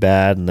up pretty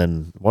bad. And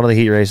then one of the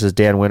heat races,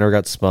 Dan Winter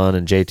got spun,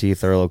 and JT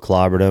Thurlow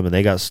clobbered him, and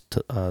they got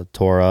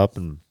tore up.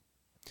 And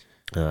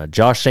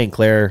Josh St.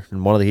 Clair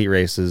in one of the heat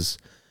races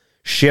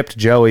shipped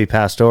Joey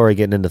Pastore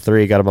getting into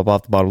 3, got him up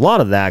off the bottom. A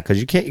lot of that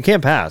because you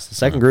can't pass. The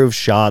second groove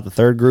shot, the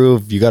third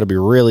groove, you got to be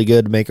really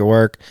good to make it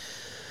work.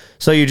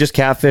 So you just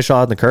catfish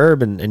on the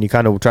curb, and you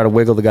kind of try to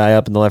wiggle the guy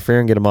up in the left rear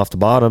and get him off the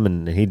bottom.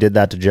 And he did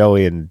that to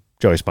Joey, and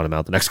Joey spun him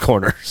out the next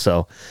corner,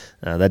 so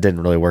that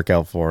didn't really work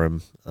out for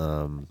him.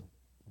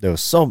 There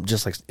was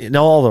just like in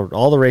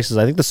all the races.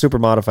 I think the super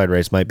modified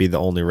race might be the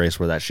only race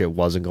where that shit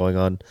wasn't going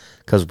on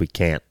because we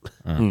can't.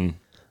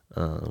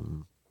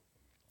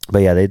 But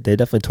yeah, they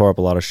definitely tore up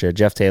a lot of shit.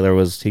 Jeff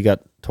Taylor got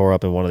tore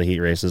up in one of the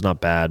heat races.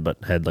 Not bad, but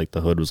had like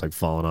the hood was like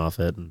falling off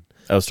it. And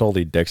I was told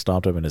he dick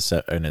stomped him in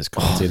his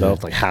Conti though,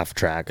 like half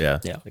track. Yeah,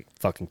 like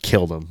fucking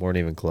killed him. Weren't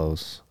even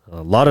close.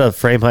 A lot of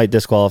frame height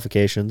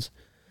disqualifications.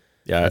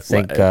 Yeah, I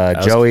think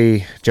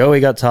Joey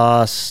got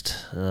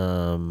tossed.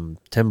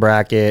 Tim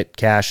Brackett,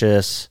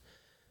 Cassius,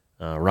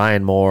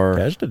 Ryan Moore.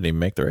 Cash didn't even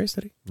make the race,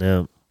 did he?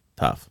 Yeah,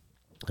 tough.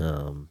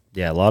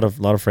 Yeah, a lot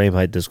of frame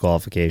height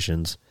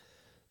disqualifications.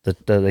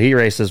 The heat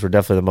races were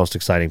definitely the most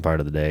exciting part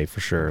of the day for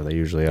sure. They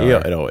usually are.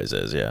 Yeah, it always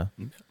is. Yeah,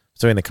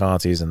 between the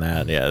Contis and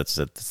that, yeah, it's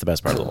the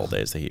best part of the whole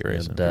day is the heat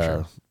race. And,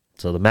 sure.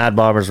 So the Mad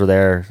Bombers were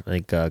there. I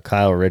think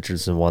Kyle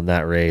Richardson won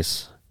that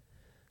race.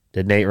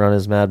 Did Nate run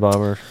his Mad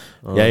Bomber?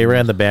 Yeah, he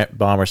ran the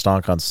Bomber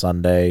Stonk on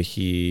Sunday.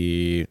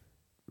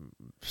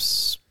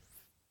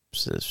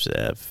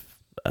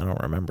 I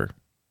don't remember.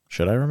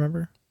 Should I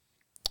remember?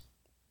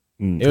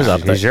 He was up.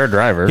 He's your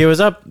driver. He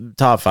was up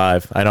top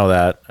 5. I know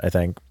that, I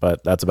think,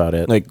 but that's about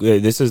it. Like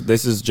this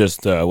is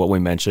just what we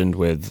mentioned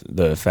with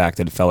the fact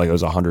that it felt like it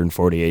was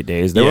 148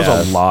 days. There was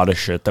a lot of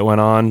shit that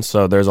went on,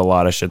 so there's a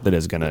lot of shit that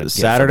is gonna.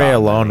 Saturday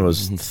alone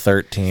was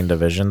 13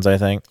 divisions, I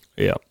think.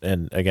 Yeah,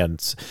 and again,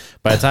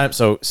 by the time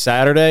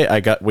Saturday,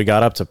 we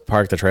got up to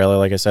park the trailer.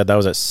 Like I said, that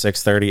was at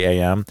 6:30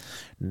 a.m.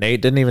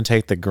 Nate didn't even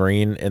take the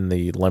green in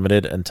the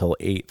limited until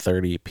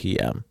 8:30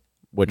 p.m.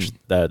 Which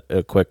that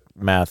quick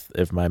math,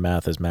 if my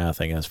math is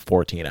mathing, is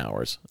 14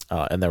 hours,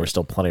 and there was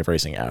still plenty of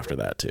racing after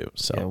that too.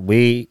 So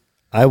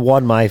I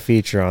won my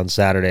feature on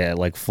Saturday at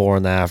like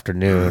 4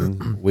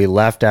 p.m. We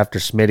left after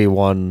Smitty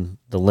won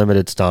the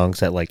limited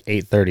stonks at like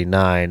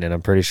 8:39, and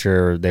I'm pretty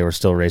sure they were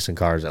still racing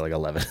cars at like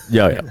 11.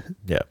 Yeah.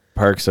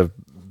 Perks of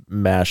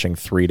mashing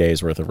 3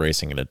 days worth of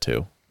racing into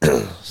 2.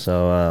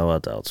 So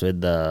what else? We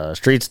had the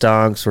street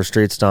stonks. We're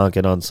street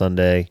stonking on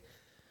Sunday.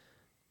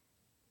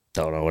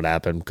 Don't know what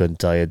happened. Couldn't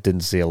tell you.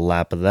 Didn't see a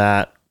lap of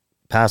that.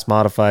 Past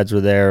modifieds were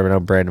there. I know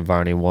Brandon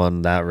Varney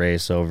won that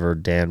race over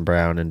Dan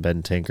Brown and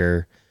Ben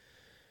Tinker.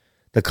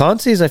 The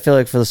consies, I feel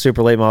like for the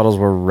super late models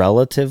were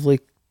relatively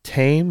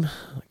tame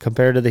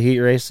compared to the heat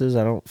races.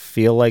 I don't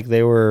feel like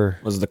they were.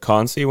 Was the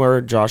Consi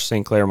where Josh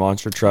St. Clair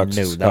monster trucks?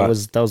 No, that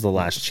was the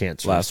last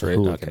chance. Last race,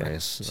 hooligan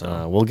race.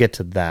 So. We'll get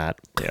to that.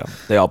 Yeah,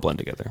 they all blend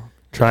together.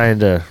 Trying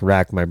to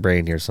rack my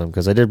brain here some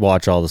because I did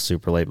watch all the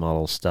super late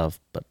model stuff,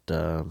 but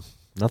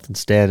nothing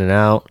standing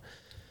out.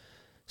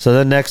 So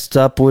then next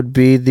up would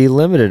be the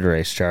limited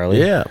race, Charlie.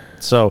 Yeah.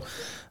 So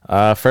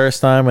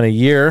first time in a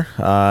year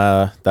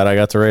that I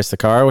got to race the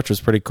car, which was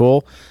pretty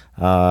cool.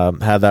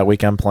 Had that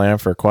weekend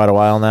planned for quite a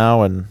while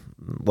now, and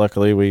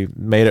luckily we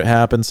made it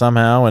happen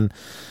somehow and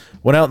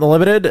went out in the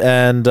limited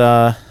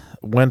and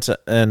went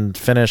and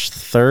finished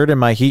third in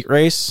my heat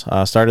race.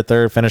 Started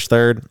third, finished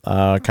third,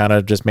 kind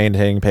of just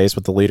maintaining pace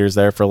with the leaders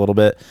there for a little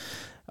bit.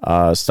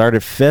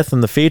 Started fifth in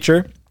the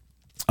feature.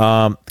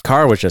 The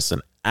car was just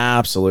an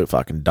absolute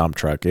fucking dump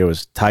truck. It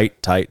was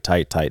tight.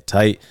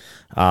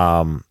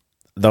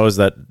 Those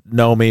that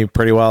know me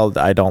pretty well,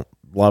 I don't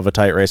love a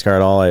tight race car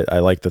at all. I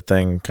like the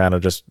thing kind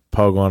of just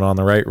pogoing on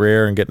the right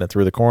rear and getting it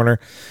through the corner.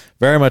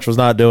 Very much was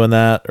not doing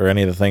that or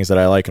any of the things that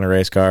I like in a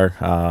race car.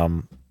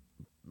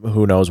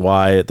 Who knows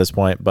why at this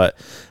point, but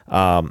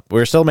we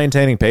were still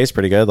maintaining pace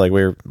pretty good. Like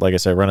we were, like I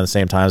said, running the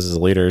same times as the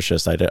leaders.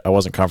 Just I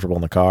wasn't comfortable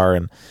in the car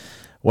and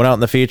went out in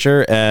the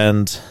feature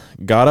and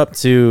got up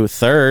to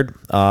third,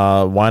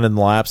 winding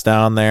the laps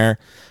down there.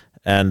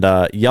 And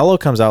yellow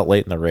comes out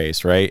late in the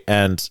race, right?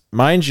 And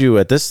mind you,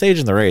 at this stage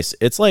in the race,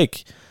 it's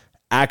like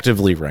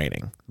actively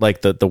raining.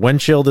 Like the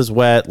windshield is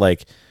wet.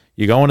 Like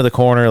you go into the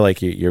corner,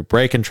 like you're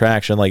braking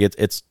traction. Like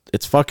it's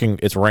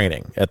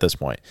raining at this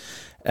point.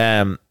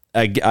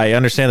 I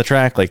understand the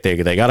track. Like they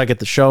got to get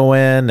the show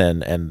in,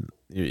 and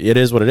it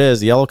is what it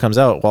is. The yellow comes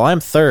out. Well, I'm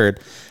third,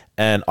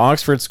 and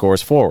Oxford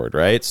scores forward,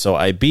 right? So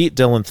I beat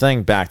Dylan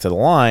Thing back to the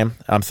line.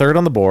 I'm third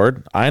on the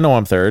board. I know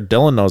I'm third.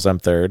 Dylan knows I'm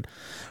third.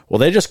 Well,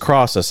 they just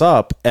crossed us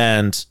up,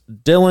 and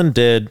Dylan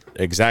did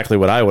exactly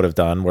what I would have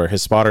done, where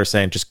his spotter is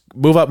saying, just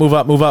move up.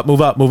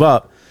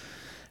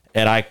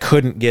 And I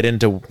couldn't get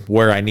into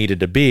where I needed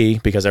to be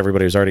because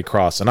everybody was already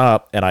crossing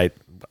up, and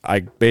I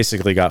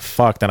basically got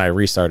fucked, and I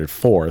restarted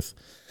fourth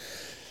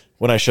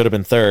when I should have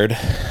been third,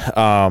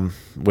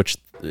 which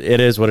it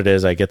is what it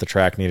is. I get the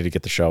track, needed to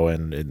get the show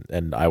in,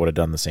 and I would have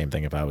done the same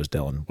thing if I was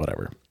Dylan,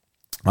 whatever.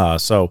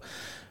 So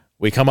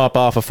we come up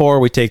off of 4,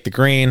 we take the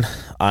green.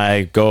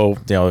 I go,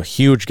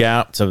 huge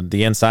gap to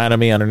the inside of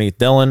me underneath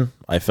Dylan.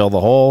 I fill the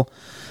hole.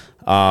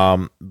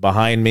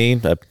 Behind me,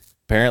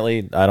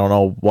 apparently, I don't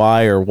know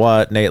why or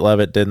what, Nate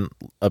Levitt didn't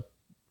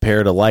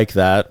appear to like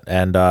that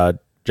and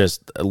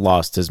just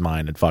lost his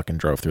mind and fucking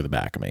drove through the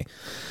back of me.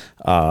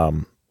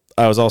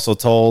 I was also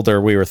told, or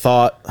we were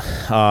taught,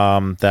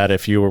 that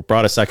if you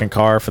brought a second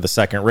car for the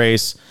second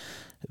race,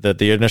 that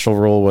the initial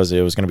rule was it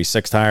was going to be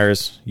 6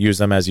 tires, use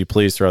them as you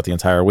please throughout the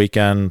entire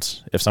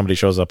weekend. If somebody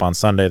shows up on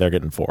Sunday, they're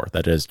getting 4.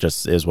 That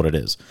is what it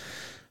is.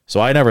 So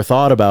I never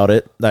thought about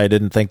it. I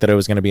didn't think that it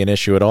was going to be an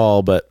issue at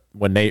all. But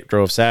when Nate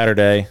drove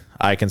Saturday,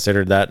 I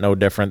considered that no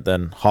different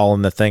than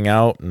hauling the thing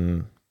out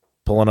and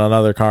pulling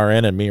another car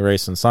in and me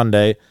racing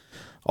Sunday.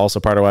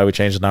 Also part of why we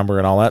changed the number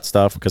and all that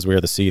stuff, because we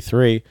were the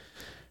C3.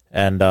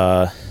 And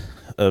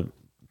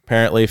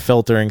apparently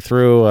filtering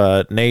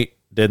through, Nate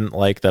didn't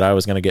like that I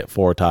was going to get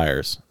 4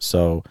 tires.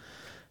 So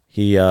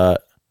he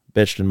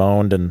bitched and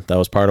moaned, and that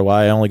was part of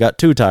why I only got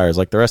 2 tires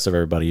like the rest of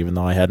everybody, even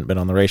though I hadn't been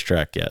on the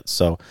racetrack yet.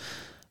 So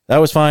that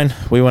was fine.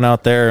 We went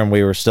out there, and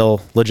we were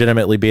still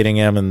legitimately beating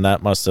him, and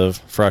that must have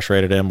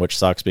frustrated him, which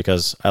sucks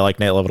because I like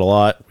Nate Levitt a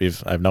lot.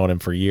 I've known him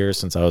for years,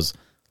 since I was a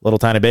little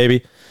tiny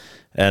baby,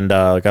 and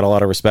got a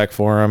lot of respect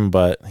for him,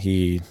 but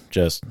he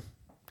just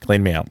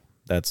cleaned me out.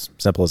 That's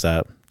simple as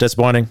that.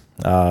 Disappointing.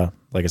 Like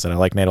I said, I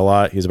like Nate a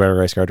lot. He's a better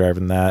race car driver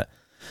than that.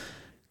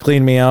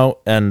 Cleaned me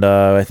out, and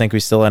I think we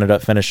still ended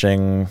up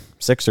finishing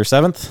 6th or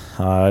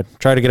 7th.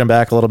 Tried to get him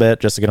back a little bit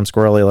just to get him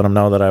squirrely, let him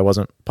know that I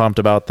wasn't pumped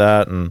about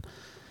that, and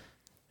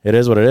it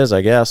is what it is,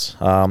 I guess.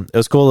 It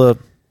was cool to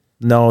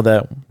know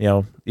that,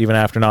 even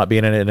after not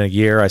being in it in a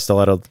year, I still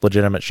had a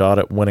legitimate shot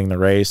at winning the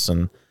race,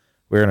 and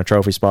we were in a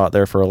trophy spot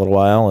there for a little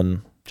while,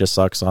 and just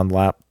sucks on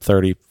lap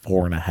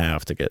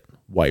 34.5 to get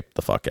wiped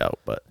the fuck out,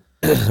 but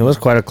it was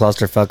quite a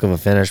clusterfuck of a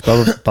finish.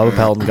 Bubba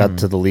Pelton got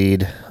to the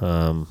lead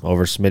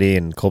over Smitty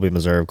and Colby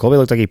Meserve. Colby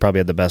looked like he probably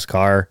had the best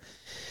car,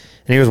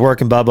 and he was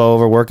working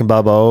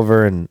Bubba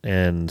over,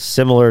 and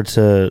similar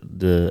to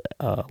the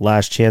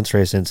last chance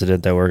race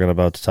incident that we're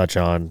about to touch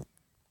on,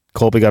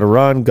 Colby got a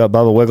run, got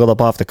Bubba wiggled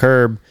up off the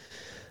curb,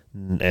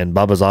 and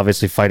Bubba's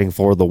obviously fighting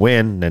for the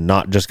win and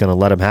not just going to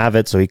let him have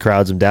it, so he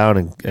crowds him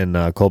down,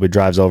 and Colby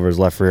drives over his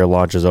left rear,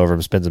 launches over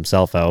him, spins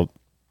himself out,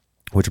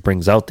 which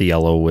brings out the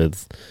yellow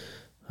with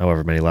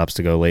however many laps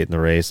to go late in the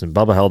race, and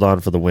Bubba held on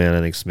for the win.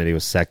 I think Smitty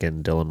was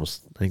second. Dylan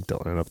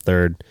ended up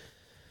third.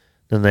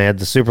 Then they had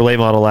the super late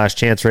model last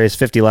chance race,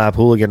 50-lap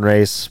hooligan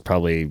race,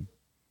 probably,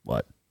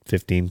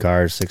 15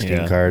 cars,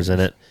 16 cars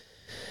in it.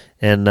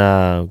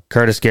 And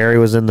Curtis Gary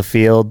was in the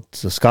field.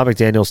 So Scott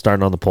McDaniel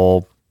starting on the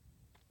pole.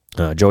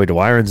 Joey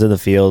DeWiron's in the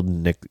field.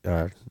 Nick,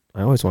 I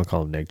always want to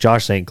call him Nick.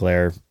 Josh St.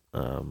 Clair,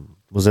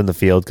 was in the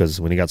field because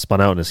when he got spun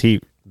out in his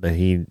heat,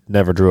 he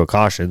never drew a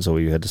caution, so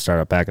we had to start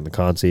up back in the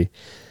consi.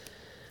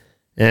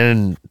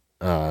 And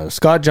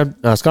Scott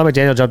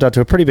McDaniel jumped out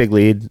to a pretty big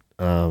lead,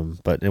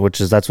 but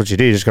that's what you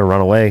do. You're just going to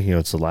run away.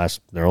 It's the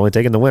last. They're only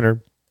taking the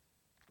winner.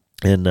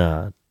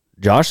 And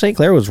Josh St.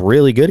 Clair was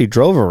really good. He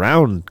drove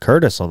around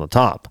Curtis on the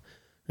top.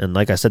 And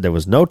like I said, there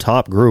was no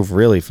top groove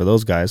really for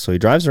those guys. So he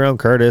drives around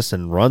Curtis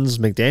and runs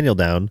McDaniel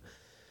down.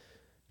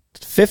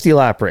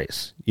 50-lap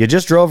race. You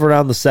just drove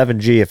around the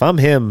 7G. If I'm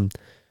him,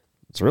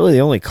 it's really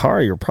the only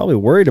car you're probably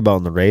worried about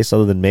in the race,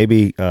 other than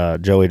maybe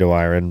Joey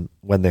DeWiron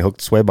when they hooked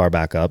the sway bar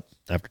back up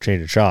after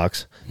changing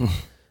shocks.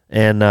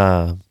 And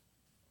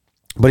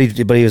but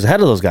he was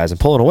ahead of those guys and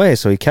pulling away.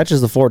 So he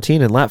catches the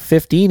 14, and lap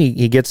 15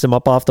 he gets him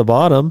up off the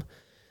bottom.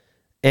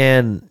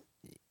 And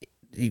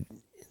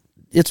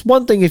it's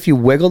one thing if you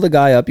wiggle the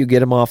guy up, you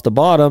get him off the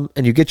bottom,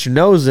 and you get your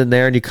nose in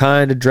there, and you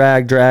kind of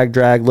drag,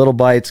 little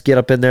bites, get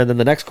up in there, and then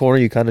the next corner,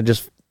 you kind of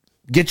just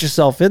get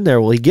yourself in there.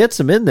 Well, he gets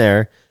him in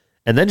there,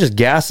 and then just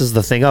gasses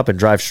the thing up and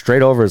drives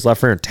straight over his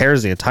left rear and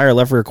tears the entire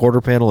left rear quarter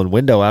panel and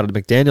window out of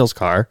McDaniel's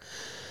car,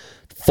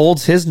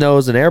 folds his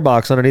nose and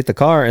airbox underneath the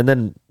car, and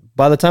then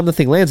by the time the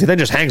thing lands, he then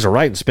just hangs a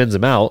right and spins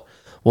him out.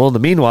 Well, in the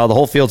meanwhile, the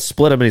whole field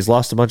split him, and he's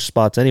lost a bunch of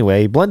spots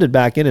anyway. He blended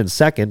back in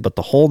second, but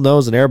the whole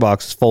nose and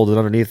airbox is folded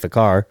underneath the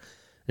car.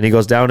 And he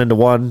goes down into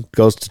one,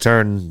 goes to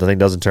turn. The thing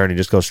doesn't turn. He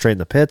just goes straight in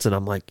the pits. And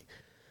I'm like,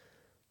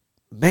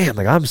 man,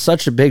 I'm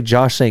such a big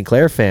Josh St.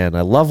 Clair fan.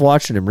 I love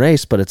watching him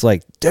race, but it's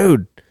like,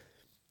 dude, it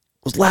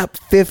was lap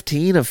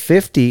 15 of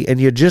 50,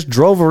 and you just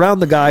drove around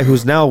the guy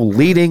who's now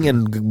leading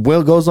and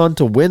goes on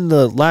to win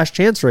the last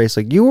chance race.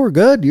 Like, you were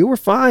good. You were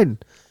fine.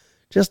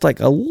 Just like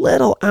a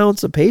little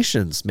ounce of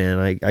patience,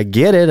 man. I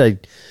get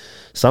it.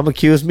 Some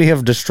accuse me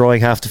of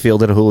destroying half the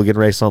field in a hooligan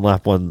race on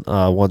lap one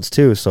once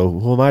too, so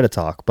who am I to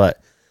talk?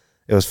 But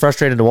it was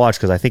frustrating to watch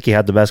because I think he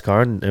had the best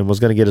car and was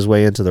going to get his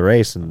way into the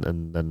race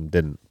and then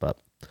didn't. But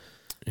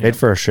made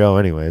for a show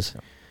anyways.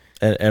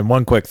 And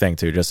one quick thing,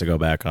 too, just to go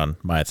back on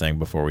my thing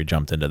before we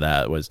jumped into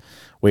that, was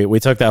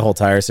we took that whole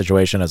tire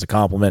situation as a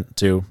compliment,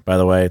 too, by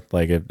the way.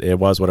 Like, it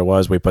was what it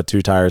was. We put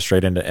 2 tires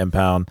straight into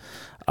impound.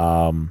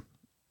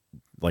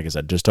 Like I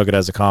said, just took it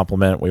as a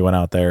compliment. We went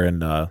out there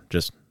and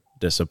just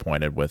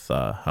disappointed with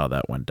how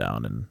that went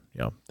down. And,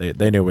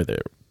 they knew we were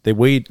there.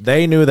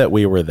 They knew that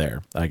we were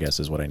there, I guess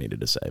is what I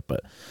needed to say.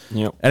 But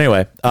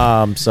anyway,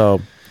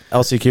 so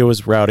LCQ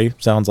was rowdy,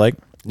 sounds like.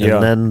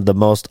 And then the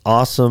most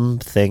awesome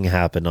thing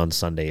happened on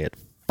Sunday. It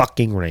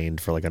fucking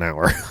rained for like an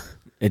hour.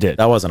 It did.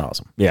 That wasn't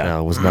awesome. Yeah.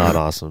 No, it was not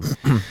awesome.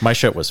 My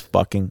shit was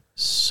fucking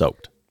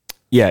soaked.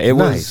 Yeah, it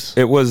Nice.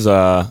 was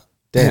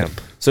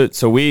Damp.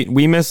 So we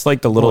missed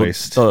like the little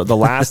the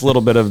last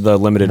little bit of the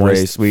limited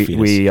Moist race.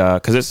 We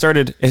because it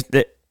started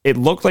it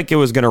looked like it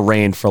was going to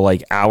rain for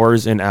like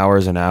hours and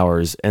hours and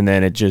hours, and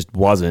then it just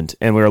wasn't.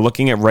 And we were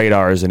looking at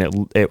radars,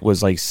 and it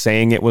was like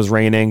saying it was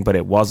raining, but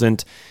it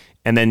wasn't.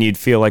 And then you'd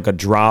feel like a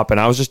drop. And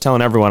I was just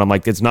telling everyone, I'm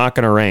like, it's not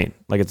going to rain.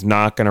 Like, it's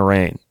not going to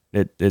rain.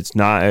 It's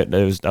not.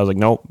 I was like,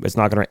 nope, it's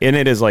not going to rain. And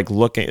it is like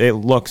it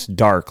looks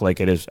dark,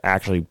 like it is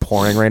actually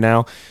pouring right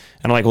now.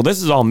 And I'm like, well,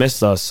 this has all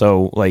missed us.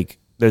 So like,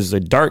 there's a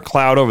dark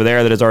cloud over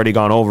there that has already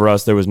gone over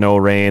us. There was no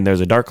rain.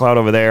 There's a dark cloud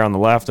over there on the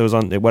left. It was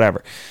on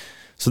whatever.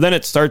 So then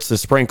it starts to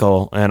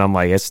sprinkle, and I'm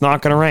like, it's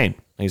not going to rain.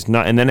 It's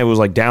not. And then it was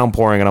like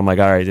downpouring, and I'm like,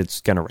 all right, it's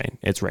going to rain.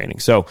 It's raining.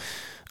 So,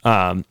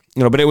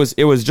 but it was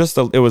it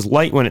was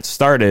light when it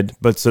started.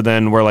 But so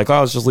then we're like, oh,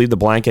 let's just leave the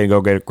blanket and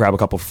go grab a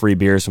couple free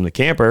beers from the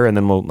camper, and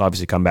then we'll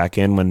obviously come back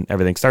in when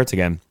everything starts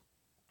again.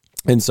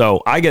 And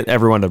so I get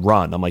everyone to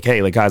run. I'm like,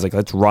 hey, like guys, like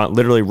let's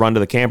literally run to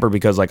the camper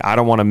because like I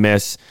don't want to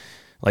miss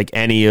like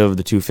any of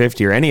the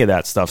 250 or any of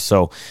that stuff.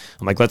 So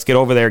I'm like, let's get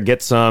over there,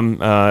 get some,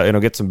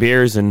 get some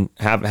beers and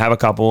have a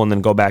couple and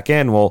then go back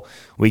in. Well,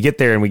 we get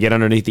there and we get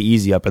underneath the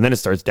easy up and then it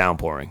starts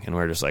downpouring and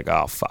we're just like,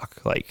 oh,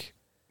 fuck.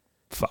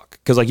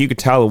 Cause like you could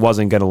tell it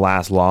wasn't going to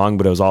last long,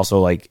 but it was also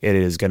like, it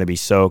is going to be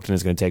soaked and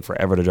it's going to take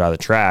forever to dry the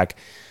track,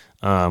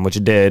 which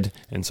it did.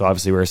 And so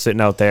obviously we were sitting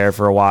out there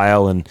for a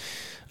while and,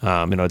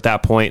 at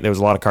that point there was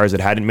a lot of cars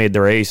that hadn't made the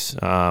race.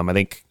 I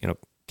think,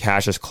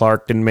 Cassius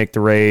Clark didn't make the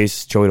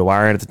race. Joey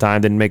DeWiron at the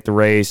time didn't make the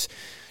race.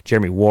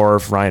 Jeremy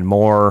Wharf, Ryan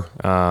Moore.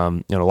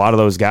 A lot of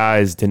those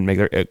guys didn't make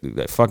their.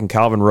 Fucking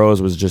Calvin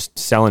Rose was just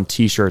selling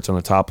T-shirts on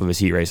the top of his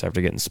heat race after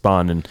getting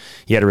spun, and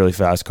he had a really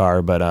fast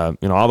car. But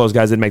all those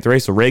guys didn't make the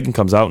race. So Reagan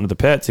comes out into the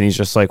pits, and he's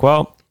just like,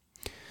 "Well,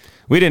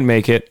 we didn't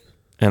make it."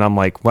 And I'm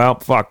like, "Well,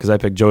 fuck," because I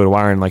picked Joey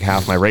DeWiron in like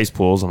half my race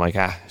pools. I'm like,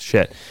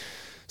 shit.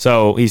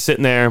 So he's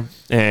sitting there,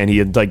 and he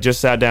had like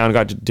just sat down,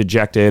 got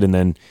dejected, and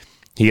then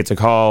he gets a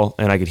call,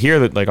 and I could hear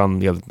that like on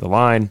the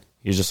line.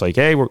 He's just like,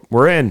 "Hey,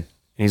 we're in." And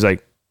he's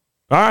like,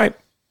 "All right,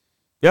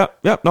 yep.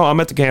 No, I'm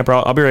at the camper.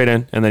 I'll be right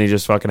in." And then he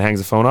just fucking hangs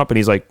the phone up, and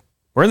he's like,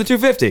 "We're in the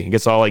 250." He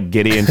gets all like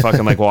giddy and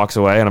fucking like walks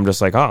away, and I'm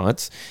just like, "Oh,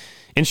 that's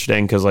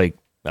interesting," because like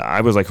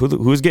I was like,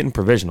 "Who's getting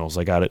provisionals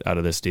like out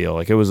of this deal?"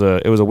 Like it was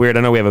a weird.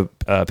 I know we have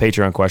a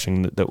Patreon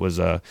question that was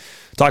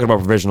talking about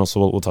provisionals,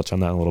 so we'll touch on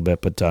that in a little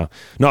bit. But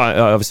no,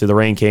 obviously the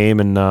rain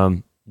came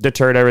and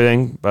deterred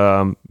everything.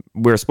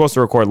 we were supposed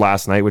to record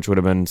last night, which would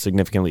have been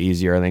significantly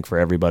easier, I think, for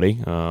everybody.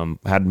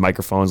 Had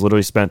microphones,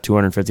 literally spent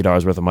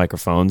 $250 worth of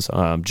microphones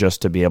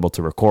just to be able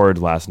to record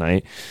last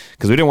night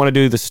because we didn't want to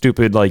do the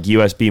stupid like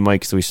USB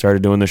mics we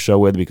started doing the show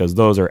with because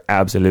those are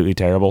absolutely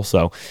terrible.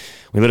 So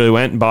we literally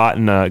went and bought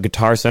in a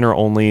Guitar Center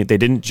only. They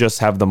didn't just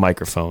have the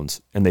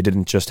microphones and they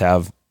didn't just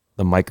have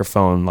the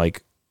microphone.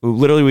 Like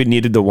literally we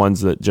needed the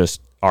ones that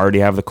just already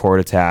have the cord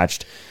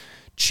attached.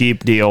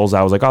 Cheap deals.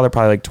 I was like, oh, they're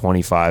probably like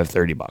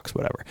 $25-$30,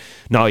 whatever.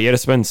 No, you had to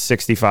spend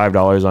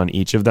 $65 on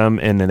each of them,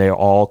 and then they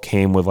all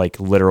came with like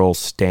literal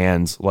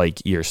stands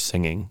like you're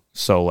singing.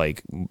 So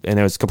like, and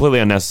it was completely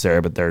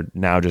unnecessary, but they're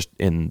now just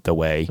in the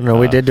way. No,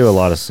 we did do a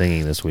lot of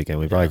singing this weekend.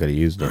 We probably could have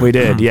used it. We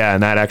did, yeah,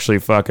 and that actually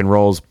fucking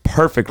rolls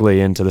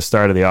perfectly into the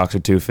start of the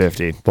Oxford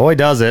 250. Boy,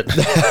 does it.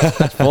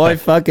 Boy,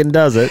 fucking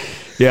does it.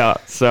 Yeah,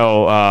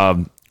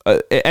 so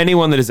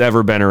anyone that has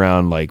ever been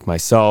around, like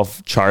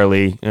myself,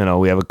 Charlie,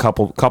 we have a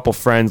couple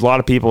friends, a lot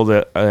of people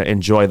that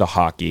enjoy the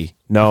hockey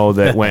know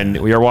that when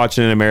we are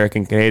watching an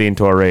American-Canadian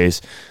tour race,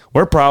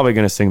 we're probably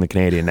going to sing the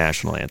Canadian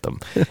national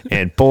anthem.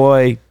 And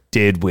boy,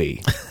 did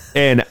we.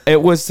 And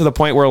it was to the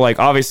point where, like,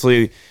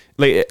 obviously,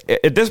 like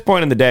at this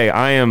point in the day,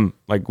 I am,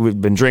 like, we've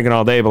been drinking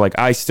all day, but, like,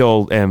 I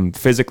still am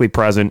physically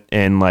present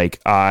and, like,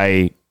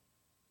 I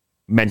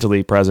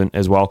mentally present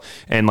as well.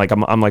 And, like,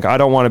 I'm like, I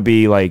don't want to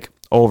be, like,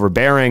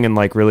 overbearing and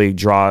like really I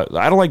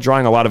don't like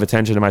drawing a lot of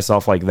attention to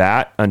myself like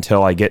that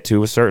until I get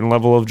to a certain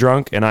level of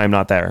drunk, and I'm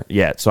not there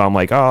yet. So I'm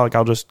like, oh, like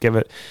I'll just give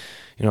it,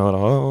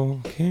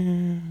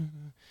 okay.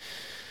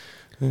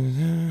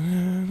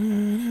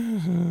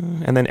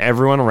 And then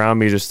everyone around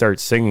me just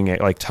starts singing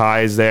it. Like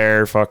Ty's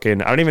there,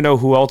 fucking, I don't even know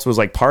who else was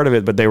like part of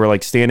it, but they were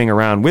like standing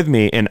around with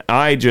me, and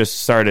I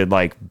just started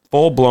like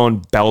full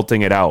blown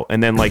belting it out.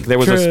 And then like there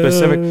was a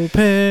specific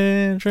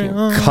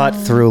cut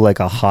through like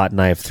a hot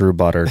knife through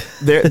butter.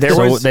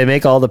 They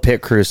make all the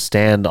pit crews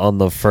stand on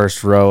the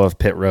first row of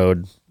pit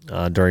road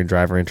during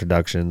driver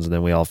introductions, and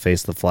then we all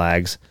face the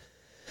flags,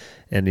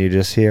 and you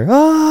just hear,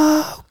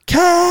 "Oh,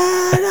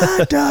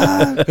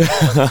 Canada!"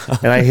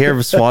 And I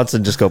hear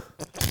Swanson just go,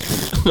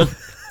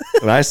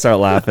 and I start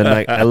laughing.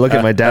 I look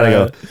at my dad. I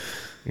go,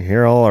 "You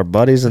hear all our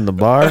buddies in the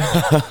bar?"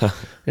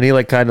 And he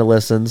like kind of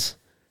listens.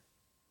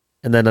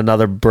 And then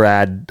another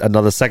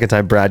second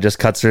time Brad just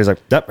cuts through. He's like,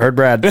 "Yep, heard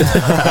Brad."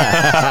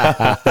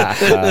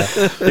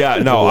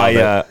 Yeah, no,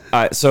 I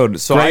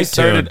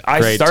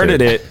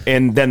started it,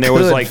 and then there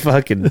was like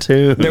fucking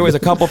tune. There was a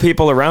couple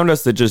people around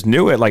us that just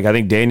knew it. Like I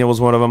think Daniel was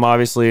one of them,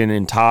 obviously,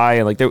 and Ty,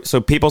 and like so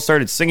people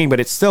started singing,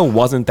 but it still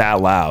wasn't that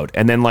loud.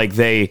 And then like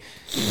they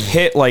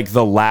hit like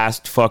the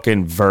last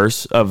fucking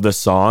verse of the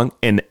song,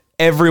 and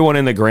everyone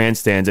in the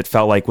grandstands, it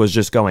felt like, was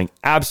just going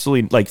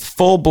absolutely like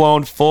full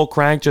blown, full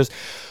crank, just.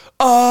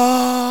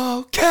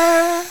 Okay.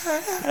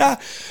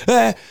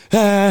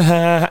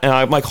 And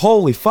I'm like,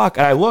 holy fuck.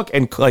 And I look,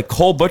 and like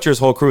Cole Butcher's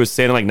whole crew is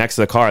standing like next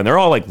to the car, and they're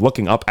all like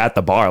looking up at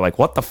the bar, like,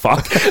 what the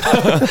fuck?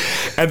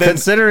 And then,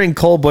 considering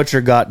Cole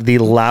Butcher got the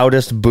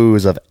loudest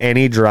boos of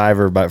any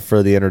driver but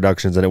for the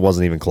introductions, and it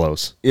wasn't even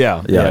close.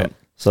 Yeah.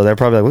 So they're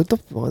probably like,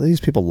 what, these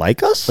people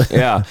like us?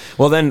 Yeah.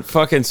 Well, then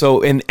fucking,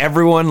 so, and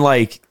everyone,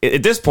 like,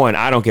 at this point,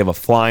 I don't give a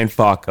flying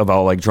fuck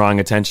about, like, drawing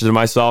attention to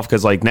myself,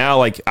 because, like, now,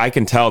 like, I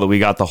can tell that we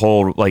got the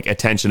whole, like,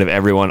 attention of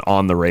everyone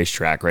on the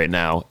racetrack right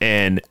now.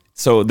 And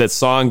so the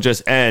song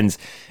just ends,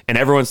 and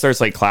everyone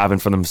starts, like, clapping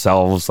for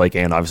themselves, like,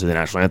 and obviously the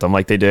national anthem,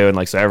 like they do. And,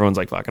 like, so everyone's,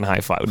 like, fucking high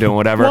five, doing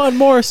whatever. One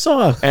more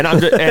song. And I'm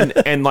just,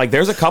 and, like,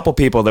 there's a couple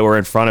people that were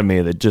in front of me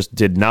that just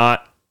did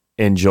not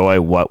enjoy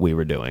what we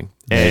were doing.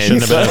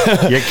 And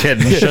you're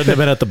kidding. You shouldn't have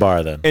been at the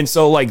bar then. And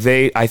so like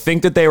I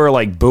think that they were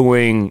like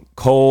booing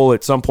Cole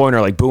at some point,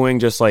 or like booing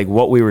just like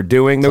what we were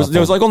doing. There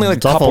was like only like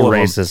a couple of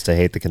racist to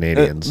hate the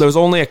Canadians. There was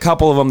only a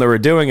couple of them that were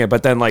doing it,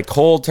 but then like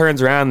Cole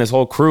turns around, this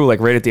whole crew like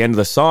right at the end of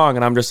the song,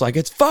 and I'm just like,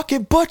 it's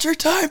fucking Butcher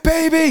time,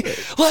 baby,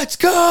 let's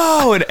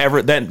go.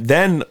 And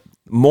then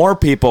more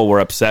people were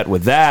upset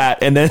with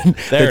that, and then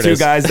the two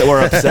guys that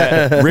were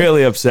upset,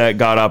 really upset,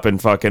 got up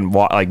and fucking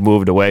like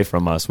moved away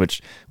from us,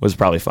 which was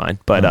probably fine.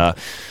 But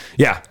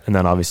yeah, and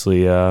then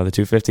obviously the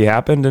 250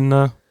 happened,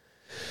 and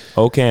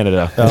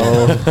Canada,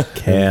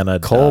 Canada.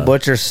 Cole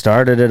Butcher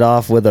started it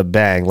off with a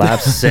bang. Lap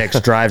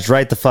 6, drives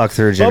right the fuck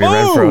through Jimmy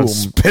Renfro,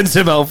 spins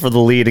him out for the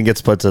lead, and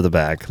gets put to the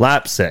back.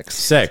 Lap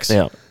 6.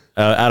 Yeah.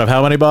 Out of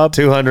how many, Bob?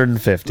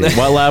 250.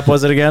 What lap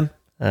was it again?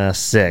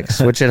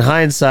 6. Which in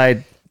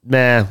hindsight,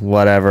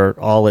 whatever.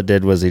 All it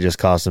did was he just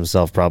cost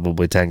himself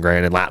probably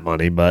 $10,000 in lap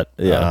money, but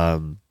it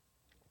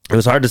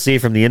was hard to see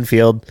from the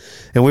infield,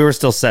 and we were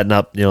still setting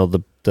up,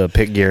 the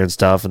pit gear and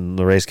stuff, and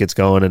the race gets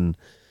going, and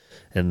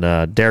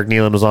Derek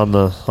Nealon was on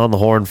the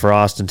horn for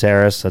Austin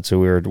Terrace. That's who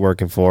we were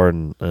working for,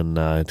 and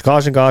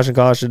caution,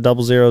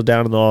 00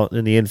 down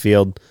in the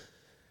infield,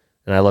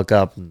 and I look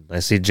up and I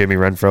see Jimmy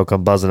Renfro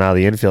come buzzing out of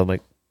the infield. I'm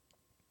like,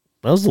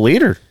 that was the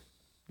leader.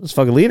 That was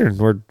fucking leader.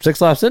 We're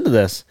 6 laps into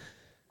this.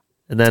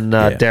 And then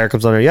Derek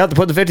comes on there. Yeah, to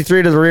put the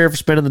 53 to the rear for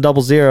spinning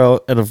the 00,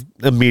 and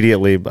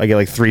immediately I get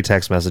like 3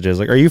 text messages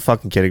like, "Are you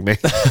fucking kidding me?"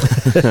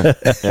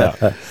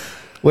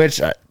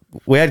 Which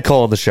we had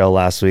Cole on the show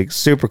last week.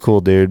 Super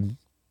cool dude.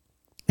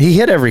 He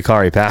hit every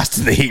car he passed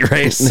in the heat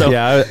race. So.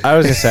 Yeah, I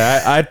was going to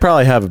say, I'd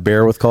probably have a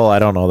beer with Cole. I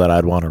don't know that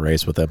I'd want to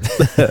race with him.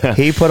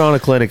 He put on a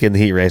clinic in the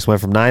heat race, went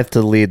from 9th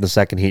to the lead in the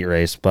second heat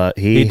race, but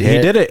he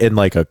did it in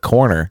like a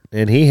corner.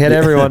 And he hit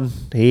everyone.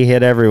 He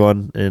hit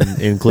everyone,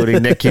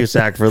 including Nick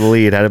Cusack for the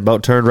lead. Had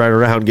about turned right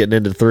around getting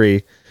into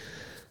 3.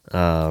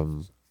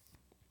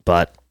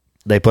 But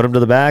they put him to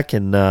the back,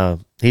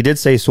 and he did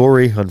say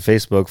sorry on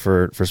Facebook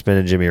for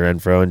spinning Jimmy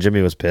Renfro, and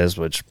Jimmy was pissed,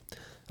 which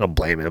I don't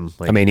blame him.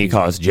 I mean, he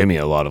cost Jimmy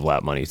a lot of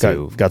lap money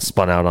too. Got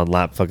spun out on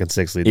lap fucking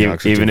 6 lead.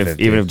 Even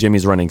if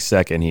Jimmy's running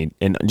second,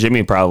 and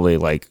Jimmy probably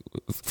like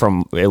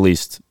from at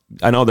least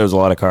I know there's a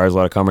lot of cars, a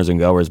lot of comers and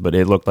goers, but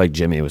it looked like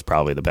Jimmy was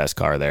probably the best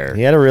car there.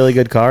 He had a really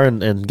good car,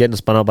 and getting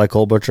spun out by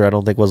Cole Butcher, I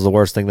don't think was the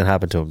worst thing that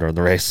happened to him during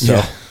the race.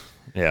 So,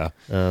 yeah.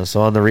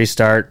 So on the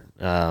restart,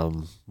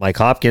 Mike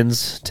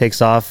Hopkins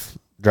takes off,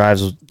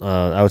 drives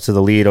out to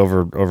the lead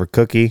over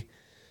Cookie.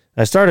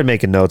 I started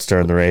making notes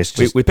during the race.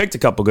 We picked a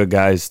couple good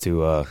guys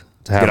to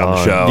get on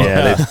the show.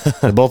 Yeah,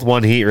 they both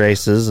won heat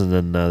races, and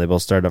then they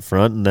both started up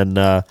front. And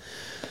then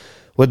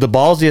with the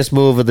ballsiest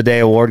move of the day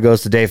award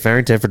goes to Dave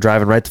Farrington for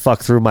driving right the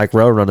fuck through Mike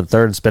Rowe, running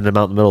third and spinning him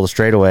out in the middle of the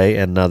straightaway.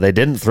 And they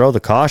didn't throw the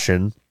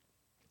caution,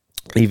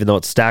 even though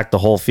it stacked the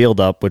whole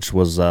field up, which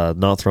was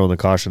not throwing the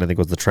caution, I think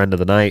was the trend of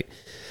the night.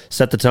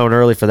 Set the tone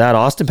early for that.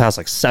 Austin passed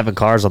like 7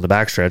 cars on the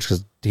backstretch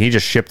because he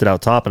just shipped it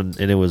out top, and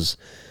it was...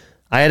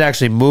 I had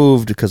actually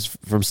moved because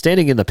from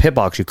standing in the pit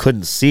box, you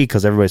couldn't see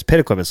because everybody's pit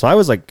equipment. So I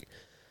was like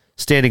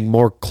standing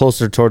more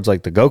closer towards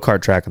like the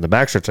go-kart track in the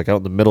backstretch, like out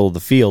in the middle of the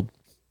field.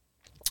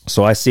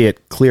 So I see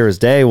it clear as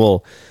day.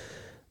 Well,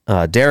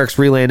 Derek's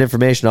relaying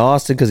information to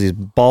Austin because he's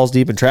balls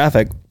deep in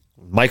traffic.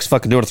 Mike's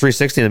fucking doing a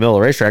 360 in the middle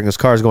of the racetrack, and this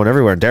car's going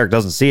everywhere, and Derek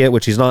doesn't see it,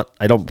 which he's not.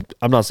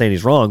 I'm not saying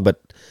he's wrong,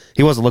 but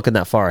he wasn't looking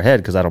that far ahead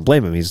because I don't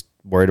blame him. He's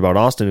worried about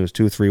Austin, who's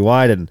 2-3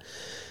 wide, and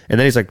then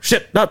he's like,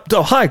 shit, not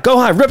go high,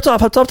 rip top.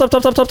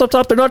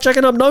 They're not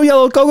checking up, no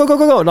yellow,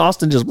 go. And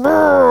Austin just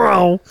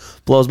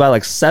blows by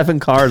like 7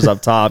 cars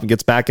up top and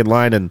gets back in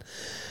line, and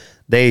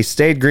they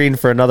stayed green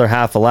for another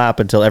half a lap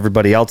until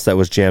everybody else that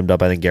was jammed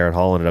up. I think Garrett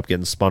Hall ended up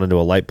getting spun into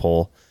a light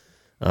pole.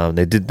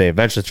 They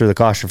eventually threw the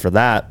caution for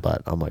that,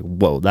 but I'm like,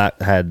 whoa,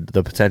 that had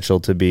the potential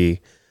to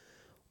be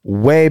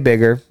way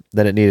bigger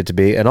than it needed to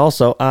be. And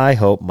also, I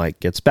hope Mike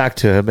gets back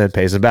to him and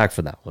pays him back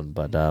for that one.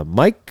 But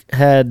Mike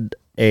had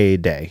a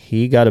day.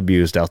 He got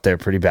abused out there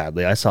pretty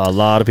badly. I saw a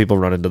lot of people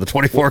run into the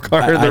 24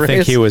 car in the race. I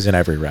think he was in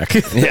every wreck.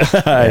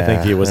 I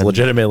think he was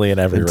legitimately in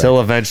every wreck.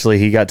 Until eventually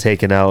he got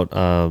taken out.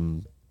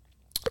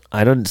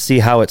 I didn't see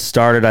how it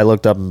started. I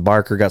looked up and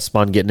Barker got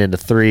spun getting into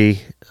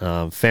 3.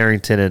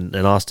 Farrington and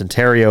Austin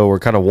Terrio were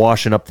kind of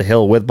washing up the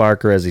hill with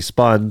Barker as he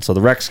spun. So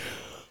the wreck's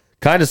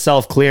kind of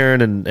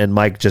self-clearing, and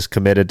Mike just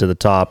committed to the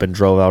top and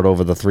drove out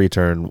over the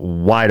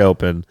 3-turn wide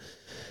open.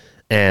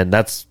 And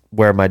that's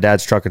where my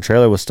dad's truck and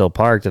trailer was still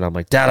parked. And I'm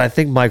like, Dad, I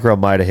think Mike Rowe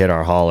might have hit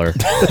our hauler.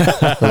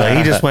 Like,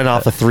 he just went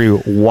off a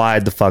 3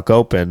 wide the fuck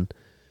open.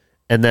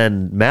 And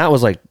then Matt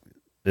was like,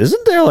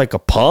 isn't there like a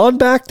pond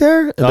back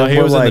there? And then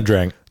he was like, in the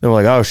drink. And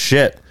we're like, oh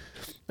shit.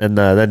 And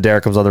then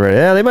Derek comes on the radio.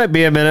 Yeah, they might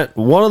be a minute.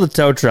 One of the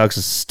tow trucks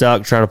is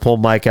stuck trying to pull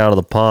Mike out of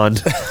the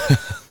pond.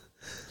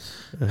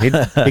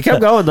 He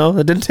kept going though.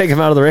 It didn't take him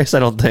out of the race, I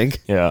don't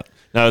think. Yeah.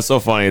 No, it's so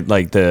funny.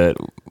 Like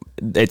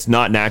it's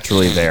not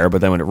naturally there,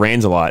 but then when it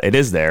rains a lot, it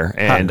is there.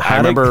 And I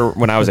remember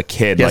when I was a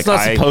kid, it's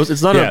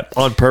not an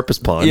on purpose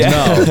pond. Yeah.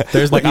 No,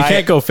 there's like you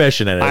can't go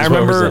fishing in it. I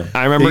remember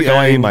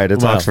going. You might.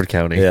 It's Oxford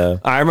County. Yeah.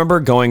 I remember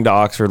going to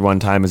Oxford one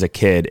time as a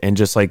kid, and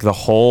just like the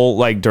whole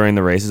like during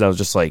the races, I was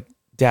just like,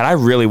 Dad, I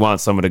really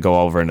want someone to go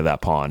over into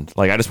that pond.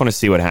 Like, I just want to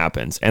see what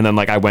happens. And then,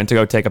 like, I went to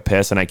go take a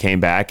piss, and I came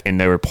back, and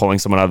they were pulling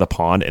someone out of the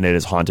pond, and it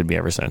has haunted me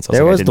ever since.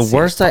 There was the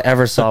worst I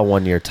ever saw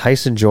one year.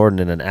 Tyson Jordan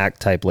in an Act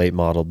Type late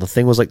model. The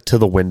thing was like to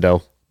the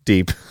window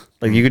deep.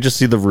 Like you could just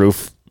see the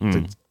roof.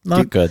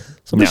 Not good.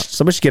 Somebody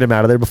should get him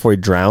out of there before he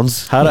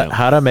drowns. How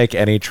to make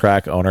any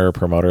track owner or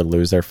promoter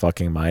lose their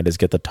fucking mind is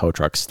get the tow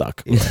truck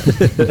stuck. And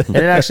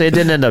it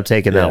didn't end up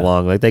taking that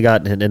long. Like they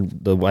got,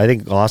 I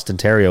think Austin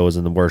Terrio was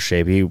in the worst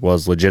shape. He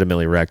was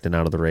legitimately wrecked and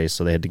out of the race,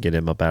 so they had to get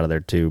him up out of there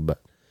too. But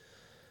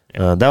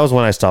that was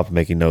when I stopped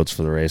making notes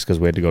for the race because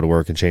we had to go to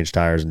work and change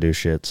tires and do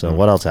shit. So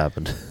what else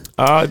happened?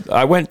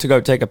 I went to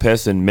go take a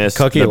piss and missed.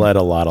 Cookie led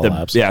a lot of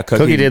laps. Yeah,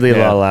 Cookie did lead a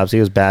lot of laps.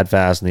 He was bad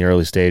fast in the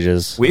early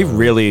stages. We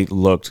really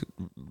looked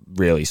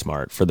really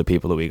smart for the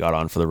people that we got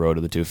on for the road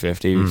to the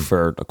 250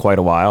 for quite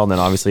a while, and then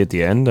obviously at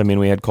the end, I mean,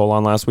 we had Cole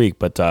on last week,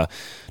 but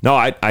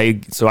no,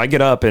 so I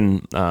get up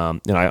and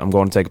I'm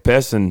going to take a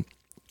piss, and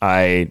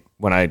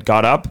when I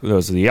got up, it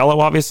was the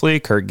yellow, obviously.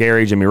 Kurt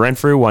Gary, Jimmy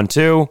Renfrew,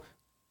 1-2.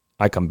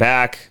 I come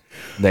back,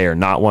 they are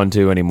not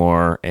 1-2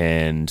 anymore,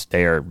 and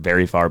they are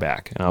very far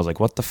back. And I was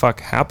like, what the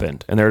fuck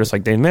happened? And they're just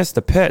like, they missed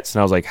the pits. And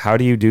I was like, how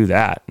do you do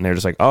that? And they're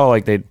just like, oh,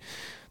 like it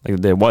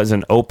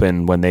wasn't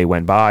open when they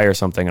went by or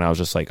something. And I was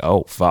just like,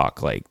 oh,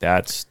 fuck. Like,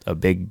 that's a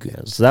big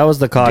So that was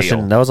the caution.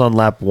 deal. That was on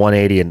lap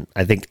 180, and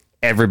I think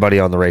everybody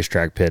on the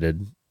racetrack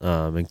pitted,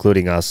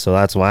 including us. So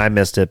that's why I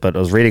missed it. But I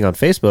was reading on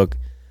Facebook,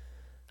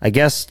 I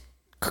guess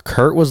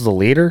Kurt was the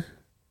leader,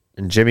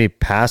 and Jimmy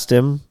passed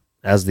him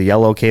as the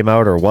yellow came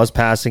out, or was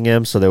passing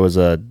him. So there was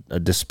a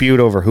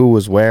dispute over who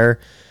was where.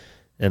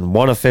 And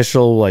one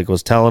official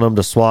was telling him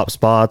to swap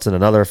spots, and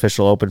another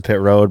official opened pit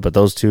road, but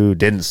those two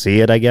didn't see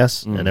it, I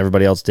guess, and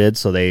everybody else did,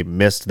 so they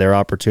missed their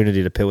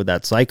opportunity to pit with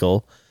that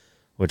cycle,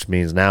 which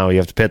means now you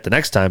have to pit the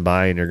next time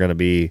by, and you're going to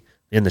be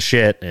in the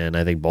shit. And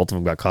I think both of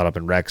them got caught up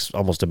in wrecks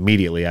almost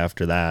immediately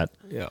after that.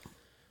 Yeah.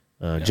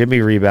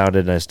 Jimmy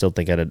rebounded, and I still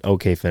think had an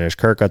okay finish.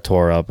 Kirk got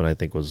tore up, and I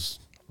think was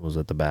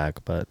at the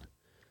back, but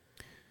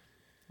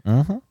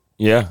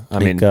Yeah, I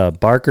mean,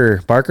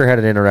 Barker had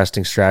an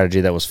interesting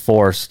strategy that was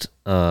forced,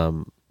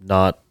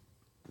 not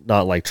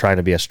like trying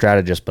to be a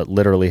strategist, but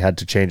literally had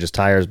to change his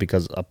tires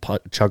because a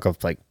chunk of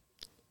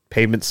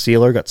pavement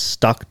sealer got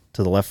stuck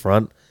to the left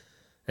front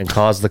and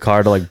caused the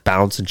car to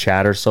bounce and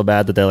chatter so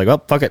bad that they're like,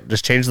 oh, fuck it,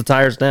 just change the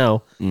tires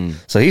now.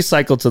 So he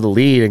cycled to the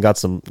lead and got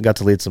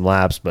to lead some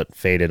laps, but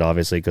faded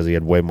obviously because he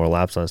had way more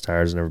laps on his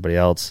tires than everybody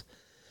else.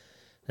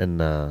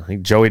 And I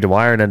think Joey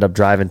Dwyer ended up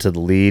driving to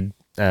the lead.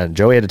 And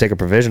Joey had to take a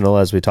provisional,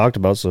 as we talked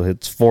about, so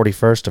it's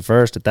 41st to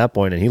first at that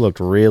point, and he looked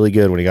really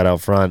good when he got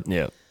out front.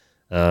 Yeah.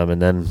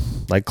 And then,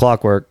 like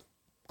clockwork,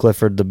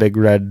 Clifford, the big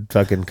red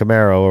fucking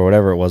Camaro or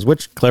whatever it was,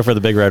 which Clifford,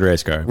 the big red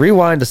race car.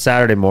 Rewind to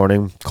Saturday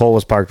morning. Cole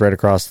was parked right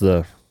across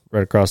the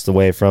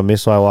way from me,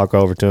 so I walk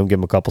over to him, give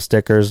him a couple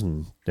stickers,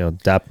 and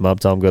dap him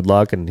up, tell him good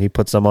luck, and he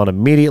puts them on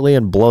immediately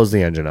and blows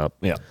the engine up.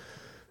 Yeah.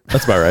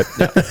 That's about right.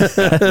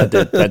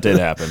 That did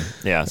happen.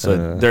 Yeah.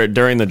 So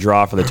during the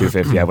draw for the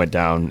 250, I went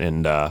down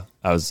and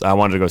I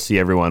wanted to go see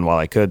everyone while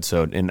I could.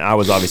 So, and I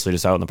was obviously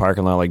just out in the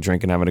parking lot,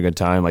 drinking, having a good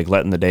time,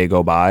 letting the day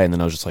go by. And then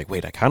I was just like,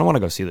 wait, I kind of want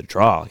to go see the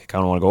draw. I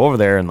kind of want to go over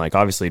there. And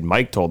obviously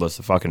Mike told us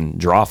to fucking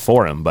draw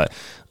for him. But,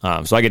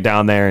 so I get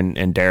down there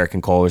and Derek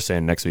and Cole are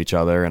standing next to each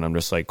other. And I'm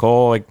just like,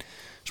 Cole,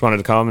 just wanted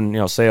to come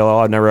and say hello.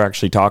 I've never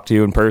actually talked to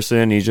you in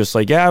person. He's just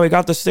like, yeah, we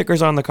got the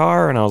stickers on the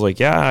car, and I was like,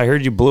 yeah, I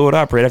heard you blew it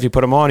up right after you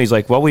put them on. He's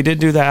like, well, we did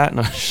do that,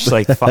 and I was just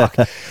like, fuck.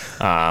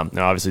 And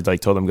obviously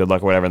told him good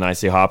luck or whatever. And then I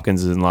see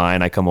Hopkins is in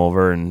line. I come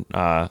over and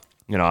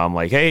I'm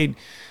like, hey,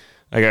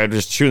 I got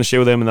just shooting the shit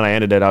with him, and then I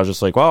ended it. I was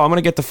just like, well, I'm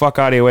gonna get the fuck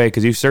out of your way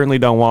because you certainly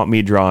don't want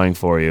me drawing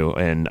for you.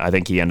 And I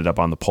think he ended up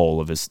on the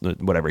pole of his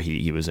whatever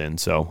he was in.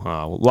 So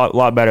a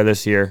lot better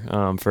this year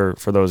for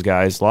those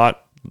guys.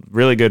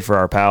 Really good for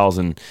our pals,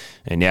 and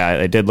yeah,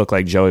 it did look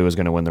like Joey was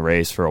going to win the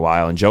race for a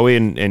while, and Joey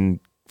and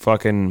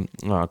fucking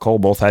Cole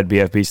both had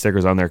BFP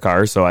stickers on their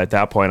cars, so at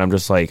that point I'm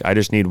just like, I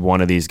just need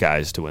one of these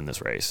guys to win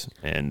this race,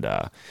 and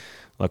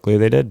luckily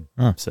they did.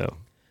 So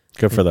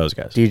good for those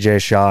guys. DJ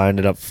Shaw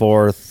ended up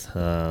fourth,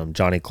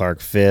 Johnny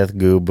Clark fifth,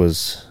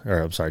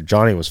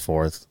 Johnny was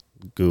fourth,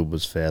 Goob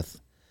was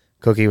fifth,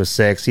 Cookie was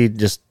sixth. He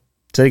just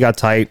said he got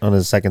tight on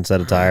his second set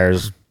of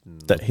tires.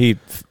 That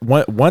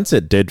once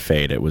it did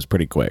fade, it was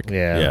pretty quick.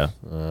 Yeah.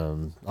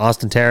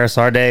 Austin Terrace,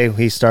 our day,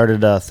 he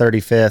started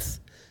 35th.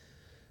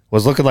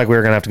 Was looking like we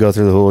were going to have to go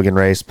through the hooligan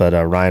race, but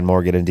Ryan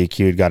Morgan and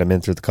DQ'd, got him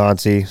in through the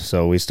consi.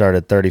 So we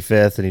started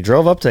 35th, and he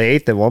drove up to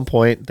 8th at one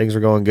point. Things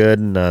were going good,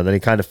 and then he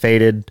kind of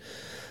faded,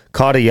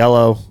 caught a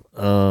yellow.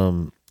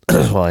 I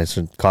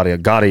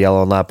got a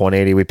yellow on lap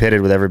 180. We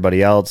pitted with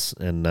everybody else,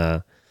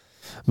 and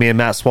me and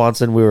Matt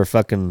Swanson, we were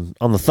fucking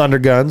on the Thunder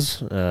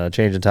Guns,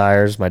 changing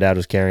tires. My dad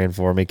was carrying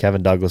for me.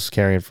 Kevin Douglas was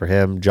carrying for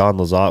him. John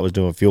Lazat was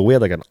doing fuel. We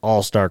had an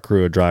all-star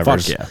crew of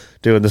drivers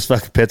doing this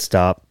fucking pit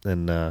stop.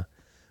 And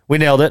we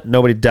nailed it.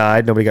 Nobody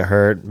died. Nobody got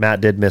hurt.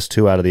 Matt did miss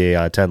 2 out of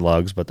the 10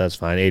 lugs, but that's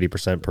fine.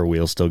 80% per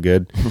wheel, still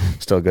good.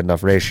 Still a good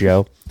enough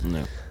ratio.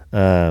 No.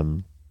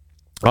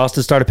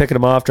 Austin started picking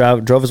him off,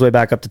 drove his way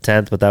back up to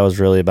 10th, but that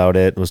was really about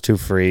it. It was too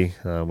free.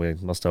 We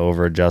must have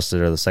over-adjusted,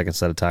 or the second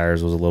set of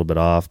tires was a little bit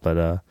off,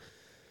 but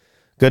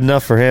good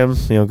enough for him,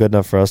 good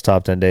enough for us.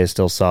 Top 10 days,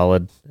 still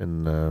solid.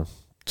 And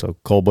so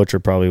Cole Butcher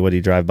probably, what did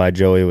he drive by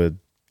Joey with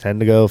 10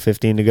 to go,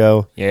 15 to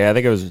go? Yeah, I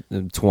think it was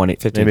 20,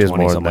 15, maybe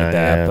 20, something like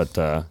that. Yeah.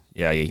 But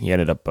yeah, he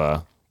ended up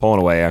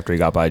pulling away after he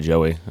got by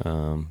Joey.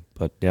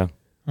 But yeah,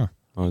 it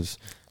was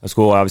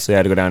cool. Obviously, I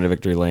had to go down to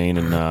Victory Lane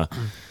and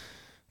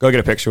go get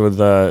a picture with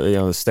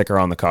the sticker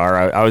on the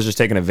car. I was just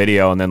taking a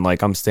video, and then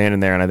I'm standing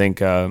there, and I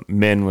think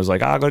Min was like,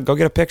 go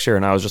get a picture,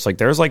 and I was just like,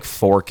 there's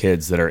 4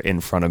 kids that are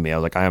in front of me. I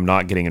was like, I am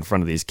not getting in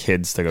front of these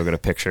kids to go get a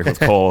picture with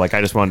Cole. I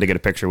just wanted to get a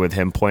picture with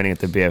him pointing at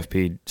the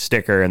BFP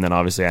sticker, and then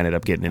obviously I ended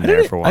up getting in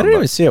there for one. I didn't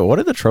even see it. What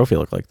did the trophy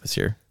look like this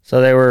year?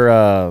 So they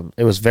were,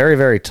 it was very,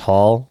 very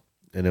tall,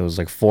 and it was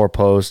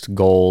 4-post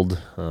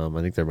gold. I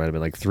think there might have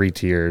been 3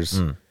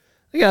 tiers.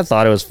 Yeah, I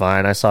thought it was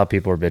fine. I saw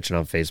people were bitching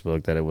on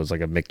Facebook that it was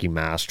a Mickey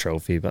Mouse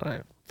trophy,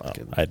 but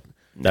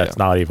that's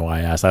not even why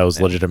I asked. I was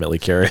legitimately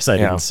curious. I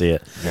didn't see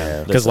it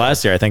because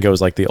last year I think it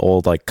was the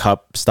old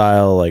cup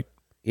style.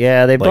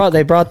 Yeah, they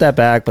brought that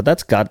back, but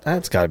that's got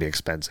to be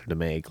expensive to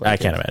make. I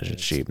can't imagine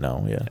it's cheap.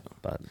 No,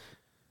 but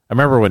I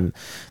remember when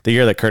the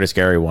year that Curtis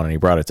Gary won and he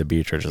brought it to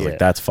Beechridge, I was like,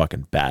 that's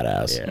fucking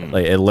badass. Yeah.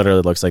 It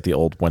literally looks like the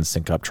old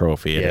Winston Cup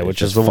trophy. Yeah,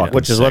 which is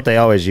what they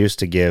always used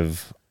to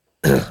give,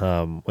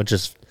 which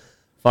is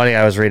Funny,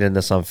 I was reading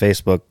this on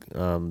Facebook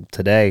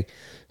today.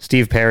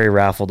 Steve Perry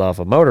raffled off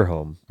a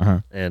motorhome,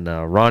 and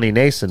Ronnie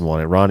Nason won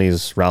it.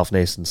 Ronnie's Ralph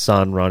Nason's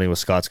son. Ronnie was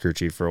Scott's crew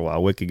chief for a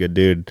while. Wicked good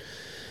dude.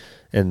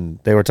 And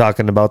they were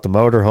talking about the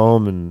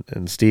motorhome,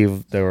 and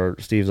Steve's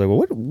like,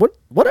 well,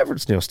 whatever.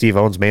 Steve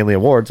owns mainly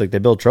awards. Like, they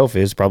build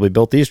trophies. Probably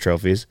built these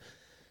trophies.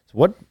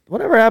 So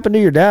whatever happened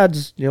to your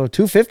dad's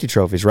 250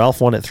 trophies? Ralph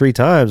won it 3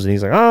 times, and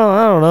he's like, oh,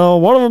 I don't know.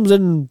 One of them's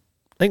in.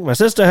 I think my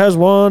sister has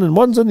one, and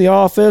one's in the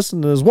office,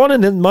 and there's one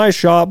in my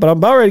shop, but I'm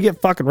about ready to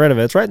get fucking rid of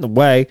it. It's right in the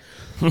way.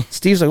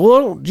 Steve's like,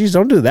 well,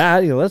 don't do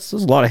that. There's a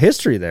lot of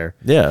history there.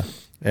 Yeah.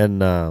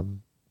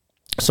 And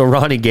so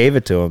Ronnie gave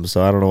it to him.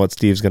 So I don't know what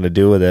Steve's going to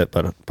do with it,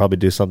 but probably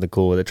do something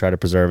cool with it, try to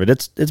preserve it.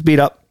 It's beat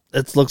up.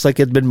 It looks like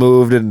it's been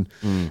moved and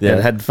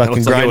had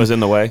fucking like it was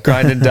in the way.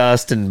 grind and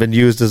dust and been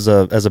used as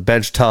a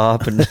bench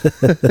top, and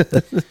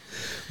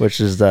which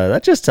is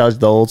that just tells you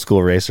the old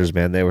school racers,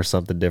 man, they were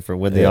something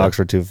different. Win the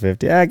Oxford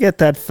 250. Get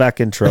that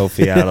fucking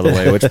trophy out of the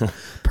way, which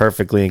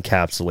perfectly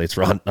encapsulates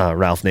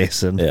Ralph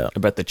Nason. Yeah, I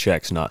bet the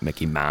check's not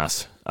Mickey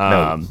Mouse.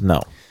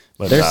 No.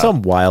 But, there's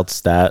some wild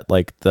stat,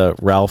 like the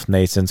Ralph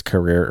Nason's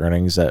career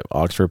earnings at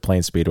Oxford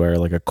Plains Speedway are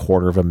like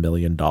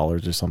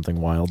 $250,000 or something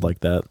wild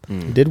like that.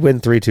 He did win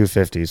 3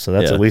 250s, so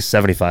that's at least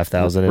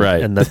 75,000,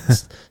 right? And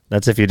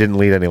that's if you didn't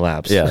lead any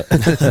laps. Yeah,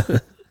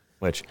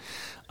 which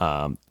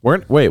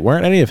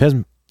weren't any of his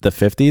the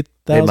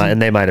 50,000?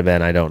 They might have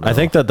been. I don't know. I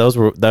think that those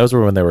were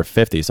when they were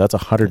 50. So that's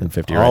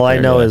 150. All I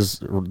know is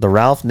the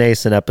Ralph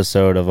Nason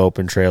episode of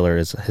Open Trailer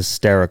is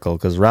hysterical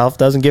because Ralph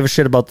doesn't give a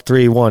shit about the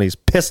 3 he won. He's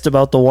pissed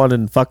about the one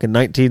in fucking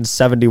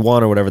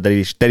 1971 or whatever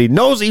that he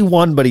knows he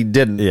won, but he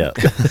didn't. Yeah,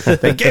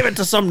 they gave it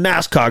to some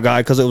NASCAR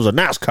guy because it was a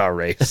NASCAR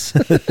race.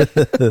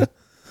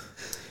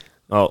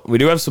 Oh, we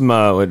do have some.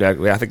 I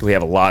think we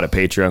have a lot of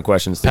Patreon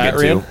questions to get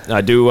to.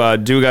 I do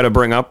got to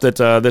bring up that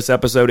this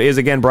episode is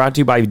again brought to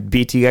you by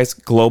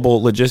BTX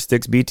Global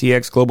Logistics.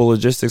 BTX Global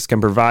Logistics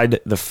can provide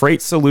the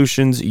freight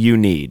solutions you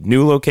need.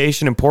 New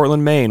location in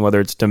Portland, Maine. Whether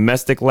it's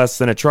domestic, less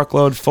than a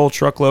truckload, full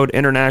truckload,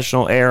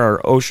 international air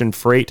or ocean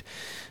freight.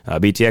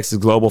 BTX's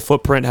global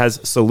footprint has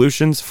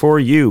solutions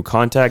for you.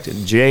 Contact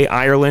Jay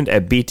Ireland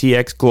at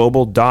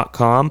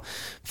btxglobal.com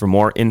for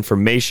more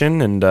information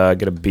and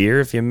get a beer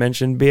if you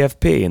mention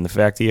BFP and the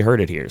fact that you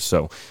heard it here.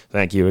 So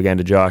thank you again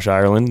to Josh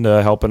Ireland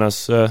helping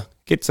us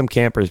get some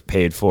campers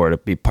paid for to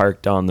be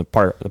parked on the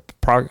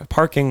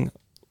parking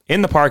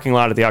in the parking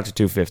lot at the Oxford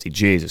 250.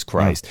 Jesus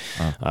Christ.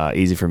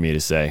 Easy for me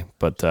to say,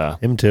 but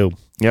him too.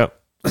 Yep.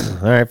 All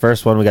right,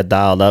 first one we got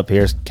dialed up.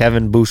 Here's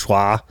Kevin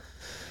Bourgeois.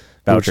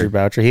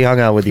 Boucher. He hung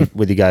out with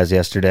you guys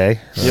yesterday.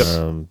 Yep.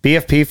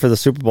 BFP for the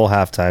Super Bowl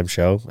halftime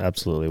show.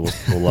 Absolutely.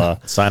 We'll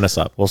sign us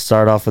up. We'll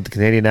start off with the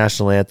Canadian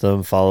national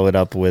anthem, follow it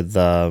up with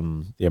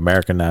the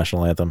American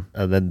national anthem.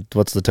 And then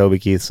what's the Toby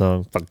Keith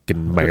song? Fucking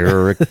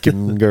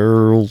American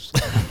girls.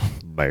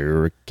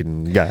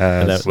 American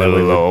guys.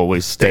 We'll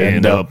always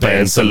stand up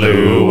and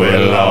salute.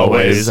 We'll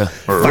always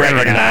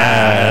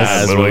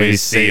recognize when we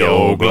see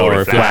old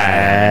glory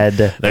flag.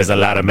 There's a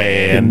lot of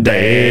men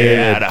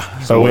dead.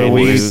 So when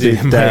we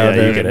sit down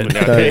and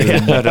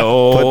put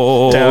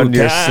down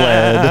your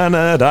sled,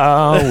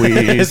 Canada,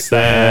 we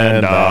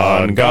stand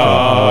on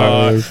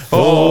guard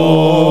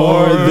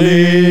for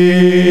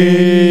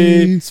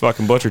thee. It's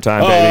fucking butcher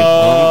time, baby.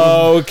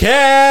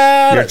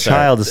 Okay. Your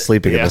child is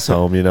sleeping in this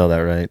home. You know that,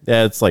 right?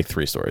 Yeah, it's like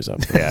 3 stories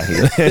up. Yeah.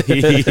 So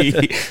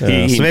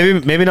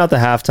maybe not the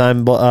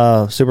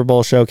halftime Super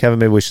Bowl show, Kevin.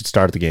 Maybe we should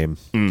start the game.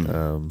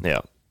 Yeah.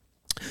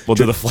 We'll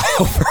do the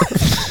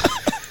flyover.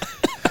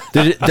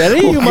 Did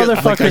any of you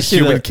motherfuckers see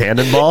human the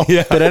cannonball?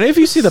 Yeah. Did any of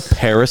you see the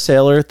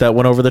parasailer that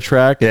went over the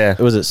track?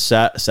 Yeah. Was it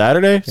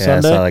Saturday? Yeah,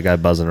 Sunday? I saw that guy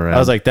buzzing around. I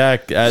was like,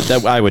 that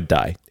I would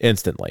die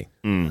instantly.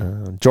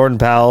 Jordan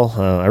Powell.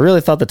 I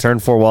really thought the turn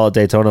 4 wall at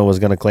Daytona was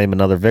going to claim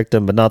another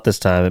victim, but not this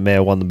time. It may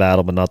have won the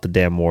battle, but not the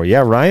damn war. Yeah,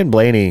 Ryan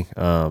Blaney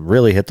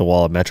really hit the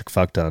wall at Metric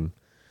Fuck Ton.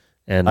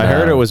 And I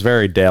heard it was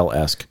very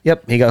Dale-esque.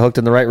 Yep, he got hooked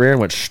in the right rear and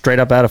went straight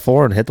up out of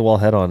 4 and hit the wall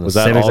head on. Was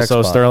that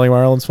also Sterling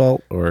Marlin's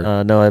fault? Or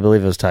no, I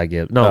believe it was Ty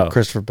Gibbs. No,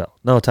 Christopher Bell.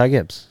 No, Ty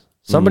Gibbs.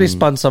 Somebody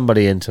spun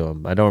somebody into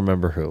him. I don't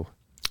remember who.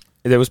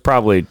 It was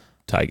probably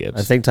Ty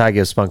Gibbs. I think Ty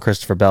Gibbs spun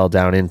Christopher Bell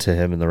down into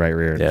him in the right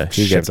rear. Yeah,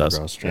 he gets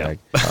us. Yeah.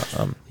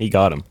 He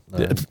got him.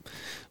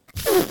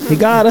 He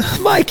got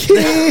him, Mikey. You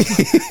got him,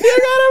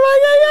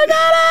 Mikey. You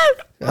got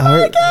him.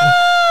 Mikey.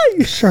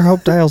 You sure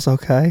hope Dale's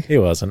okay. He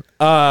wasn't.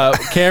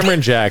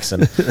 Cameron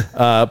Jackson.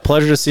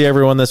 Pleasure to see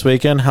everyone this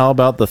weekend. How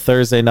about the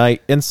Thursday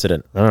night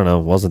incident? I don't know.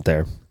 Wasn't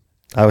there.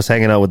 I was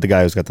hanging out with the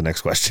guy who's got the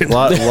next question. A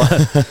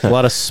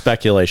lot of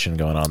speculation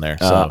going on there.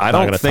 So I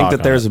don't think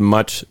that there's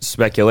much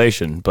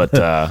speculation, but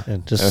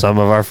just some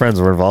of our friends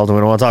were involved and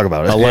we don't want to talk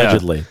about it.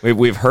 Allegedly. Yeah.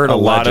 We've heard a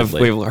lot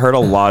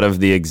of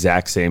the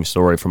exact same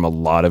story from a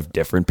lot of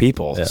different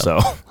people. Yeah.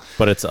 So,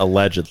 but it's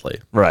allegedly.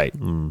 Right.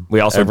 We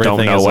also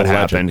don't know what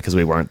happened because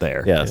we weren't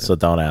there. Yeah, so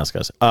don't ask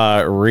us.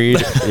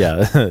 Reed,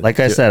 yeah. Like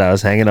I said, I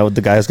was hanging out with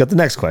the guy who's got the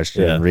next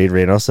question. Yeah. Reed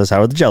Reno says,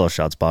 how are the Jello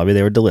shots, Bobby?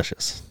 They were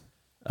delicious.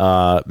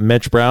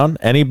 Mitch Brown,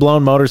 any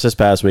blown motors this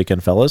past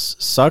weekend, fellas?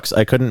 Sucks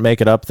I couldn't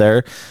make it up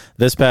there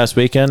this past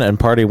weekend and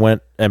party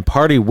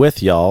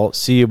with y'all.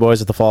 See you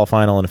boys at the fall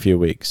final in a few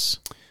weeks.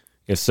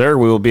 Yes, sir.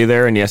 We will be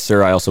there. And yes,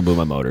 sir, I also blew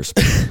my motors.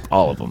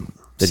 All of them.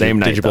 Same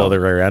night. Did you blow the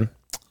rear end?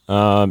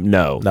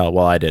 No. No,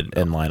 well, I did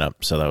in lineup,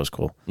 so that was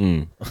cool.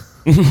 I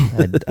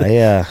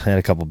had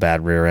a couple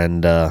bad rear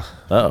end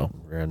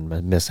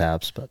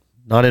mishaps, but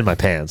not in my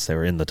pants. They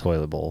were in the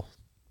toilet bowl.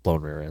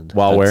 Blown rear end.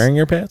 While wearing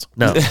your pants?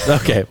 No.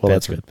 Okay, well,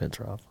 that's good. Pants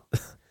are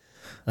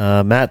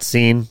off. Matt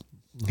Scene,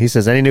 he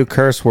says, any new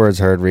curse words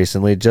heard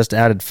recently? Just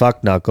added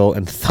fuck knuckle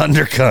and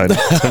thunder cunt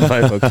to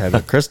my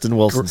vocabulary. Kristen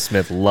Wilson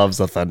Smith loves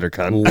a thunder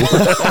cunt.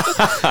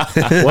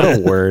 What a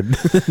word.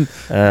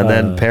 And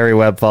then Perry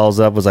Webb follows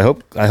up was, I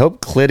hope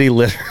clitty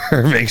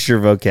litter makes your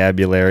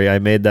vocabulary. I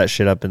made that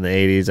shit up in the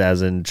 80s,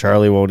 as in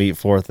Charlie won't eat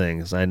 4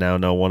 things. I now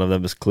know one of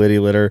them is clitty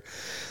litter.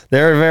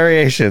 There are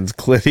variations: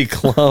 Clitty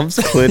Clumps,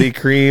 Clitty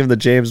Cream, the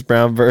James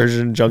Brown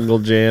version, Jungle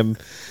Jam.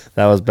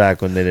 That was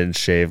back when they didn't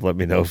shave. Let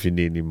me know if you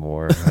need any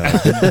more.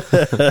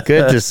 Good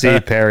to see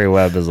Perry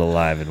Webb is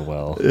alive and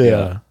well.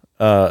 Yeah.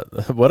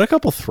 What a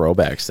couple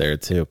throwbacks there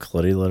too.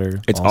 Clitty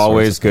litter. It's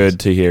always good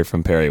to hear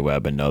from Perry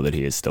Webb and know that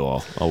he is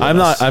still.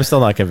 I'm still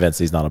not convinced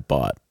he's not a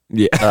bot.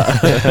 Yeah.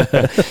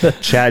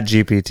 Chat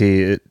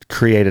GPT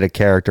created a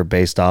character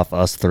based off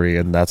us 3,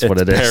 and that's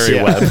what it is.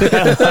 Perry Webb.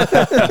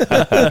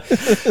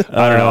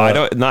 I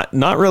don't know.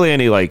 Not really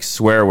any like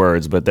swear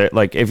words, but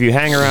like if you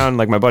hang around,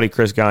 like my buddy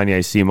Chris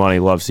Gagne, C Money,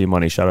 love C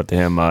Money. Shout out to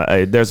him.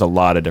 There's a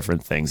lot of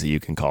different things that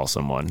you can call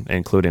someone,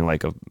 including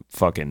like a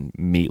fucking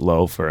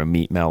meatloaf or a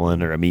meat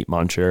melon or a meat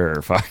muncher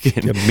or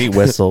fucking a meat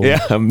whistle. Yeah,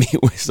 a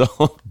meat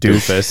whistle.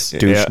 Doofus.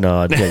 Douche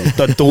nod.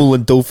 The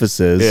Dolan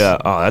doofuses. Yeah.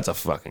 Oh, that's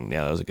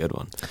that was a good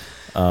one.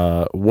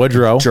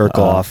 Woodrow, jerk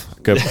off.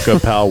 Good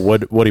pal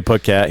Woody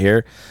Putcat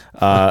here.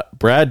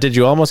 Brad, did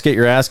you almost get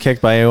your ass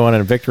kicked by anyone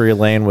in Victory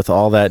Lane with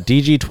all that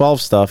DG12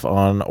 stuff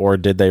on, or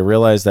did they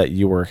realize that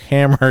you were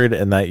hammered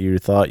and that you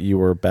thought you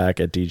were back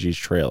at DG's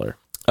trailer?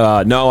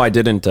 No, I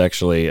didn't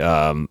actually.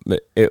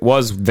 It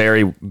was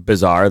very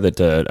bizarre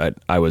that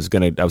I was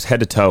head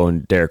to toe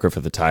in Derek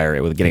Griffith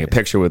attire with getting a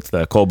picture with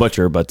Cole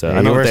Butcher, but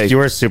I know you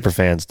were super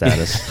fan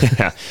status.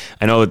 Yeah,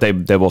 I know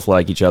that they both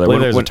like each other.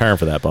 There's a term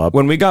for that, Bob.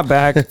 When we got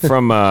back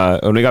from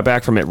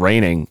it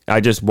raining, I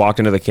just walked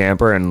into the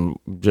camper and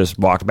just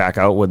walked back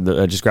out with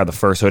I just grabbed the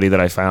first hoodie that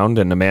I found,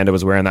 and Amanda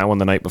was wearing that one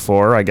the night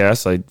before. I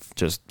guess I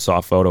just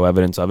saw photo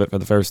evidence of it for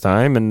the first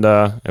time, and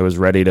it was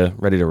ready to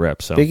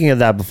rip. So speaking of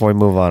that, before we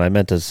move on, I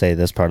meant to say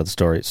this part of the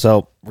story.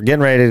 So we're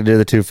getting ready to do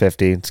the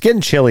 250. It's getting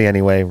chilly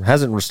anyway.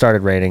 Hasn't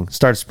started raining.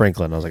 Started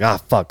sprinkling. I was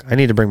like, fuck. I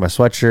need to bring my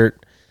sweatshirt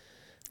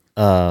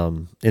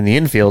in the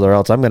infield or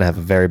else I'm going to have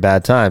a very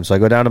bad time. So I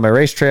go down to my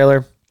race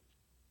trailer.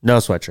 No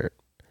sweatshirt.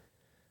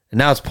 And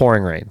now it's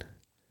pouring rain.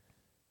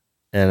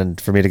 And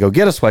for me to go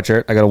get a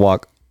sweatshirt, I got to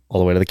walk all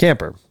the way to the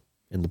camper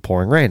in the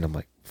pouring rain. I'm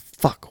like,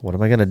 fuck, what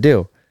am I going to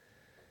do?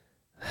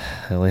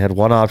 I only had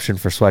one option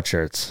for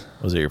sweatshirts.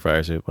 Was it your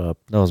fire suit, Bob?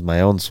 No, it was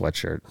my own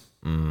sweatshirt.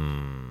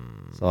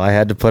 So I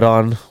had to put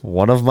on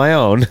one of my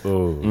own,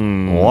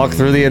 walk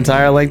through the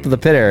entire length of the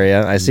pit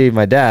area. I see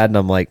my dad, and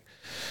I'm like,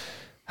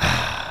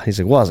 he's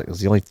like, well, it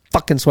was the only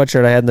fucking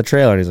sweatshirt I had in the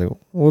trailer. And he's like,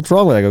 well, what's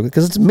wrong with it? I go,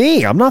 because it's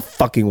me. I'm not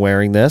fucking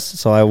wearing this.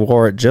 So I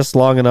wore it just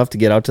long enough to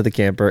get out to the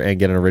camper and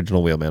get an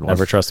original Wheelman one.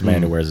 Never trust a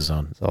man who wears his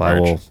own. So I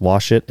will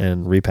wash it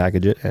and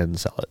repackage it and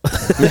sell it.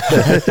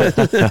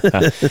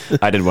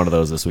 I did one of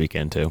those this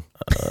weekend too.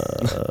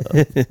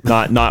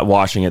 Not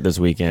washing it this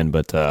weekend,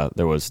 but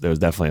there was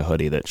definitely a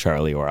hoodie that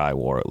Charlie or I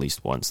wore at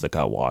least once that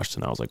got washed,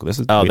 and I was like, "This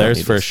is." Oh,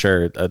 there's for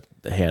sure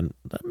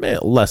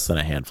less than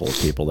a handful of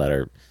people that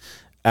are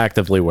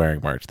actively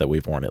wearing merch that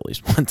we've worn at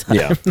least one time.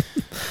 Yeah,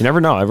 you never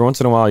know. Every once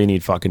in a while, you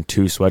need fucking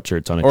 2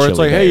 sweatshirts on a. Or it's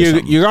like, hey,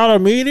 you you got a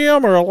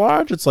medium or a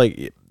large? It's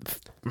like,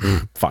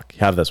 fuck,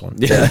 have this one.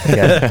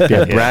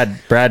 Yeah.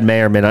 Brad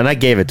may or may not, and I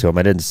gave it to him.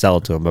 I didn't sell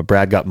it to him, but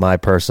Brad got my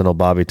personal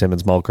Bobby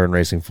Timmons Mulkern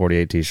Racing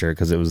 48 t-shirt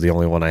because it was the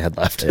only one I had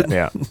left.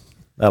 Yeah.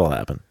 That'll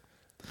happen.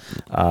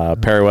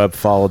 Perry Webb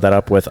followed that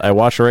up with, I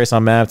watched a race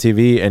on MAV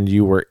TV and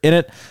you were in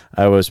it.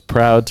 I was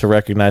proud to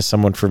recognize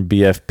someone from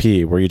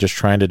BFP. Were you just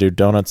trying to do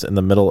donuts in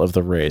the middle of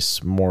the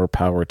race? More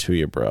power to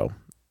you, bro.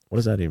 What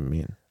does that even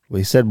mean? Well,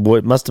 he said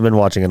must have been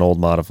watching an old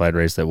modified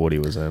race that Woody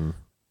was in.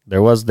 They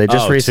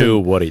just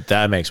recently Woody.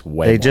 That makes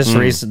way. They just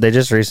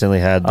recently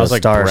had the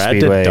Star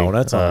Speedway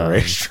donuts on the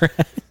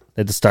racetrack.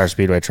 The Star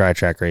Speedway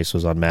tri-track race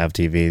was on MAV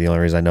TV. The only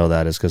reason I know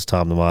that is because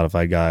Tom, the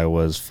modified guy,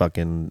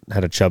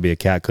 had a chubby a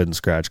cat couldn't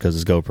scratch because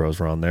his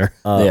GoPros were on there.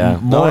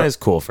 That is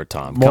cool for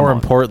Tom. More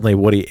importantly,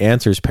 Woody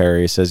answers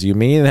Perry, says, you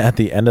mean at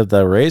the end of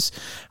the race,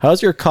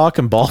 how's your cock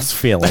and balls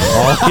feeling?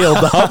 All healed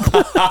up?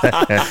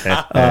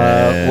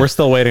 We're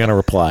still waiting on a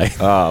reply.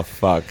 Oh,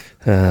 fuck.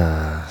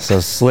 So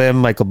Slim,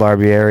 Michael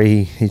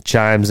Barbieri, he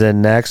chimes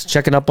in next.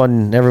 Checking up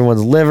on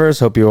everyone's livers.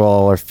 Hope you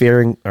all are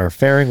faring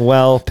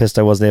well. Pissed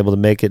I wasn't able to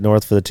make it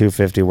north for the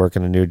 250,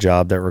 working a new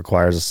job that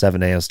requires a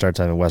 7 a.m. start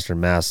time in Western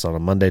Mass on a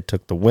Monday.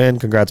 Took the win.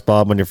 Congrats,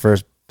 Bob, on your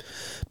first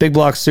Big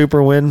Block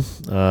Super win.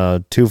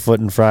 2 foot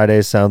and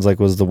Friday sounds like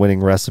was the winning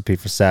recipe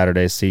for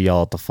Saturday. See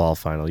y'all at the fall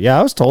final. Yeah,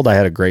 I was told I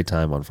had a great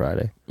time on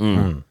Friday.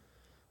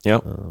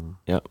 Yep.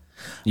 Yep.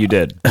 You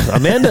did.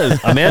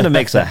 Amanda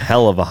makes a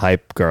hell of a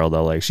hype girl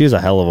though. Like she's a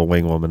hell of a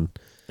wing woman.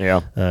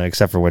 Yeah.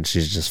 Except for when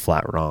she's just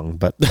flat wrong,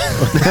 but they'll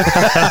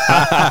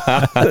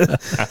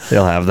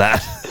have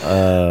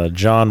that.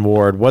 John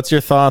Ward, what's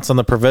your thoughts on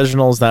the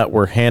provisionals that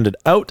were handed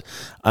out?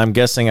 I'm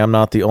guessing I'm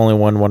not the only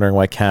one wondering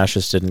why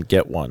Cassius didn't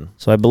get one.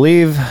 So I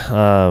believe,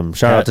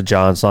 shout out to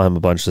John, saw him a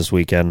bunch this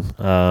weekend.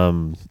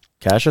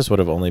 Cassius would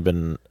have only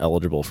been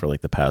eligible for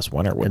like the past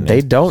winter, wouldn't They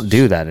he? don't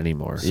do that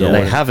anymore. So Yeah.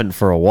 they haven't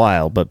for a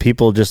while, but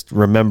people just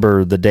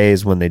remember the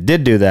days when they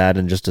did do that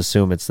and just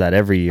assume it's that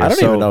every year. I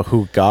don't even know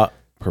who got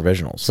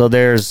provisionals. So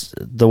there's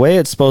the way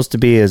it's supposed to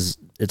be is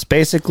it's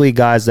basically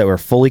guys that were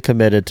fully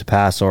committed to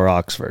pass or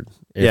Oxford.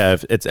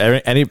 If it's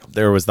any,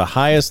 there was the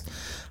highest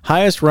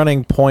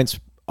running points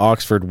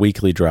Oxford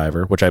weekly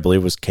driver, which I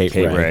believe was Kate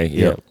Ray.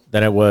 Yeah.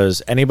 Then it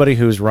was anybody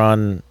who's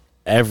run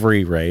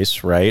every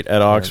race right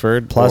at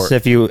Oxford. Plus,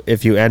 if you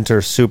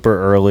enter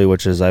super early,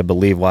 which is I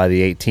believe why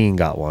the 18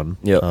 got one.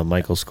 Yep.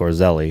 Michael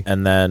Scorzelli.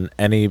 and then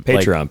any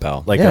Patreon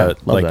pal. like Yeah,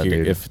 love like that you,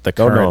 dude. if the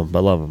Don't current know him,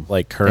 but love him.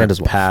 like And current his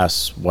wife.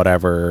 pass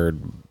whatever,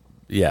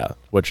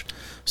 which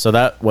so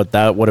that would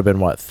have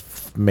been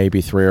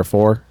maybe 3 or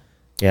 4.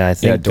 Yeah, I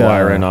think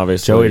Dwyron,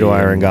 obviously. Joey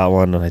Dwyron got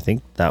one, and I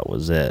think that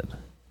was it.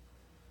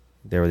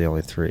 They were the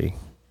only 3.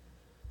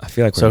 I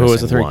feel like So we're who was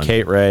the missing 3? one.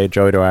 Kate Ray,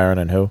 Joey Dwyron,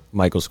 and who?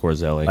 Michael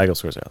Scorzelli. Michael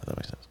Scorzelli. That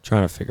makes sense.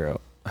 Trying to figure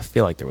out. I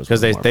feel like there was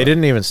Because one they more, but-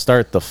 didn't even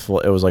start the full.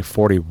 It was like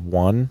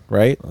 41,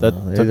 right? That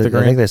took the I think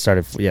green. they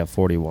started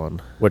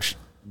 41. Which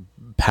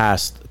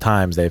past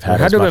times they've had It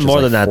had as to have much been more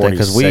as than like that then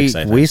because 46, I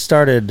think.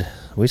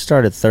 we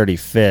started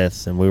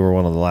 35th and we were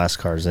one of the last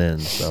cars in.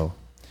 So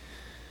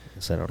I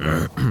guess I don't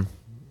know.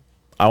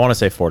 I want to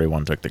say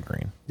 41 took the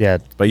green, Yeah,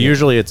 but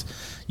usually it's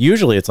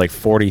like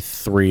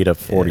 43 to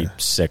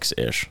 46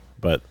 ish.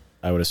 But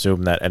I would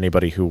assume that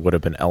anybody who would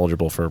have been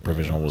eligible for a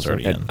provisional was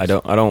already in. I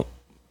don't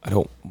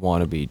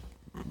want to be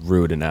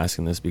rude in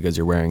asking this because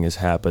you're wearing his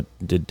hat, but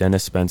did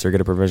Dennis Spencer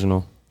get a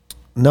provisional?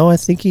 no, I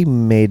think he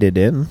made it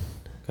in.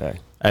 Okay.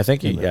 I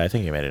think he made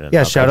it in. Yeah,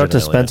 Not shout out to legitimately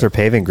in. Spencer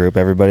Paving Group.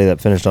 Everybody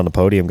that finished on the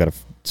podium got a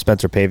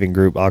Spencer Paving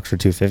Group Oxford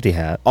 250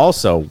 hat.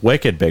 Also,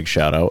 wicked big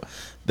shout out.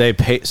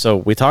 So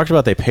we talked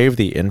about they paved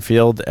the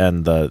infield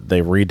and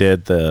they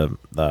redid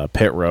the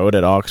pit road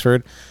at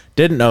Oxford.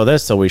 Didn't know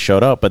this till we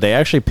showed up, but they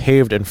actually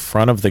paved in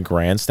front of the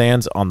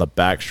grandstands on the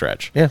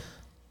backstretch. Yeah,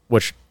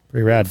 Which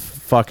pretty rad.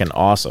 fucking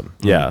awesome.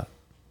 Yeah.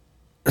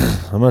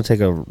 I'm gonna take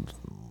a.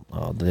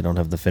 Oh, they don't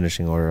have the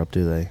finishing order up,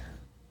 do they?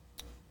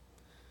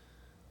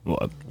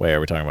 Well, Wait, are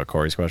we talking about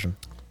Corey's question?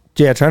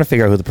 Yeah, trying to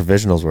figure out who the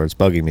provisionals were. It's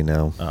bugging me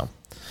now. Oh.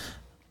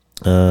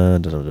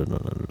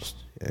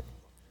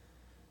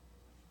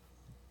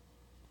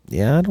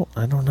 Yeah,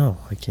 I don't know.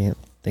 I can't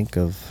think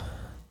of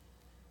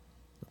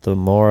the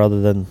more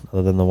other than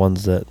the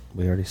ones that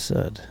we already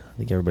said. I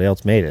think everybody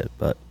else made it,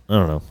 but I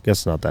don't know.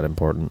 Guess not that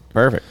important.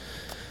 Perfect.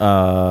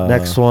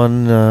 Next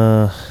one,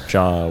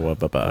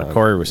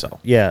 Corey Roussel.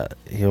 yeah,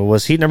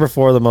 was heat number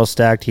 4 the most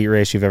stacked heat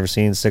race you've ever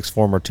seen? 6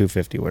 former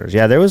 250 winners.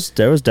 Yeah, there was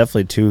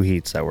definitely 2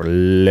 heats that were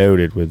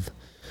loaded with.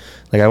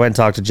 Like I went and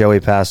talked to Joey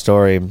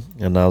Pastore,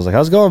 and I was like,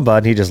 "How's it going, bud?"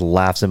 And he just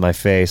laughs in my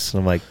face, and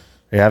I'm like,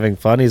 "Are you having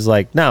fun?" He's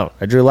like, "No,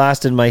 I drew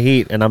last in my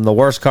heat, and I'm the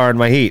worst car in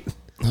my heat."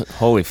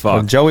 holy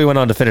fuck. Joey went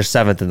on to finish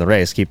 7th in the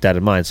race. Keep that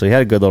in mind. So he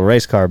had a good little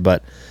race car,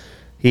 but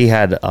he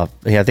had I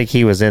think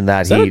he was in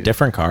that Is heat. that a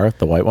different car,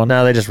 the white one?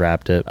 No, they just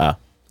wrapped it.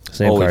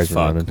 Same Holy cars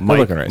fuck.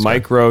 running.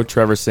 Mike Rowe,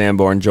 Trevor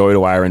Sanborn, Joey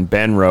Dwyron,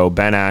 Ben Rowe,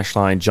 Ben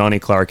Ashline, Johnny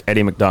Clark,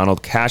 Eddie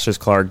McDonald, Cassius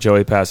Clark,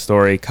 Joey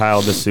Pastore,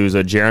 Kyle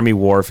D'Souza, Jeremy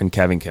Wharf, and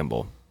Kevin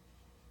Kimball.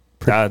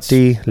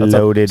 Pretty a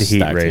loaded heat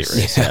stacked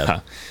race. Yeah.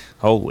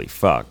 Holy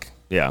fuck.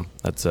 Yeah,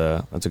 that's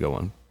a good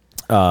one.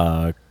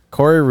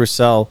 Corey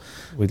Roussel.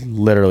 We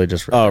literally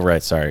just. Oh,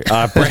 right. Sorry.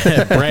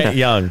 Brant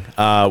Young.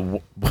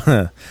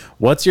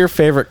 What's your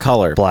favorite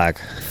color? Black.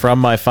 From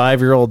my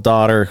 5-year-old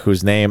daughter,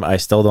 whose name I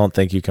still don't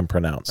think you can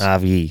pronounce.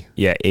 Avi.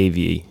 Yeah,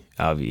 Avi.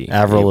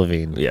 Avril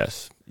Lavigne.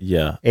 Yes.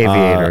 Yeah.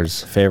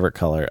 Aviators. Favorite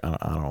color? I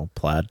don't know.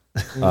 Plaid.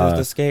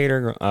 The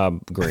skater,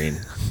 green.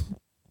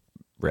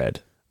 Red.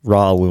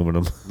 Raw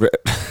aluminum.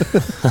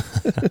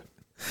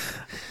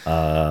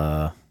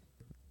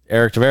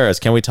 Eric Tavares,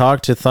 can we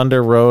talk to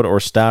Thunder Road or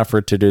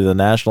Stafford to do the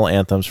national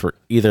anthems for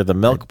either the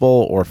Milk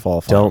Bowl or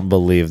Fall Final? Don't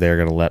believe they're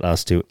going to let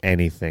us do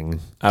anything.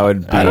 I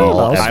would. I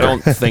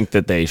don't know. think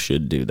that they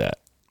should do that.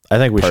 I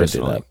think we should do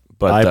Personally. that.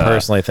 But I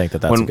personally think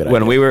that's a good idea.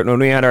 When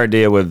we had our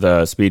idea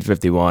with Speed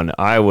 51,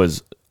 I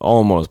was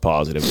almost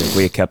positive if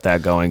we had kept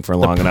that going for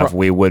long enough,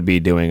 we would be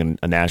doing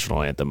a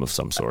national anthem of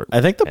some sort.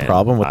 I think the And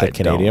problem with the I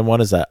Canadian one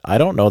is that I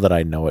don't know that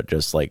I know it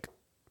just like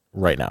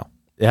right now.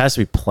 It has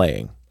to be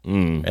playing.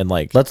 And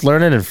like, Let's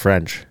learn it in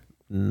French.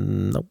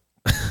 nope.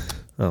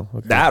 Oh,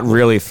 okay. That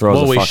really throws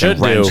What a we fucking should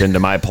wrench do- into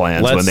my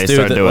plans when they do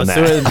start doing let's that.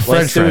 Do it,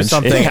 let's do French.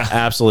 something Yeah.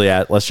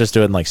 absolutely. Let's just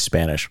do it in like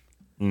Spanish.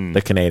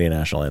 The Canadian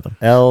national anthem.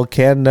 El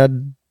Canada.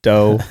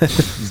 Dough.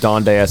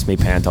 Donde es mi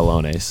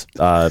pantalones.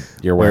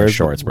 You're wearing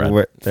shorts,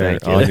 Brad.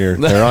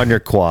 They're on your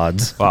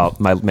quads. Well,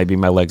 maybe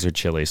my legs are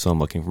chilly, so I'm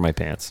looking for my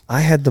pants.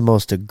 I had the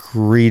most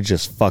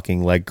egregious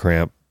fucking leg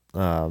cramp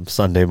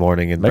Sunday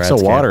morning in Mix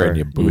Brad's of water camper. in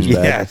your booze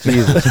bag. Yeah,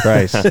 Jesus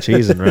Christ.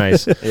 Cheese and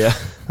rice. Yeah.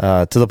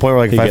 To the point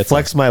where like, if I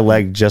flex my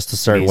leg just a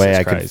certain way,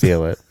 I Christ. could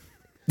feel it.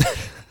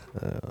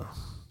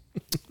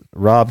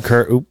 Rob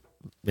Kerr. Oop.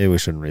 Maybe we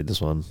shouldn't read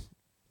this one.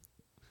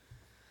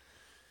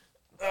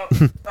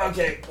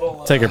 Okay.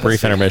 Well, Take a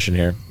brief intermission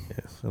here.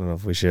 I don't know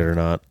if we should or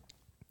not.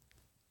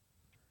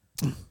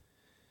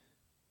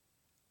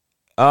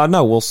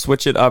 No, we'll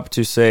switch it up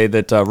to say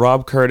that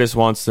Rob Curtis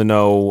wants to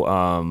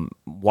know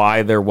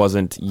why there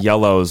wasn't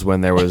yellows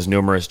when there was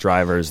numerous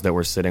drivers that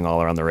were sitting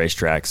all around the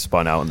racetrack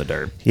spun out in the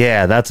dirt.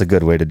 Yeah, that's a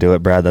good way to do it,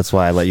 Brad. That's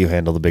why I let you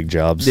handle the big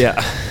jobs.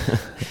 Yeah.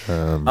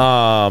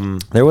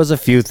 There was a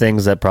few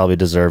things that probably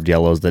deserved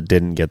yellows that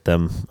didn't get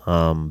them,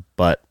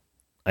 but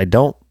I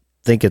don't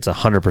think it's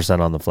 100%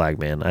 on the flag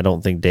man. I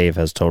don't think Dave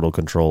has total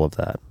control of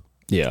that.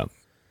 Yeah.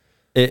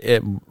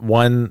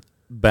 One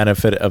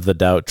benefit of the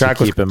doubt to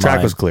keep in mind.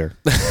 Track was clear.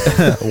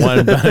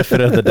 One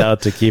benefit of the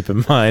doubt to keep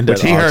in mind.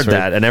 Which he heard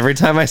that, and every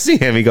time I see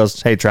him, he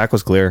goes, "Hey, track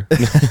was clear."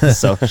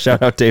 So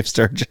shout out Dave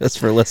Sturgis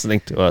for listening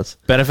to us.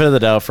 Benefit of the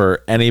doubt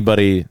for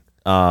anybody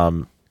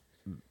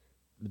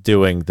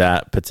doing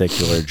that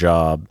particular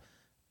job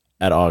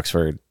at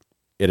Oxford.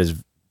 It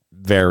is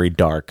very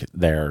dark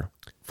there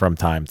from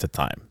time to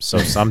time. So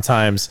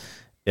sometimes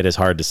it is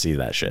hard to see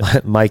that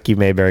shit. Mikey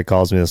Mayberry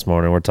calls me this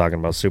morning. We're talking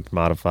about super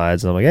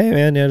modifieds. And I'm like, hey,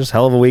 man, yeah, just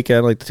hell of a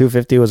weekend. Like, the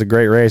 250 was a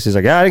great race. He's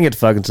like, yeah, I didn't get to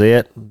fucking see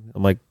it.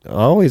 I'm like,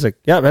 oh, he's like,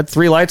 yeah, I had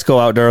 3 lights go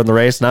out during the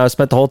race. Now I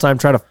spent the whole time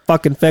trying to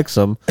fucking fix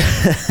them.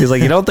 He's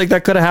like, you don't think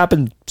that could have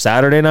happened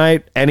Saturday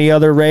night, any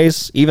other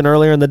race, even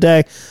earlier in the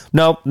day?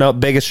 Nope,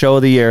 biggest show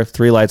of the year.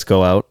 3 lights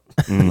go out.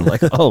 I'm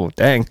like, oh,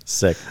 dang.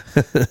 Sick.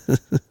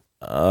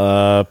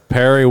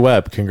 Perry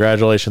Webb,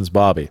 congratulations,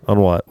 Bobby. On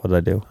what? What did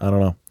I do? I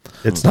don't know.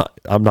 It's not.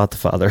 I'm not the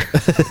father.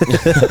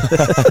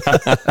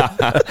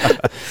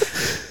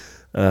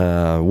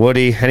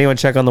 Woody, anyone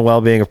check on the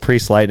well-being of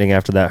Priest Lightning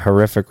after that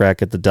horrific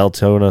wreck at the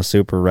Deltona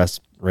Super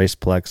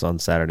Raceplex on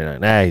Saturday night?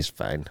 Nah, he's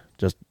fine.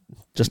 Just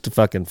a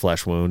fucking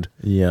flesh wound.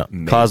 Yeah.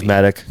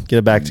 Cosmetic. Get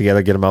it back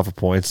together. Get him out for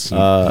points.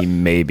 He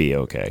may be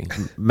okay.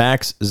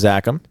 Max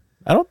Zackham.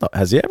 I don't know.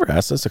 Has he ever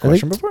asked us a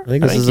question before? I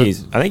think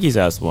he's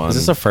asked one. Is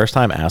this a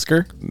first-time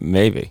asker?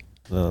 Maybe.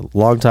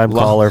 Long-time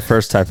caller,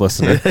 first-time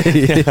listener.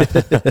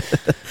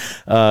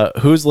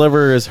 Whose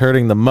liver is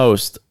hurting the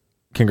most?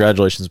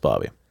 Congratulations,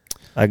 Bobby.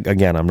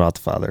 Again, I'm not the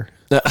father.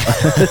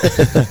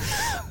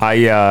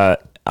 I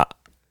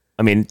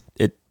mean,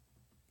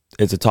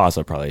 it's a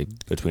toss-up probably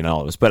between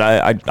all of us, but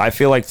I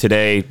feel like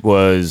today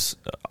was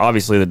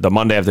obviously the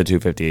Monday of the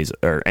 250s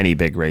or any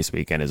big race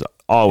weekend is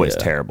always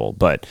terrible,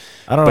 but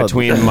I don't know.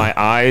 Between my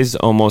eyes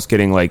almost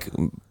getting like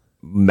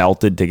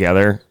melted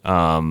together,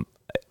 I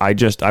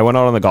went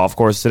out on the golf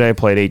course today,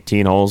 played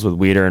 18 holes with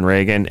Weeder and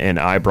Reagan, and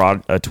I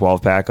brought a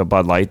 12-pack of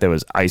Bud Light that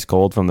was ice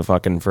cold from the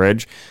fucking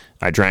fridge.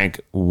 I drank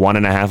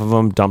 1.5 of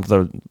them, dumped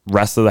the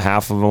rest of the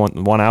half of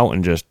one out,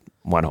 and just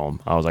went home.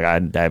 I was like,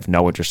 I have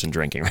no interest in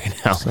drinking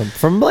right now. So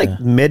from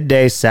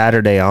midday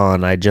Saturday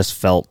on, I just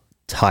felt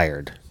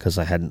tired because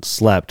I hadn't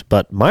slept.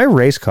 But my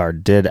race car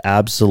did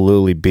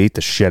absolutely beat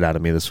the shit out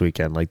of me this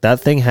weekend. Like, that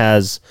thing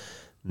has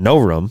no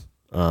room.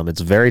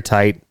 It's very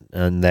tight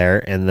in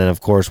there. And then, of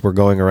course, we're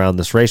going around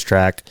this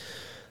racetrack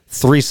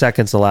 3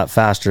 seconds a lap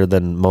faster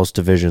than most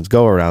divisions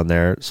go around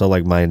there. So,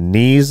 like, my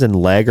knees and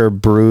leg are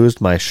bruised.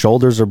 My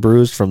shoulders are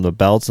bruised from the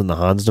belts and the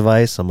Hans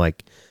device. I'm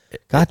like,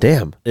 God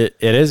damn. It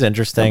is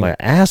interesting. My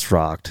ass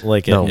rocked.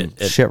 Like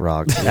shit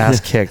rocked. Ass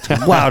kicked.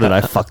 Wow, did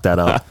I fuck that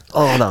up.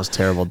 Oh, that was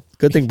terrible.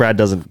 Good thing Brad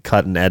doesn't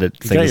cut and edit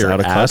things out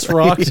of ass clip.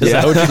 rocked? Is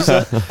that what you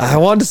said? I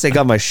wanted to say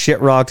got my shit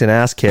rocked and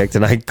ass kicked,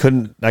 and I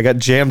couldn't. I got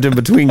jammed in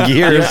between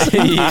gears.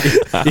 you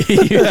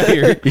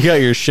got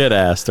your shit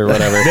assed or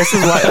whatever. This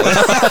is why.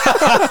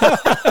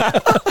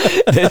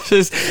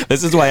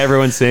 this is why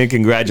everyone's saying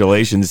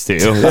congratulations to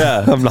you.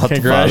 Yeah, I'm not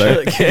the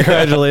father.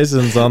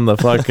 Congratulations on the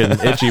fucking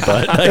itchy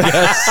butt, I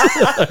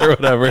guess, or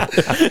whatever.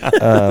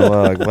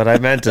 Well, what I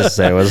meant to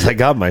say was I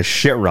got my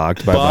shit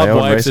rocked by Bob my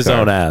own wipes race his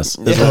car. own ass.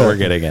 Is what we're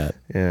getting at.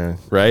 Yeah,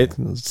 right.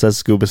 It says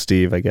Scuba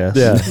Steve, I guess.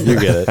 Yeah, you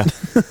get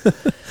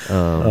it.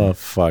 Oh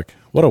fuck!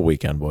 What a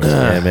weekend, boys.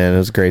 Yeah, man, it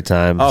was a great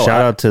time. Oh,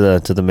 Shout out to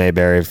the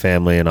Mayberry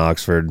family in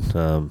Oxford. It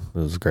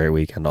was a great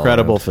weekend. All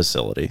Incredible around.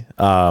 facility.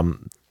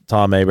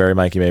 Tom Mayberry,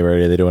 Mikey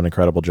Mayberry, they do an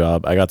incredible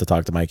job. I got to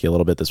talk to Mikey a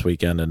little bit this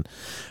weekend and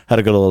had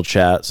a good little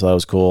chat, so that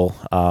was cool.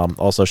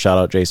 Also, shout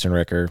out Jason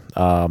Ricker,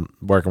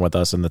 working with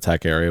us in the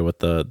tech area with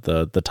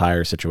the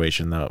tire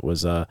situation that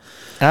was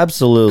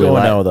absolutely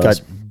going on with us.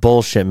 Got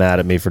bullshit mad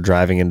at me for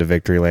driving into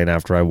victory lane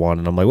after I won,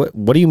 and I'm like,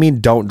 what do you mean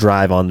don't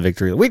drive on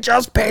victory lane? We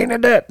just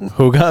painted it.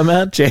 Who got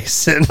mad?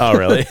 Jason. Oh,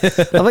 really?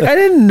 I'm like, I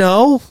didn't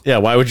know. Yeah,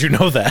 why would you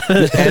know that?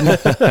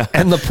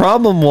 and the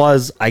problem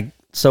was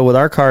so with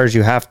our cars,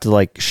 you have to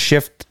like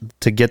shift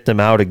to get them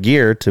out of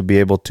gear to be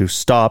able to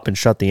stop and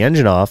shut the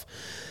engine off.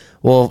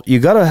 Well, you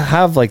got to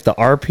have like the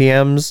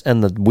RPMs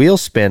and the wheel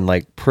spin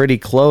like pretty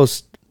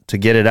close to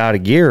get it out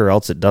of gear, or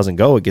else it doesn't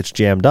go. It gets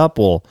jammed up.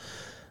 Well,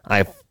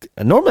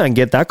 normally I can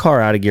get that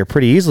car out of gear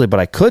pretty easily, but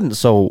I couldn't.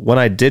 So when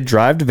I did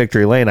drive to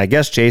Victory Lane, I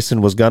guess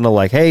Jason was gonna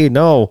like, hey,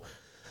 no,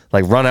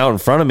 like run out in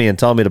front of me and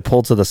tell me to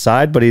pull to the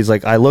side. But he's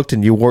like, I looked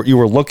and you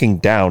were looking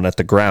down at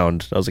the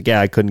ground. I was like,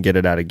 yeah, I couldn't get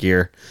it out of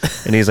gear.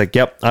 And he's like,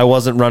 yep, I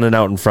wasn't running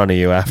out in front of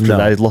you after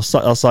that.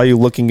 I saw you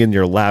looking in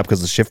your lap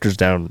because the shifter's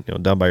down,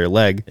 down by your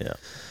leg. Yeah.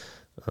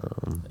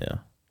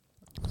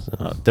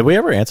 Did we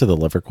ever answer the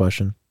liver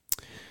question?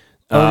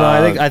 Oh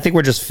no, I think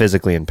we're just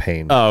physically in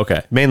pain. Oh,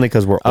 okay. Mainly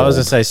because we're old. I was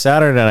gonna say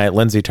Saturday night,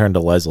 Lindsay turned to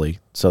Leslie,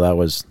 so that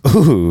was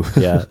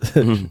yeah.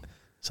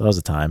 So that was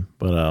a time,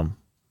 but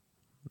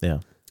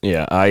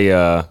Yeah,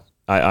 I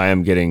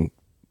am getting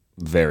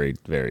very,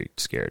 very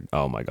scared.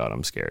 Oh my god,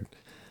 I'm scared.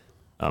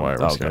 Why are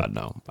we scared? God,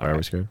 no. Why are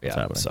we scared? What's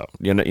Yeah. happening? So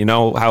you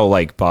know how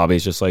like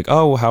Bobby's just like,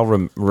 oh, how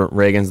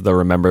Reagan's the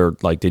remember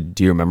like do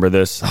you remember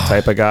this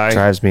type of guy?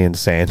 Drives me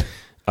insane.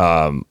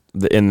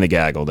 In the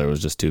gaggle, there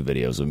was just 2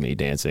 videos of me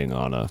dancing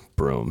on a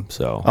broom.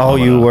 So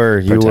you were.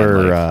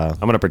 I'm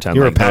gonna pretend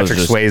you were like that was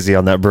Patrick just- Swayze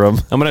on that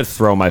broom. I'm gonna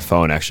throw my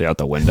phone actually out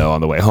the window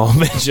on the way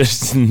home and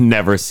just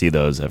never see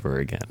those ever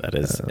again. that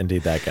is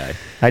indeed that guy.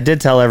 I did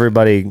tell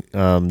everybody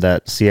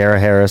that Sierra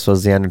Harris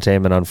was the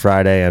entertainment on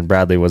Friday and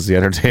Bradley was the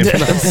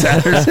entertainment on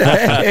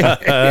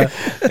Saturday.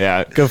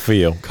 Yeah, Good for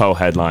you.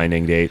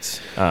 co-headlining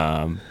dates.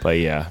 But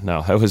yeah,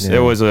 no, it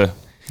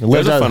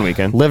was a fun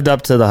weekend. Lived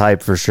up to the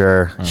hype for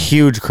sure.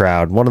 Huge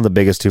crowd. One of the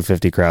biggest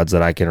 250 crowds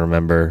that I can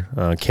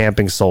remember.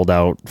 Camping sold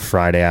out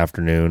Friday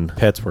afternoon.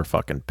 Pits were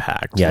fucking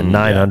packed. Yeah,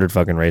 900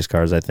 fucking race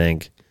cars, I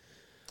think.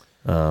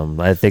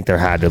 I think there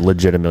had to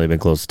legitimately been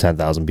close to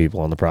 10,000 people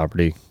on the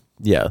property.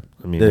 Yeah,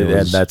 I mean,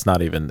 and that's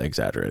not even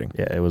exaggerating.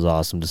 Yeah, it was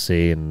awesome to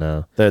see. And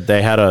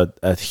They had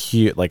a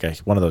huge, like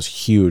one of those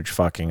huge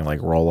fucking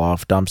like roll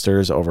off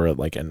dumpsters over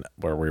like in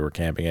where we were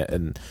camping it.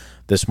 And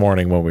this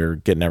morning when we were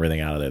getting everything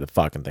out of there, the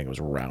fucking thing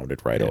was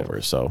rounded right over.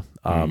 So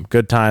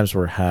good times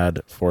were had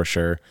for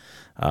sure.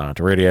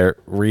 To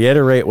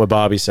reiterate what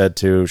Bobby said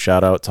too,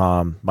 shout out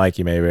Tom,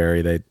 Mikey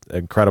Mayberry. They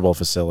incredible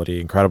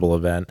facility, incredible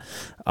event.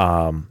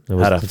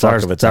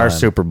 it's our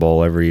Super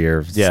Bowl every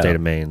year for the state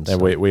of Maine. So.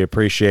 And we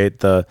appreciate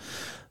the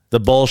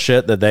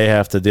bullshit that they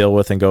have to deal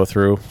with and go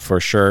through for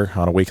sure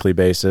on a weekly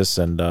basis.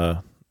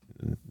 And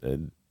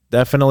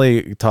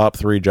definitely top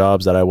 3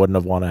 jobs that I wouldn't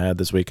have wanted to have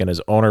this weekend is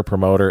owner,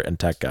 promoter, and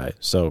tech guy.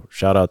 So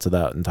shout out to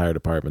that entire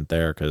department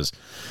there because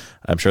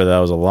I'm sure that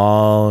was a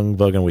long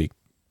fucking week.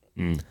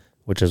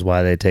 Which is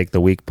why they take the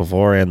week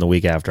before and the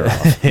week after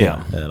off.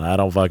 Yeah, and I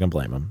don't fucking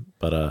blame them.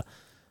 But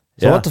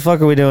So what the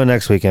fuck are we doing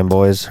next weekend,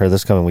 boys? Or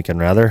this coming weekend,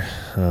 rather?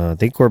 I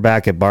think we're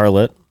back at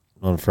Bartlett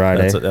on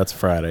Friday. That's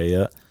Friday,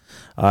 yeah.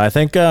 I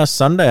think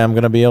Sunday I'm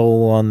gonna be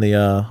on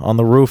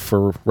the roof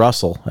for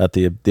Russell at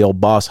the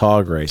old Boss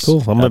Hog race.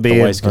 Cool. I'm gonna be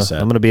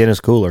in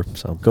his cooler.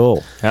 So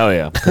cool. Hell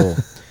yeah, cool.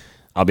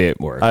 I'll be at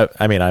work.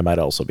 I mean, I might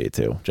also be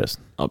too. Just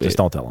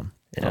don't tell him.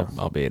 Yeah,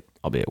 I'll be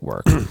at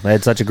work. I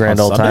had such a grand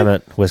On old Sunday? time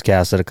at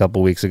Wiscasset a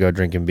couple weeks ago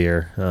drinking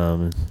beer.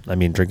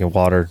 Drinking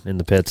water in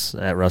the pits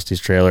at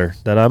Rusty's trailer.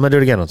 That I'm gonna do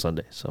it again on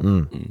Sunday.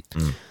 So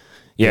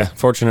Yeah,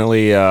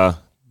 fortunately,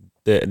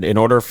 in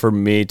order for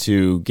me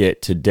to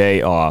get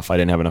today off, I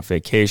didn't have enough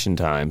vacation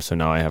time, so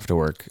now I have to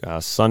work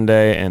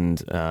Sunday, and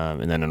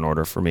then in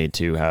order for me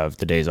to have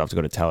the days off to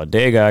go to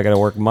Talladega, I got to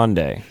work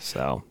Monday.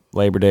 So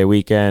Labor Day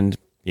weekend,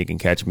 you can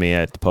catch me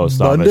at the post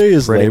office. Monday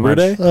is pretty Labor much-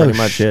 Day? Pretty oh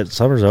much. shit,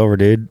 summer's over,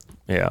 dude.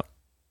 Yeah,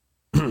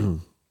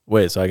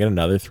 Wait, so I get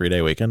another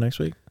 3-day weekend next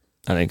week?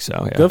 I think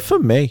so. Yeah, Good for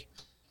me.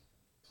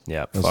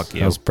 yeah. Fuck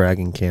you. How's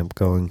bragging camp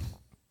going?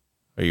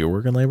 Are you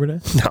working Labor Day?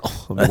 No,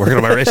 I'm working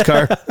on my race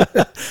car. I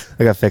got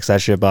to fix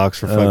that shit box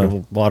for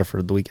fucking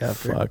Waterford the week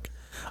after. Fuck.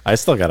 I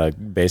still gotta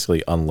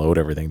basically unload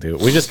everything too.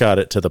 We just got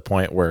it to the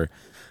point where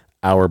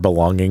our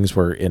belongings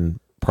were in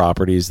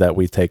properties that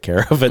we take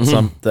care of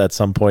at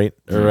some point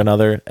or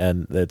another,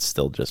 and it's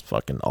still just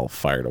fucking all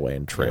fired away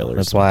in trailers.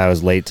 That's why I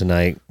was late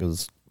tonight,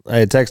 because I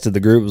had texted the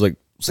group. It was like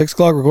 6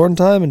 o'clock recording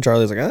time, and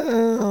Charlie's like,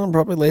 I'm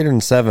probably later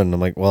than 7. I'm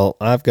like, well,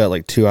 I've got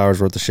like 2 hours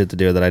worth of shit to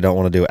do that I don't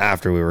want to do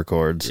after we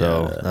record,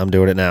 so I'm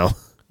doing it now.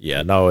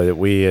 Yeah, no,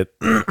 we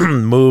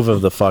move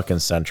of the fucking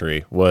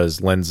century was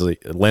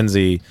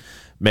Lindsay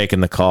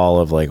making the call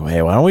of like,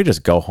 hey, why don't we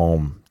just go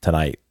home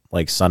tonight,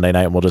 like Sunday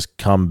night, and we'll just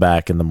come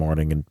back in the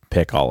morning and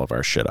pick all of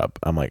our shit up.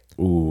 I'm like,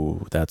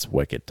 ooh, that's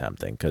wicked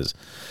tempting, because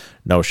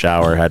no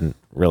shower, hadn't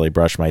really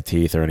brushed my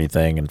teeth or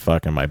anything, and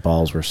fucking my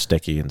balls were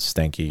sticky and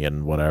stinky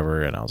and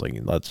whatever, and I was like,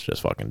 let's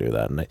just fucking do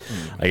that. And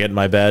I get in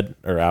my bed,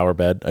 or our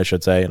bed I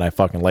should say, and I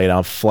fucking lay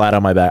down flat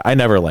on my back. I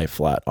never lay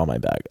flat on my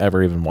back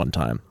ever, even one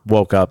time.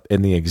 Woke up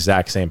in the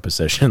exact same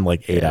position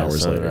like 8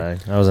 hours so later.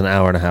 I was an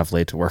hour and a half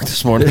late to work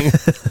this morning.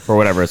 For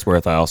whatever it's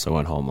worth, I also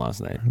went home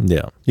last night.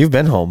 Yeah. You've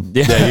been home.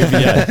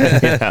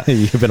 Yeah,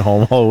 you've been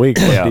home all week.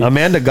 Yeah.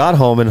 Amanda got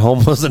home and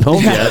home wasn't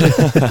home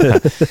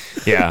yet.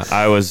 Yeah,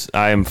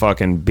 I am fucking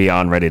fucking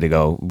beyond ready to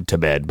go to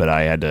bed, but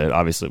I had to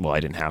obviously. Well,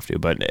 I didn't have to,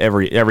 but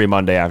every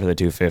Monday after the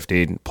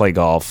 250, play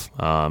golf.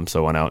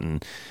 So went out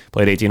and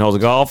played 18 holes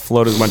of golf.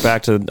 Went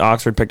back to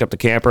Oxford, picked up the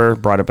camper,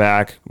 brought it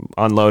back,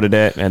 unloaded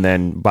it, and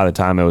then by the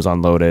time it was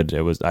unloaded,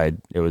 it was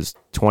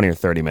 20 or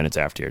 30 minutes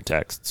after your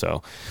text.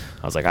 So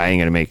I was like, I ain't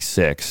gonna make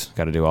 6.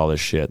 Got to do all this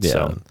shit. Yeah.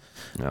 So,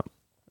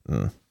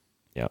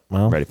 yep.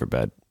 Well, ready for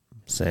bed.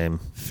 Same.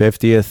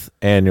 50th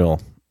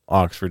annual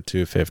Oxford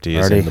 250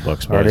 is in the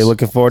books. Already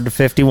looking forward to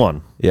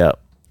 51. Yeah.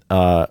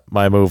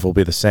 My move will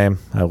be the same.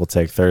 I will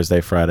take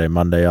Thursday, Friday,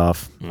 Monday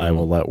off. I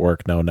will let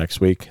work know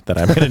next week that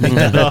I'm going to need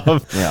that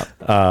off.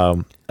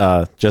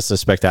 Yeah. Just a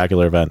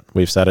spectacular event.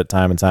 We've said it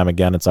time and time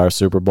again. It's our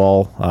Super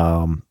Bowl.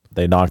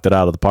 They knocked it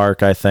out of the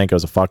park, I think. It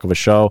was a fuck of a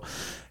show.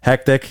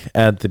 Hectic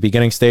at the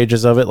beginning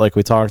stages of it, like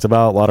we talked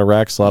about. A lot of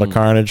wrecks, a lot of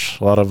carnage,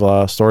 a lot of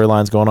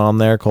storylines going on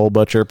there. Cole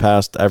Butcher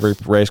passed every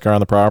race car on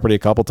the property a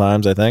couple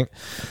times, I think.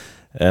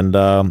 And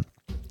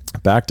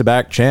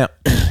back-to-back champ.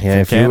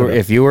 Yeah,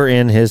 if you were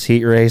in his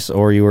heat race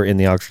or you were in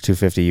the Oxford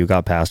 250, you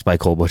got passed by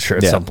Cole Butcher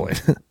at some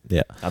point.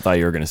 Yeah. I thought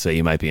you were going to say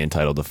you might be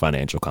entitled to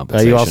financial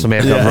compensation. You also may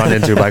have got run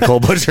into by Cole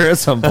Butcher at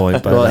some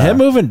point. But, well, him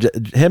moving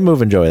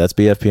Joey. That's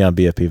BFP on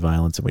BFP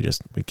violence, and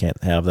we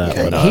can't have that.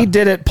 But, he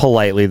did it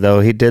politely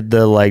though. He did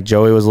the like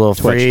Joey was a little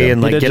free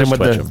and like get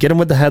him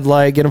with the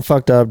headlight, get him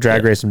fucked up,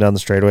 drag race him down the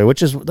straightaway.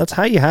 That's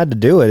how you had to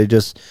do it. It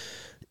just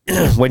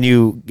when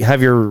you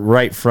have your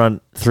right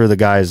front through the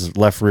guy's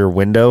left rear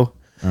window,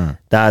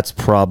 that's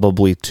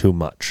probably too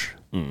much.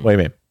 What do you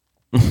mean?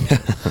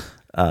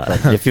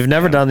 If you've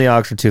never done the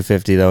Oxford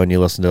 250 though, and you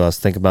listen to us,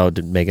 think about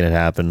making it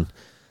happen.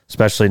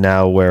 Especially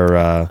now where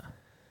I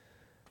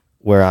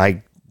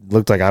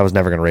looked like I was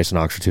never going to race an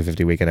Oxford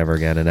 250 weekend ever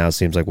again, and now it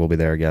seems like we'll be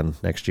there again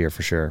next year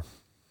for sure.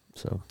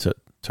 So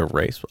to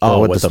race,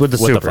 with the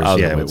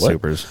supers, with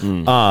supers.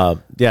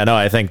 Yeah, no,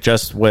 I think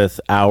just with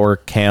our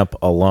camp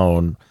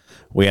alone,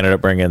 we ended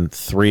up bringing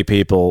 3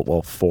 people,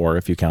 well, 4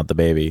 if you count the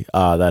baby,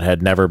 that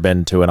had never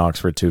been to an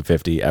Oxford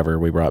 250 ever.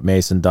 We brought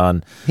Mason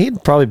Dunn.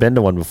 He'd probably been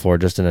to one before,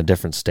 just in a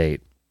different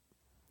state.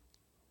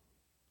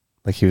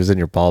 Like he was in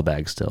your ball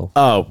bag still.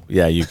 Oh,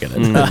 yeah, you get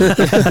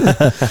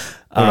it.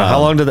 How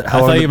long did I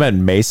thought you meant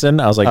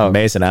Mason. I was like,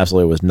 Mason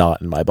absolutely was not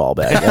in my ball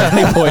bag at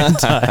any point in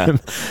time.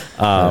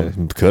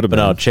 Could have been. But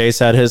no, Chase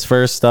had his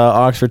first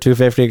Oxford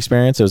 250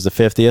 experience. It was the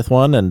 50th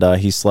one, and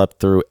he slept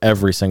through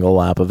every single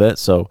lap of it.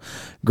 So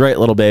great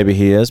little baby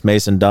he is.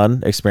 Mason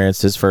Dunn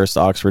experienced his first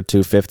Oxford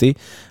 250.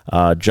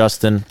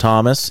 Justin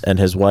Thomas and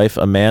his wife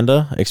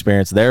Amanda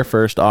experienced their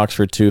first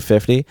Oxford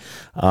 250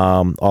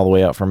 all the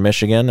way out from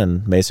Michigan,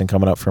 and Mason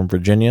coming up from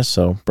Virginia.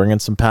 So bringing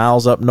some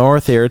pals up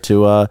north here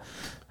to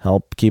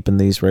help keeping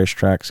these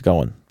racetracks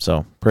going.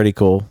 So pretty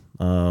cool.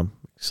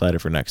 Excited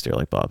for next year,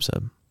 like Bob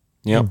said.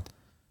 Yep.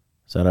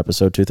 Is that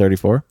episode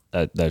 234?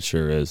 That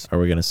sure is. Are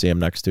we going to see him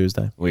next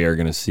Tuesday? We are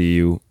going to see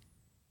you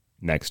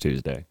next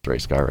Tuesday.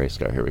 Race car.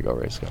 Here we go,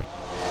 race car.